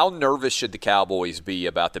Cowboys? How nervous should the Cowboys be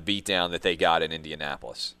about the beatdown that they got in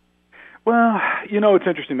Indianapolis? Well, it's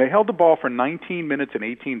interesting. They held the ball for 19 minutes and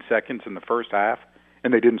 18 seconds in the first half,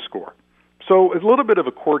 and they didn't score. So it's a little bit of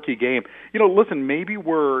a quirky game. Listen, maybe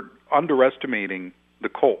we're underestimating the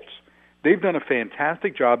Colts. They've done a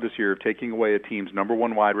fantastic job this year of taking away a team's number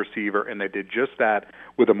 1 wide receiver, and they did just that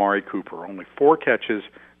with Amari Cooper. Only 4 catches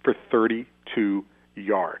for 32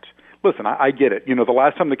 yards. Listen, I get it. The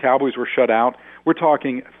last time the Cowboys were shut out, we're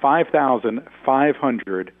talking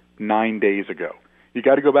 5,509 days ago. You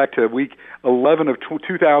got to go back to week 11 of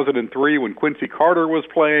 2003 when Quincy Carter was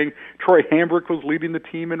playing. Troy Hambrick was leading the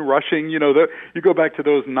team in rushing. You go back to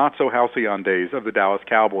those not-so-halcyon days of the Dallas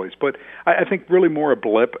Cowboys. But I think really more a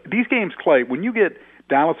blip. These games, Clay, when you get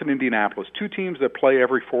Dallas and Indianapolis, 2 teams that play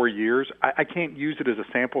every 4 years, I can't use it as a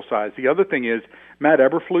sample size. The other thing is Matt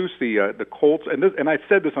Eberflus, the Colts, and I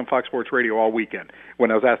said this on Fox Sports Radio all weekend when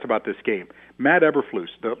I was asked about this game. Matt Eberflus,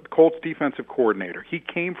 the Colts defensive coordinator, he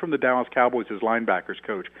came from the Dallas Cowboys as linebackers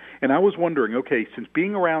coach. And I was wondering, okay, since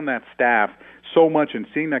being around that staff so much and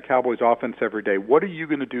seeing that Cowboys offense every day, what are you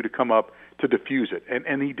going to do to come up to diffuse it?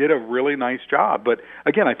 And he did a really nice job. But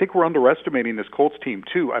again, I think we're underestimating this Colts team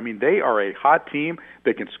too. I mean, they are a hot team.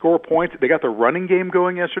 They can score points. They got the running game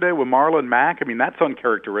going yesterday with Marlon Mack. I mean, that's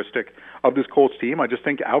uncharacteristic of this Colts team. I just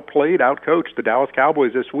think outplayed, outcoached the Dallas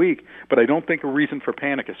Cowboys this week. But I don't think a reason for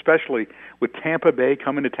panic, especially with Tampa Bay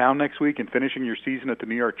coming to town next week and finishing your season at the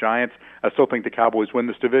New York Giants. I still think the Cowboys win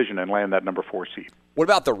this division and land that number 4 seed. What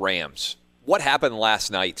about the Rams? What happened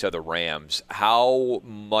last night to the Rams? How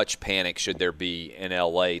much panic should there be in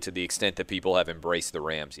L.A. to the extent that people have embraced the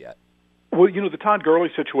Rams yet? Well, the Todd Gurley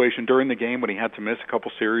situation during the game when he had to miss a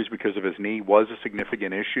couple series because of his knee was a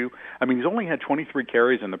significant issue. I mean, he's only had 23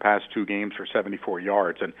 carries in the past 2 games for 74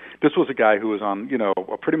 yards, and this was a guy who was on,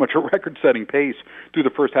 pretty much a record-setting pace through the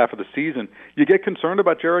first half of the season. You get concerned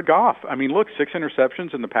about Jared Goff. I mean, look, 6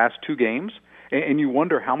 interceptions in the past 2 games. And you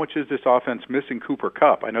wonder how much is this offense missing Cooper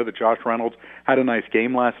Kupp. I know that Josh Reynolds had a nice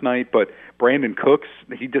game last night, but Brandon Cooks,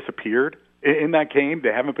 he disappeared in that game.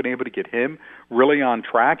 They haven't been able to get him really on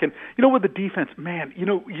track. And, with the defense, man,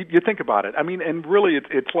 you think about it. I mean, and really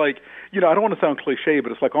it's like, I don't want to sound cliche,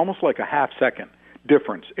 but it's like almost like a half-second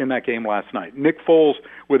difference in that game last night. Nick Foles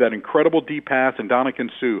with that incredible deep pass and Ndamukong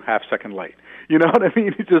Suh half-second late. You know what I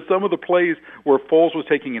mean? It's just some of the plays where Foles was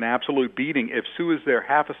taking an absolute beating. If Suh is there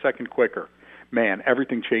half a second quicker, man,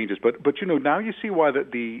 everything changes. But now you see why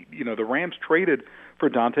the Rams traded for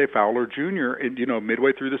Dante Fowler Jr.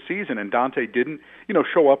 Midway through the season, and Dante didn't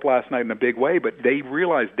show up last night in a big way. But they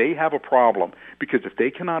realized they have a problem because if they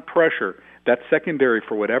cannot pressure that secondary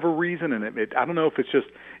for whatever reason, and I don't know if it's just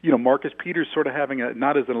Marcus Peters sort of having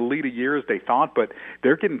not as an elite a year as they thought, but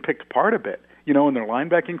they're getting picked apart a bit. And their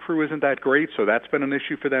linebacking crew isn't that great, so that's been an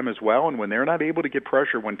issue for them as well. And when they're not able to get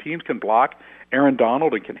pressure, when teams can block Aaron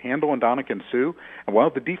Donald and can handle Ndamukong Suh,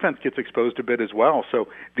 the defense gets exposed a bit as well. So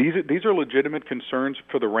these are legitimate concerns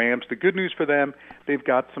for the Rams. The good news for them, they've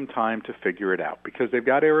got some time to figure it out because they've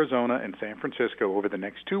got Arizona and San Francisco over the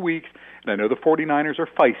next 2 weeks. And I know the 49ers are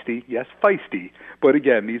feisty. Yes, feisty. But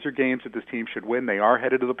again, these are games that this team should win. They are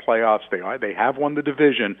headed to the playoffs. They have won the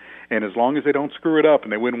division. And as long as they don't screw it up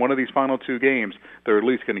and they win one of these final 2 games, they're at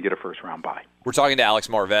least going to get a first-round bye. We're talking to Alex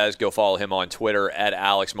Marvez. Go follow him on Twitter at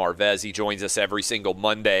Alex Marvez. He joins us every single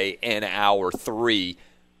Monday in hour 3.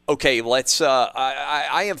 Okay, let's.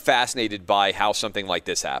 I am fascinated by how something like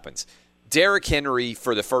this happens. Derrick Henry,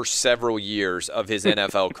 for the first several years of his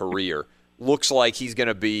NFL career, looks like he's going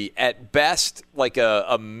to be, at best, like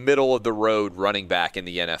a middle-of-the-road running back in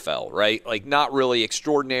the NFL, right? Like, not really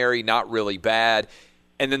extraordinary, not really bad.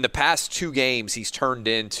 And then the past 2 games, he's turned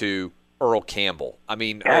into Earl Campbell. I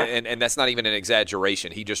mean, and that's not even an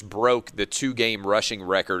exaggeration. He just broke the 2-game rushing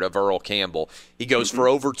record of Earl Campbell. He goes for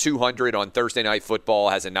over 200 on Thursday Night Football,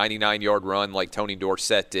 has a 99-yard run like Tony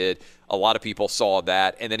Dorsett did. A lot of people saw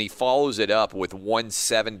that. And then he follows it up with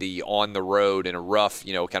 170 on the road in a rough,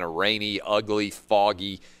 kind of rainy, ugly,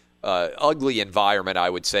 foggy ugly environment, I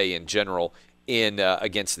would say, in general, in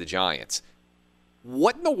against the Giants.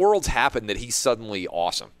 What in the world's happened that he's suddenly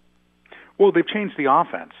awesome? Well, they've changed the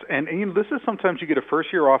offense. And this is sometimes you get a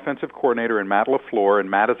first-year offensive coordinator in Matt LaFleur, and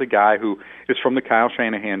Matt is a guy who is from the Kyle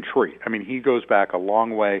Shanahan tree. I mean, he goes back a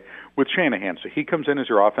long way with Shanahan. So he comes in as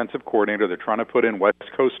your offensive coordinator. They're trying to put in West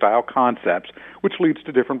Coast-style concepts, which leads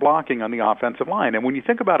to different blocking on the offensive line. And when you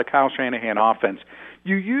think about a Kyle Shanahan offense,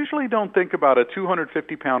 you usually don't think about a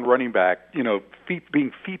 250-pound running back,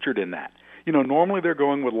 being featured in that. Normally they're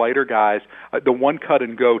going with lighter guys, the one cut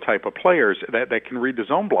and go type of players that can read the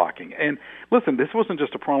zone blocking. And listen, this wasn't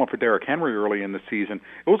just a problem for Derrick Henry early in the season.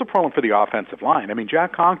 It was a problem for the offensive line. I mean,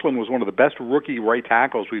 Jack Conklin was one of the best rookie right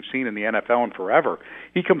tackles we've seen in the NFL in forever.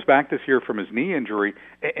 He comes back this year from his knee injury,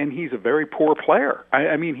 and he's a very poor player.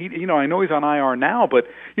 I mean, I know he's on IR now, but,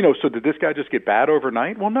 so did this guy just get bad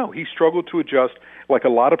overnight? Well, no, he struggled to adjust like a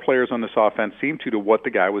lot of players on this offense seem to what the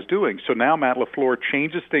guy was doing. So now Matt LaFleur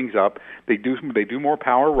changes things up. They do more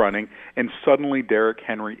power running, and suddenly Derrick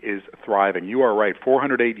Henry is thriving. You are right,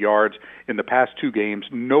 408 yards in the past 2 games.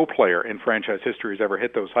 No player in franchise history has ever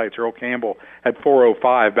hit those heights. Earl Campbell had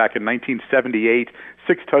 405 back in 1978.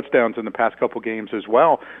 6 touchdowns in the past couple games as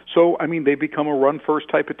well. So, I mean, they've become a run-first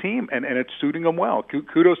type of team, and it's suiting them well.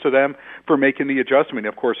 Kudos to them for making the adjustment.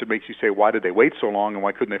 Of course, it makes you say, why did they wait so long, and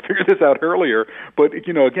why couldn't they figure this out earlier? But,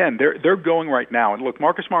 again, they're going right now. And look,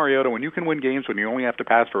 Marcus Mariota, when you can win games when you only have to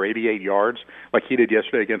pass for 88 yards, like he did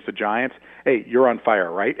yesterday against the Giants, hey, you're on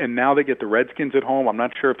fire, right? And now they get the Redskins at home. I'm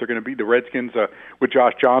not sure if they're going to be the Redskins with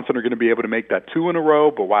Josh Johnson are going to be able to make that 2 in a row,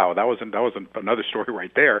 but wow, that was another story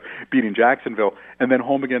right there, beating Jacksonville. And then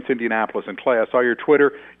home against Indianapolis. And Clay, I saw your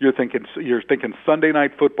Twitter. You're thinking Sunday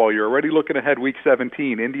night football. You're already looking ahead Week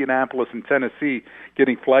 17. Indianapolis and Tennessee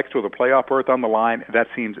getting flexed with a playoff berth on the line. That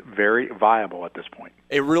seems very viable at this point.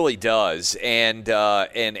 It really does, and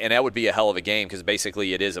that would be a hell of a game because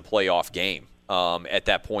basically it is a playoff game at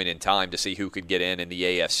that point in time to see who could get in the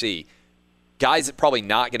AFC. Guys that probably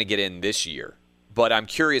not going to get in this year, but I'm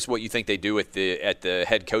curious what you think they do at the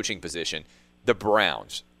head coaching position. The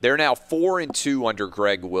Browns. They're now 4-2 under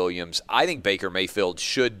Greg Williams. I think Baker Mayfield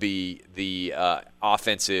should be the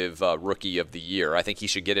offensive rookie of the year. I think he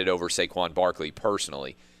should get it over Saquon Barkley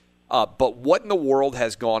personally. But what in the world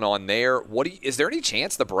has gone on there? Is there any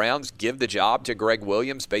chance the Browns give the job to Greg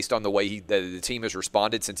Williams based on the way the team has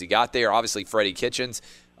responded since he got there? Obviously, Freddie Kitchens,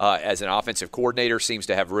 as an offensive coordinator, seems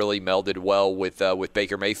to have really melded well with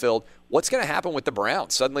Baker Mayfield. What's going to happen with the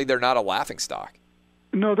Browns? Suddenly they're not a laughingstock.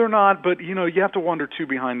 No, they're not, but, you have to wonder, too,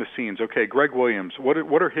 behind the scenes. Okay, Greg Williams, what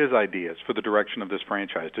are his ideas for the direction of this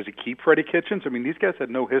franchise? Does he keep Freddie Kitchens? I mean, these guys had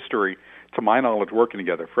no history, to my knowledge, working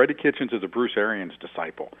together. Freddie Kitchens is a Bruce Arians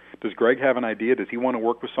disciple. Does Greg have an idea? Does he want to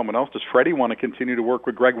work with someone else? Does Freddie want to continue to work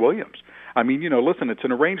with Greg Williams? I mean, listen, it's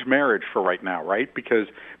an arranged marriage for right now, right? Because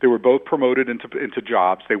they were both promoted into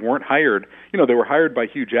jobs. They weren't hired. They were hired by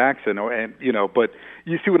Hugh Jackson, but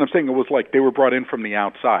you see what I'm saying? It was like they were brought in from the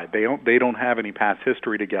outside. They don't have any past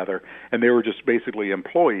history together, and they were just basically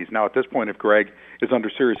employees. Now, at this point, if Greg is under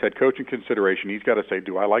serious head coaching consideration, he's got to say,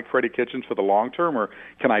 do I like Freddie Kitchens for the long term, or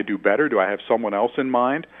can I do better? Do I have someone else in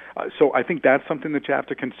mind? So I think that's something that you have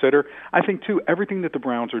to consider. I think, too, everything that the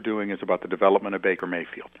Browns are doing is about the development of Baker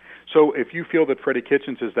Mayfield. So if you feel that Freddie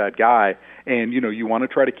Kitchens is that guy and, you want to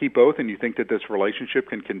try to keep both and you think that this relationship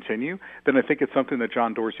can continue, then I think it's something that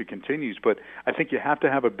John Dorsey continues. But I think you have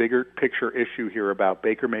to have a bigger picture issue here about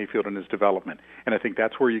Baker Mayfield and his development. And I think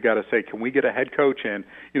that's where you got to say, can we get a head coach in,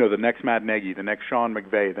 the next Matt Nagy, the next Sean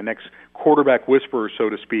McVay, the next quarterback whisperer, so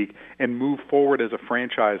to speak, and move forward as a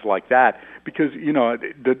franchise like that? Because,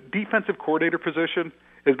 the defensive coordinator position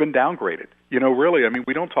has been downgraded. Really, I mean,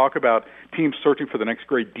 we don't talk about teams searching for the next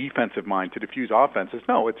great defensive mind to diffuse offenses.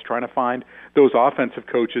 No, it's trying to find those offensive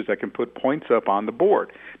coaches that can put points up on the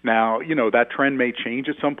board. Now, that trend may change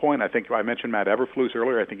at some point. I think I mentioned Matt Eberflus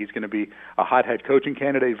earlier. I think he's going to be a hot head coaching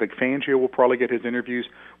candidate. Vic Fangio will probably get his interviews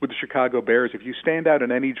with the Chicago Bears. If you stand out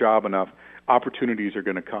in any job enough, opportunities are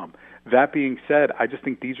going to come. That being said, I just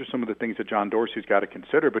think these are some of the things that John Dorsey's got to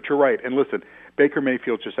consider. But you're right. And listen, Baker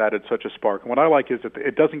Mayfield just added such a spark. And what I like is that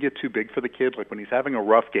it doesn't get too big for the kid. Like when he's having a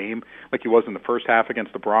rough game, like he was in the first half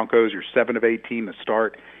against the Broncos, you're 7 of 18 to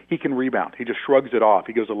start, he can rebound. He just shrugs it off.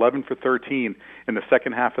 He goes 11 for 13 in the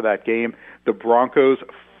second half of that game. The Broncos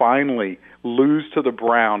finally lose to the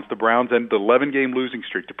Browns. The Browns ended the 11-game losing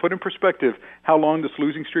streak. To put in perspective how long this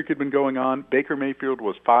losing streak had been going on, Baker Mayfield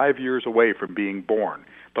was 5 years away from being born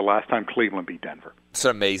the last time Cleveland beat Denver. It's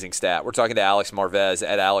an amazing stat. We're talking to Alex Marvez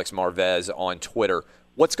at Alex Marvez on Twitter.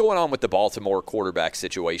 What's going on with the Baltimore quarterback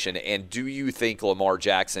situation, and do you think Lamar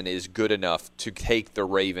Jackson is good enough to take the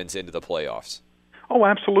Ravens into the playoffs? Oh,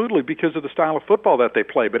 absolutely, because of the style of football that they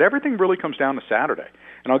play. But everything really comes down to Saturday.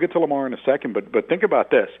 And I'll get to Lamar in a second, but think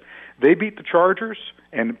about this. They beat the Chargers,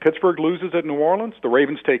 and Pittsburgh loses at New Orleans. The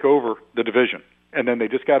Ravens take over the division. And then they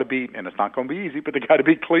just got to beat, and it's not going to be easy, but they got to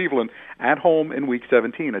beat Cleveland at home in Week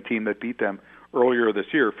 17, a team that beat them earlier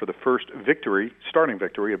this year for the first victory, starting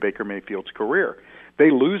victory of Baker Mayfield's career.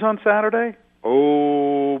 They lose on Saturday?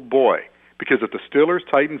 Oh, boy. Because if the Steelers,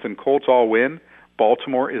 Titans, and Colts all win,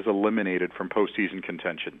 Baltimore is eliminated from postseason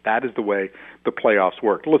contention. That is the way the playoffs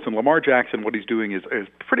work. Listen, Lamar Jackson, what he's doing is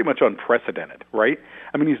pretty much unprecedented, right?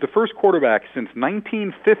 I mean, he's the first quarterback since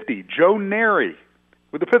 1950, Joe Neri,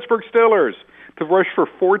 with the Pittsburgh Steelers, to rush for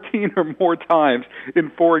 14 or more times in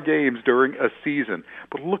 4 games during a season.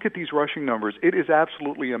 But look at these rushing numbers. It is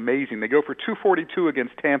absolutely amazing. They go for 242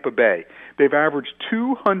 against Tampa Bay. They've averaged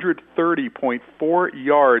 230.4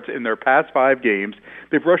 yards in their past 5 games.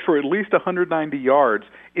 They've rushed for at least 190 yards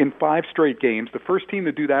in 5 straight games, the first team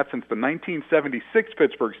to do that since the 1976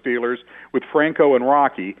 Pittsburgh Steelers with Franco and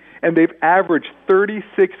Rocky, and they've averaged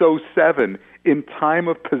 36.07 in time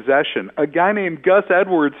of possession. A guy named Gus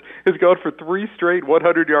Edwards has gone for 3 straight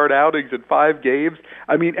 100-yard outings in 5 games.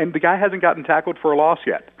 I mean, and the guy hasn't gotten tackled for a loss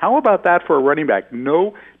yet. How about that for a running back?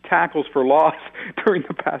 No tackles for loss during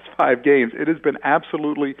the past 5 games. It has been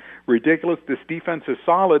absolutely ridiculous. This defense is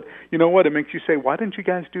solid. You know what? It makes you say, why didn't you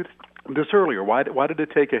guys do this earlier? Why did it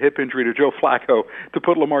take a hip injury to Joe Flacco to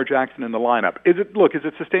put Lamar Jackson in the lineup? Is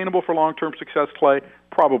it sustainable for long-term success, Clay?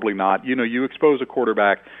 Probably not. You know, you expose a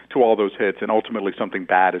quarterback to all those hits, and ultimately something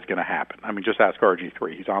bad is going to happen. I mean, just ask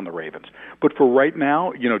RG3. He's on the Ravens. But for right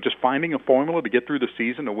now, you know, just finding a formula to get through the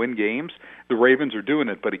season to win games, the Ravens are doing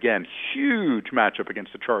it. But again, huge matchup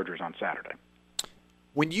against the Chargers on Saturday.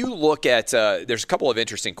 When you look at, there's a couple of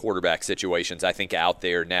interesting quarterback situations, I think, out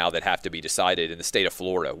there now that have to be decided in the state of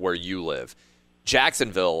Florida, where you live.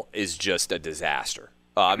 Jacksonville is just a disaster.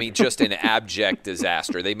 I mean, just an abject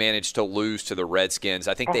disaster. They managed to lose to the Redskins.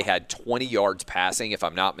 I think they had 20 yards passing, if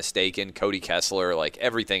I'm not mistaken. Cody Kessler, like,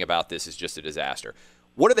 everything about this is just a disaster.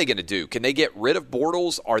 What are they going to do? Can they get rid of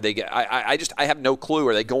Bortles? Are they? I have no clue.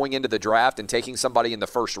 Are they going into the draft and taking somebody in the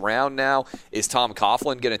first round now? Is Tom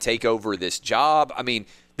Coughlin going to take over this job? I mean,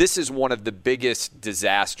 this is one of the biggest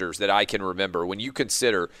disasters that I can remember. When you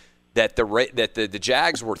consider that the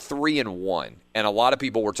Jags were 3-1, and a lot of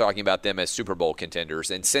people were talking about them as Super Bowl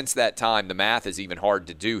contenders. And since that time, the math is even hard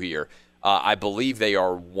to do here. I believe they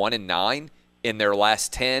are 1-9 in their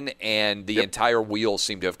last 10, and the entire wheels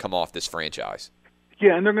seem to have come off this franchise.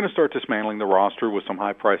 Yeah, and they're going to start dismantling the roster with some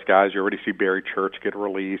high-priced guys. You already see Barry Church get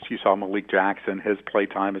released. You saw Malik Jackson. His play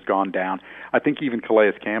time has gone down. I think even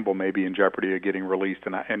Calais Campbell may be in jeopardy of getting released,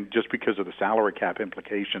 and just because of the salary cap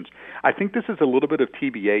implications. I think this is a little bit of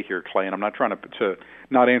TBA here, Clay, and I'm not trying to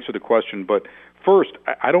not answer the question, but first,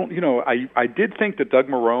 I did think that Doug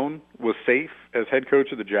Marrone was safe as head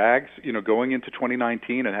coach of the Jags, you know, going into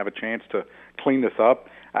 2019 and have a chance to clean this up.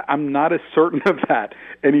 I'm not as certain of that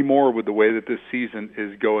anymore with the way that this season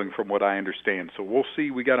is going from what I understand. So we'll see.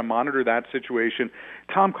 We got to monitor that situation.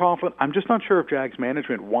 Tom Coughlin, I'm just not sure if Jags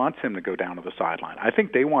management wants him to go down to the sideline. I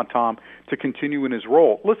think they want Tom to continue in his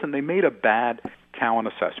role. Listen, they made a bad talent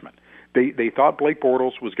assessment. They thought Blake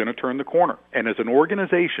Bortles was going to turn the corner. And as an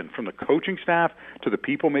organization, from the coaching staff to the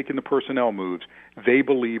people making the personnel moves, they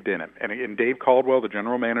believed in him. And Dave Caldwell, the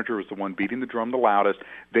general manager, was the one beating the drum the loudest.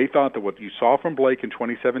 They thought that what you saw from Blake in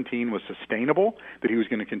 2017 was sustainable, that he was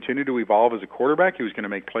going to continue to evolve as a quarterback, he was going to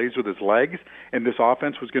make plays with his legs, and this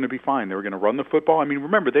offense was going to be fine. They were going to run the football. I mean,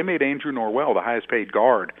 remember, they made Andrew Norwell the highest paid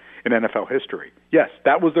guard in NFL history. Yes,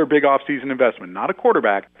 that was their big offseason investment, not a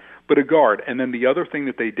quarterback, but a guard. And then the other thing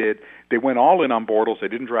that they did, they went all in on Bortles. They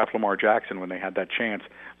didn't draft Lamar Jackson when they had that chance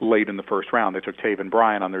late in the first round. They took Taven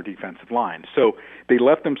Bryan on their defensive line. So they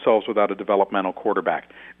left themselves without a developmental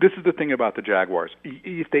quarterback. This is the thing about the Jaguars.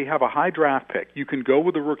 If they have a high draft pick, you can go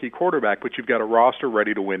with a rookie quarterback, but you've got a roster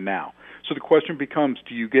ready to win now. So the question becomes,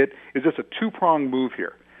 is this a two-pronged move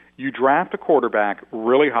here? You draft a quarterback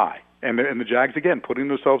really high, and the Jags, again, putting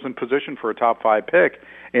themselves in position for a top 5 pick,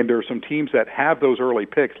 and there are some teams that have those early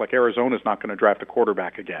picks, like Arizona's not going to draft a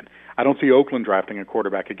quarterback again. I don't see Oakland drafting a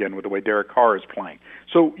quarterback again with the way Derek Carr is playing.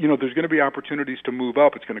 So, you know, there's going to be opportunities to move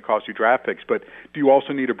up. It's going to cost you draft picks, but do you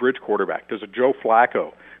also need a bridge quarterback? Does a Joe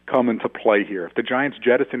Flacco come into play here? If the Giants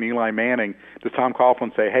jettison Eli Manning, does Tom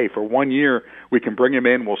Coughlin say, hey, for 1 year, we can bring him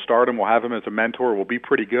in, we'll start him, we'll have him as a mentor, we'll be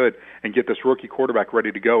pretty good, and get this rookie quarterback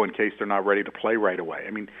ready to go in case they're not ready to play right away?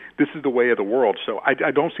 I mean, this is the way of the world. So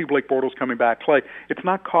I don't see Blake Bortles coming back. Clay, it's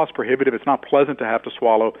not cost prohibitive. It's not pleasant to have to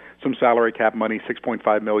swallow some salary cap money,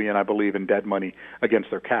 $6.5 million, I believe, in dead money against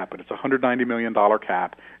their cap. But it's a $190 million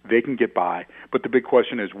cap. They can get by. But the big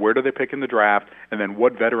question is, where do they pick in the draft? And then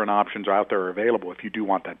what veteran options are out there available if you do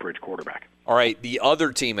want that bridge quarterback? All right, the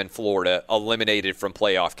other team in Florida eliminated from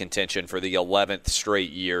playoff contention for the 11th straight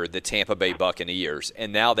year, the Tampa Bay Buccaneers,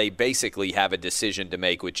 and now they basically have a decision to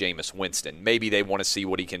make with Jameis Winston. Maybe they want to see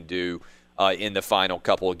what he can do in the final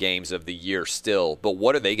couple of games of the year still, but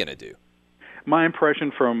what are they going to do? My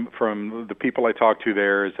impression from the people I talked to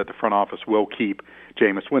there is that the front office will keep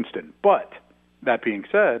Jameis Winston. But that being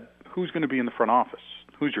said, who's going to be in the front office?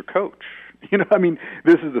 Who's your coach? This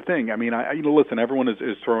is the thing. Listen, everyone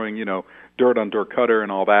is throwing, dirt on Dirk Cutter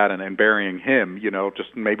and all that and burying him,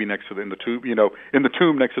 just maybe next to in the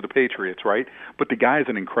tomb next to the Patriots, right? But the guy is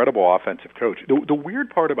an incredible offensive coach. The weird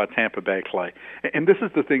part about Tampa Bay, Clay, and this is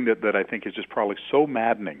the thing that I think is just probably so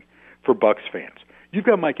maddening for Bucs fans. You've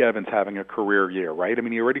got Mike Evans having a career year, right?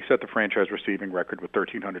 He already set the franchise receiving record with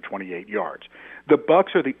 1,328 yards. The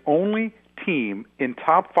Bucs are the only team in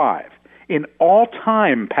top 5 in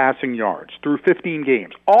all-time passing yards through 15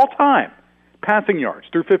 games, all-time passing yards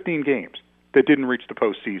through 15 games that didn't reach the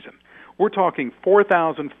postseason. We're talking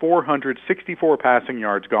 4,464 passing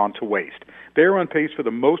yards gone to waste. They're on pace for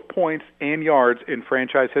the most points and yards in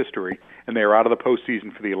franchise history, and they are out of the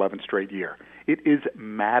postseason for the 11th straight year. It is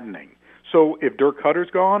maddening. So if Dirk Cutter's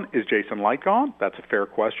gone, is Jason Licht gone? That's a fair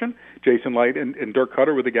question. Jason Licht and Dirk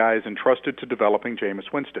Cutter were the guys entrusted to developing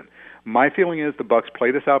Jameis Winston. My feeling is the Bucs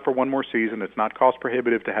play this out for one more season. It's not cost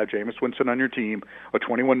prohibitive to have Jameis Winston on your team. A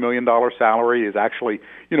 $21 million salary is actually,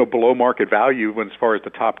 below market value as far as the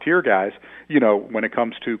top tier guys, when it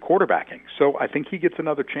comes to quarterbacking. So I think he gets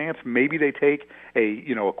another chance. Maybe they take a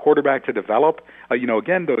quarterback to develop.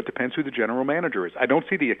 Again, though, it depends who the general manager is. I don't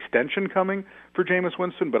see the extension coming for Jameis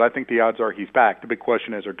Winston, but I think the odds are he's back. The big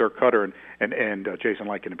question is, are Dirk Cutter and Jason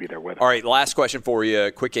Licht going to be there with him? All right, last question for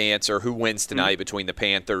you. Quick answer. Who wins tonight between the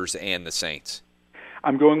Panthers and the Saints?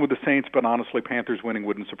 I'm going with the Saints, but honestly, Panthers winning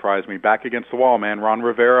wouldn't surprise me. Back against the wall, man. Ron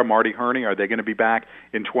Rivera, Marty Herney, are they going to be back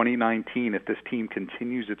in 2019 if this team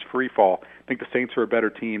continues its free fall? I think the Saints are a better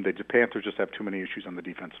team. The Panthers just have too many issues on the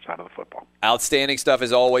defensive side of the football. Outstanding stuff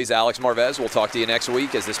as always, Alex Marvez. We'll talk to you next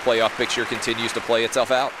week as this playoff picture continues to play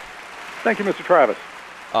itself out. Thank you, Mr. Travis.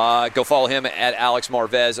 Go follow him at Alex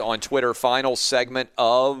Marvez on Twitter. Final segment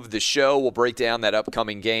of the show. We'll break down that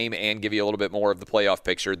upcoming game and give you a little bit more of the playoff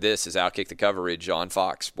picture. This is Outkick the Coverage on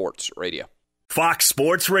Fox Sports Radio. Fox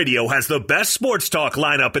Sports Radio has the best sports talk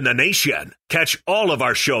lineup in the nation. Catch all of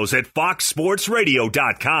our shows at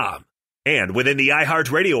foxsportsradio.com. And within the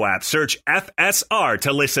iHeartRadio app, search FSR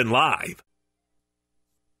to listen live.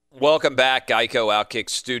 Welcome back, Geico Outkick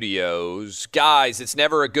Studios. Guys, it's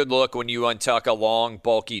never a good look when you untuck a long,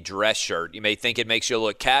 bulky dress shirt. You may think it makes you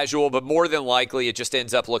look casual, but more than likely it just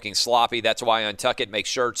ends up looking sloppy. That's why Untuck It makes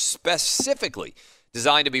shirts specifically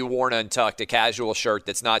designed to be worn untucked, a casual shirt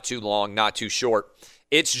that's not too long, not too short.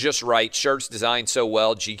 It's just right. Shirts designed so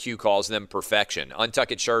well, GQ calls them perfection.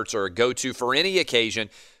 Untuck It shirts are a go-to for any occasion,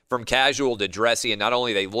 from casual to dressy, and not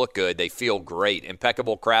only they look good, they feel great.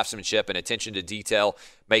 Impeccable craftsmanship and attention to detail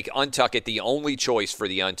make Untuck It the only choice for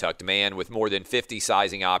the untucked man. With more than 50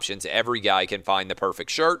 sizing options, every guy can find the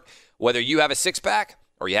perfect shirt. Whether you have a six-pack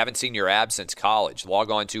or you haven't seen your abs since college,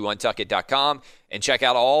 log on to untuckit.com and check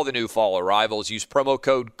out all the new fall arrivals. Use promo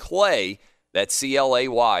code CLAY, that's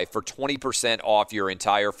CLAY, for 20% off your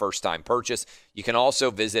entire first-time purchase. You can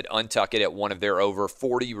also visit Untuck It at one of their over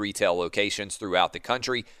 40 retail locations throughout the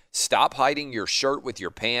country. Stop hiding your shirt with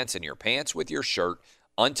your pants and your pants with your shirt.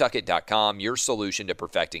 Untuckit.com, your solution to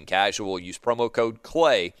perfecting casual. Use promo code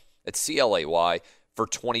CLAY, that's CLAY, for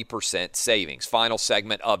 20% savings. Final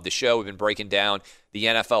segment of the show. We've been breaking down the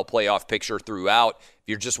NFL playoff picture throughout. If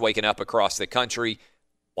you're just waking up across the country,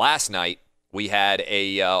 last night, we had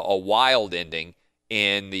a wild ending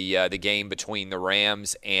in the game between the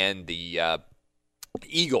Rams and the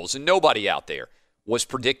Eagles, and nobody out there was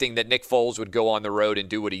predicting that Nick Foles would go on the road and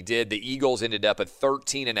do what he did. The Eagles ended up a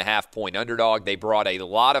 13.5-point underdog. They brought a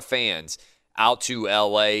lot of fans out to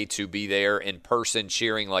L.A. to be there in person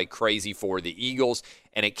cheering like crazy for the Eagles,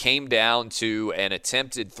 and it came down to an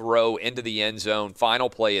attempted throw into the end zone,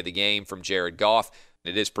 final play of the game from Jared Goff.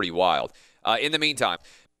 It is pretty wild. In the meantime,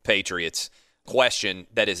 Patriots, question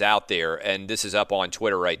that is out there, and this is up on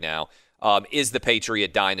Twitter right now, is the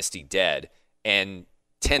Patriot dynasty dead? And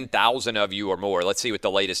 10,000 of you or more, let's see what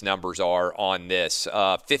the latest numbers are on this.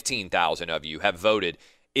 15,000 of you have voted,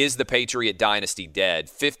 is the Patriot dynasty dead?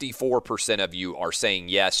 54% of you are saying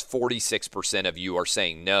yes, 46% of you are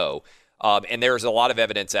saying no. And there's a lot of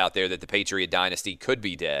evidence out there that the Patriot dynasty could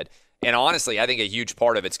be dead. And honestly, I think a huge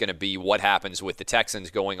part of it's going to be what happens with the Texans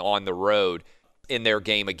going on the road in their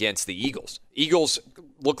game against the Eagles. Eagles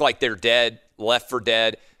look like they're dead, left for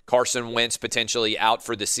dead. Carson Wentz potentially out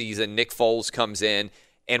for the season. Nick Foles comes in,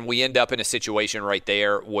 and we end up in a situation right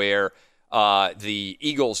there where the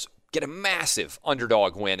Eagles get a massive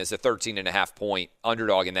underdog win as a 13.5-point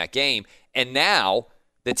underdog in that game. And now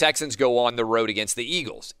the Texans go on the road against the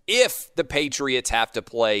Eagles. If the Patriots have to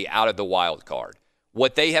play out of the wild card,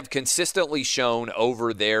 what they have consistently shown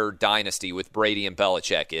over their dynasty with Brady and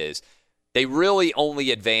Belichick is they really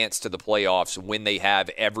only advance to the playoffs when they have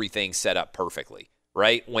everything set up perfectly,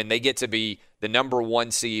 right? When they get to be the number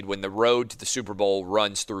 1 seed, when the road to the Super Bowl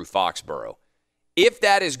runs through Foxborough. If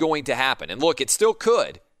that is going to happen, and look, it still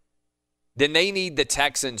could, then they need the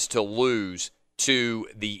Texans to lose to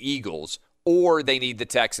the Eagles, or they need the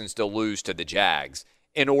Texans to lose to the Jags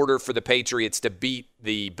in order for the Patriots to beat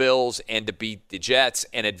the Bills and to beat the Jets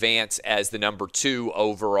and advance as the number 2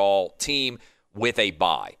 overall team with a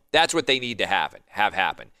bye. That's what they need to have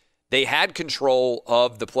happen. They had control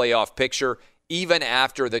of the playoff picture even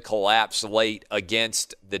after the collapse late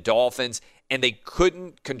against the Dolphins, and they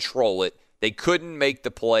couldn't control it. They couldn't make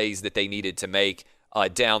the plays that they needed to make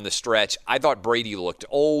down the stretch. I thought Brady looked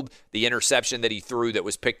old. The interception that he threw that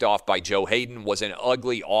was picked off by Joe Hayden was an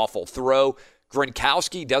ugly, awful throw.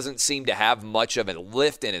 Gronkowski doesn't seem to have much of a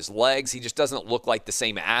lift in his legs. He just doesn't look like the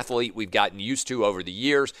same athlete we've gotten used to over the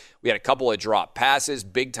years. We had a couple of drop passes,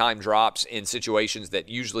 big-time drops in situations that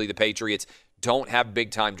usually the Patriots don't have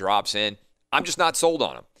big-time drops in. I'm just not sold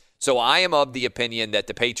on him. So I am of the opinion that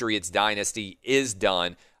the Patriots dynasty is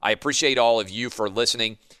done. I appreciate all of you for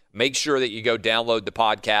listening. Make sure that you go download the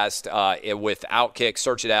podcast with Outkick.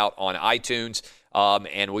 Search it out on iTunes.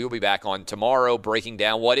 And we will be back on tomorrow breaking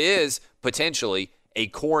down what is potentially a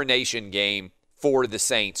coronation game for the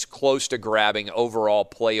Saints, close to grabbing overall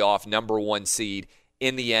playoff number 1 seed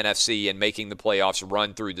in the NFC and making the playoffs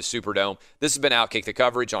run through the Superdome. This has been Outkick the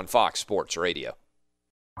Coverage on Fox Sports Radio.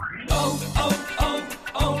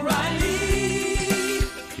 O'Reilly.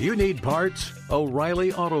 You need parts?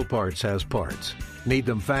 O'Reilly Auto Parts has parts. Need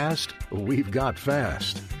them fast? We've got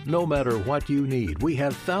fast. No matter what you need, we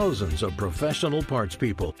have thousands of professional parts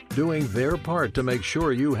people doing their part to make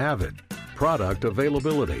sure you have it. Product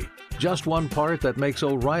availability. Just one part that makes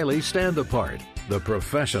O'Reilly stand apart. The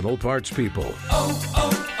professional parts people.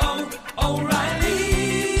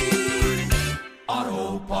 O'Reilly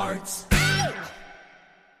Auto Parts.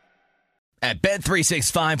 At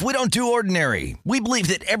Bet365, we don't do ordinary. We believe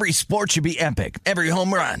that every sport should be epic. Every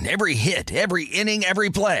home run, every hit, every inning, every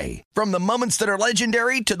play. From the moments that are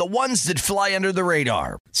legendary to the ones that fly under the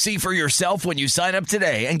radar. See for yourself when you sign up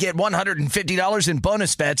today and get $150 in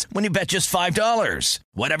bonus bets when you bet just $5.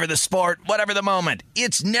 Whatever the sport, whatever the moment,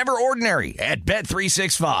 it's never ordinary at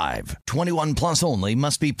Bet365. 21 plus only.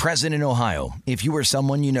 Must be present in Ohio. If you or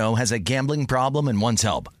someone you know has a gambling problem and wants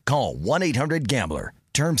help, call 1-800-GAMBLER.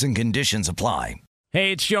 Terms and conditions apply.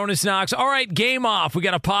 Hey, it's Jonas Knox. All right, game off. We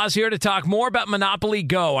got to pause here to talk more about Monopoly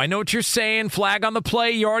Go. I know what you're saying, flag on the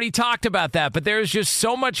play. You already talked about that, but there's just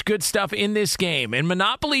so much good stuff in this game. In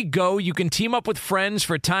Monopoly Go, you can team up with friends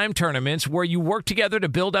for time tournaments where you work together to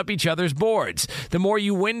build up each other's boards. The more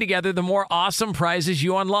you win together, the more awesome prizes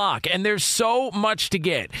you unlock. And there's so much to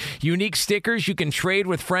get. Unique stickers you can trade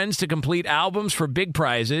with friends to complete albums for big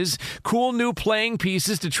prizes. Cool new playing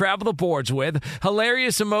pieces to travel the boards with.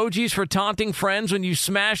 Hilarious emojis for taunting friends when you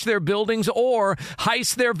smash their buildings or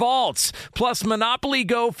heist their vaults. Plus, Monopoly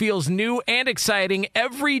Go feels new and exciting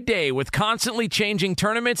every day with constantly changing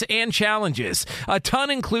tournaments and challenges. A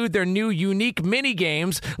ton include their new unique mini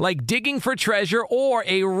games like digging for treasure or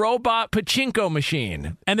a robot pachinko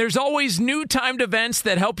machine. And there's always new timed events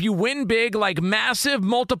that help you win big, like massive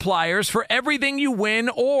multipliers for everything you win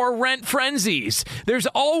or rent frenzies. There's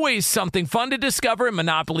always something fun to discover in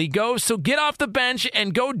Monopoly Go, so get off the bench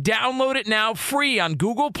and go download it now free on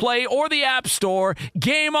Google Play or the App Store.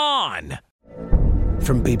 Game on!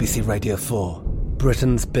 From BBC Radio 4,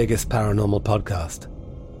 Britain's biggest paranormal podcast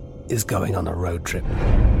is going on a road trip.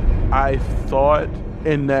 I thought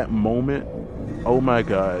in that moment, oh my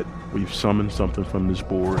God, we've summoned something from this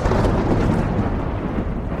board.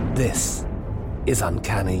 This is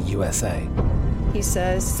Uncanny USA. He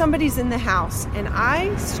says, somebody's in the house, and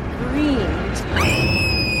I screamed.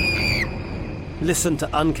 Listen to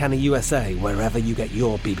Uncanny USA wherever you get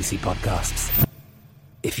your BBC podcasts,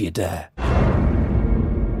 if you dare.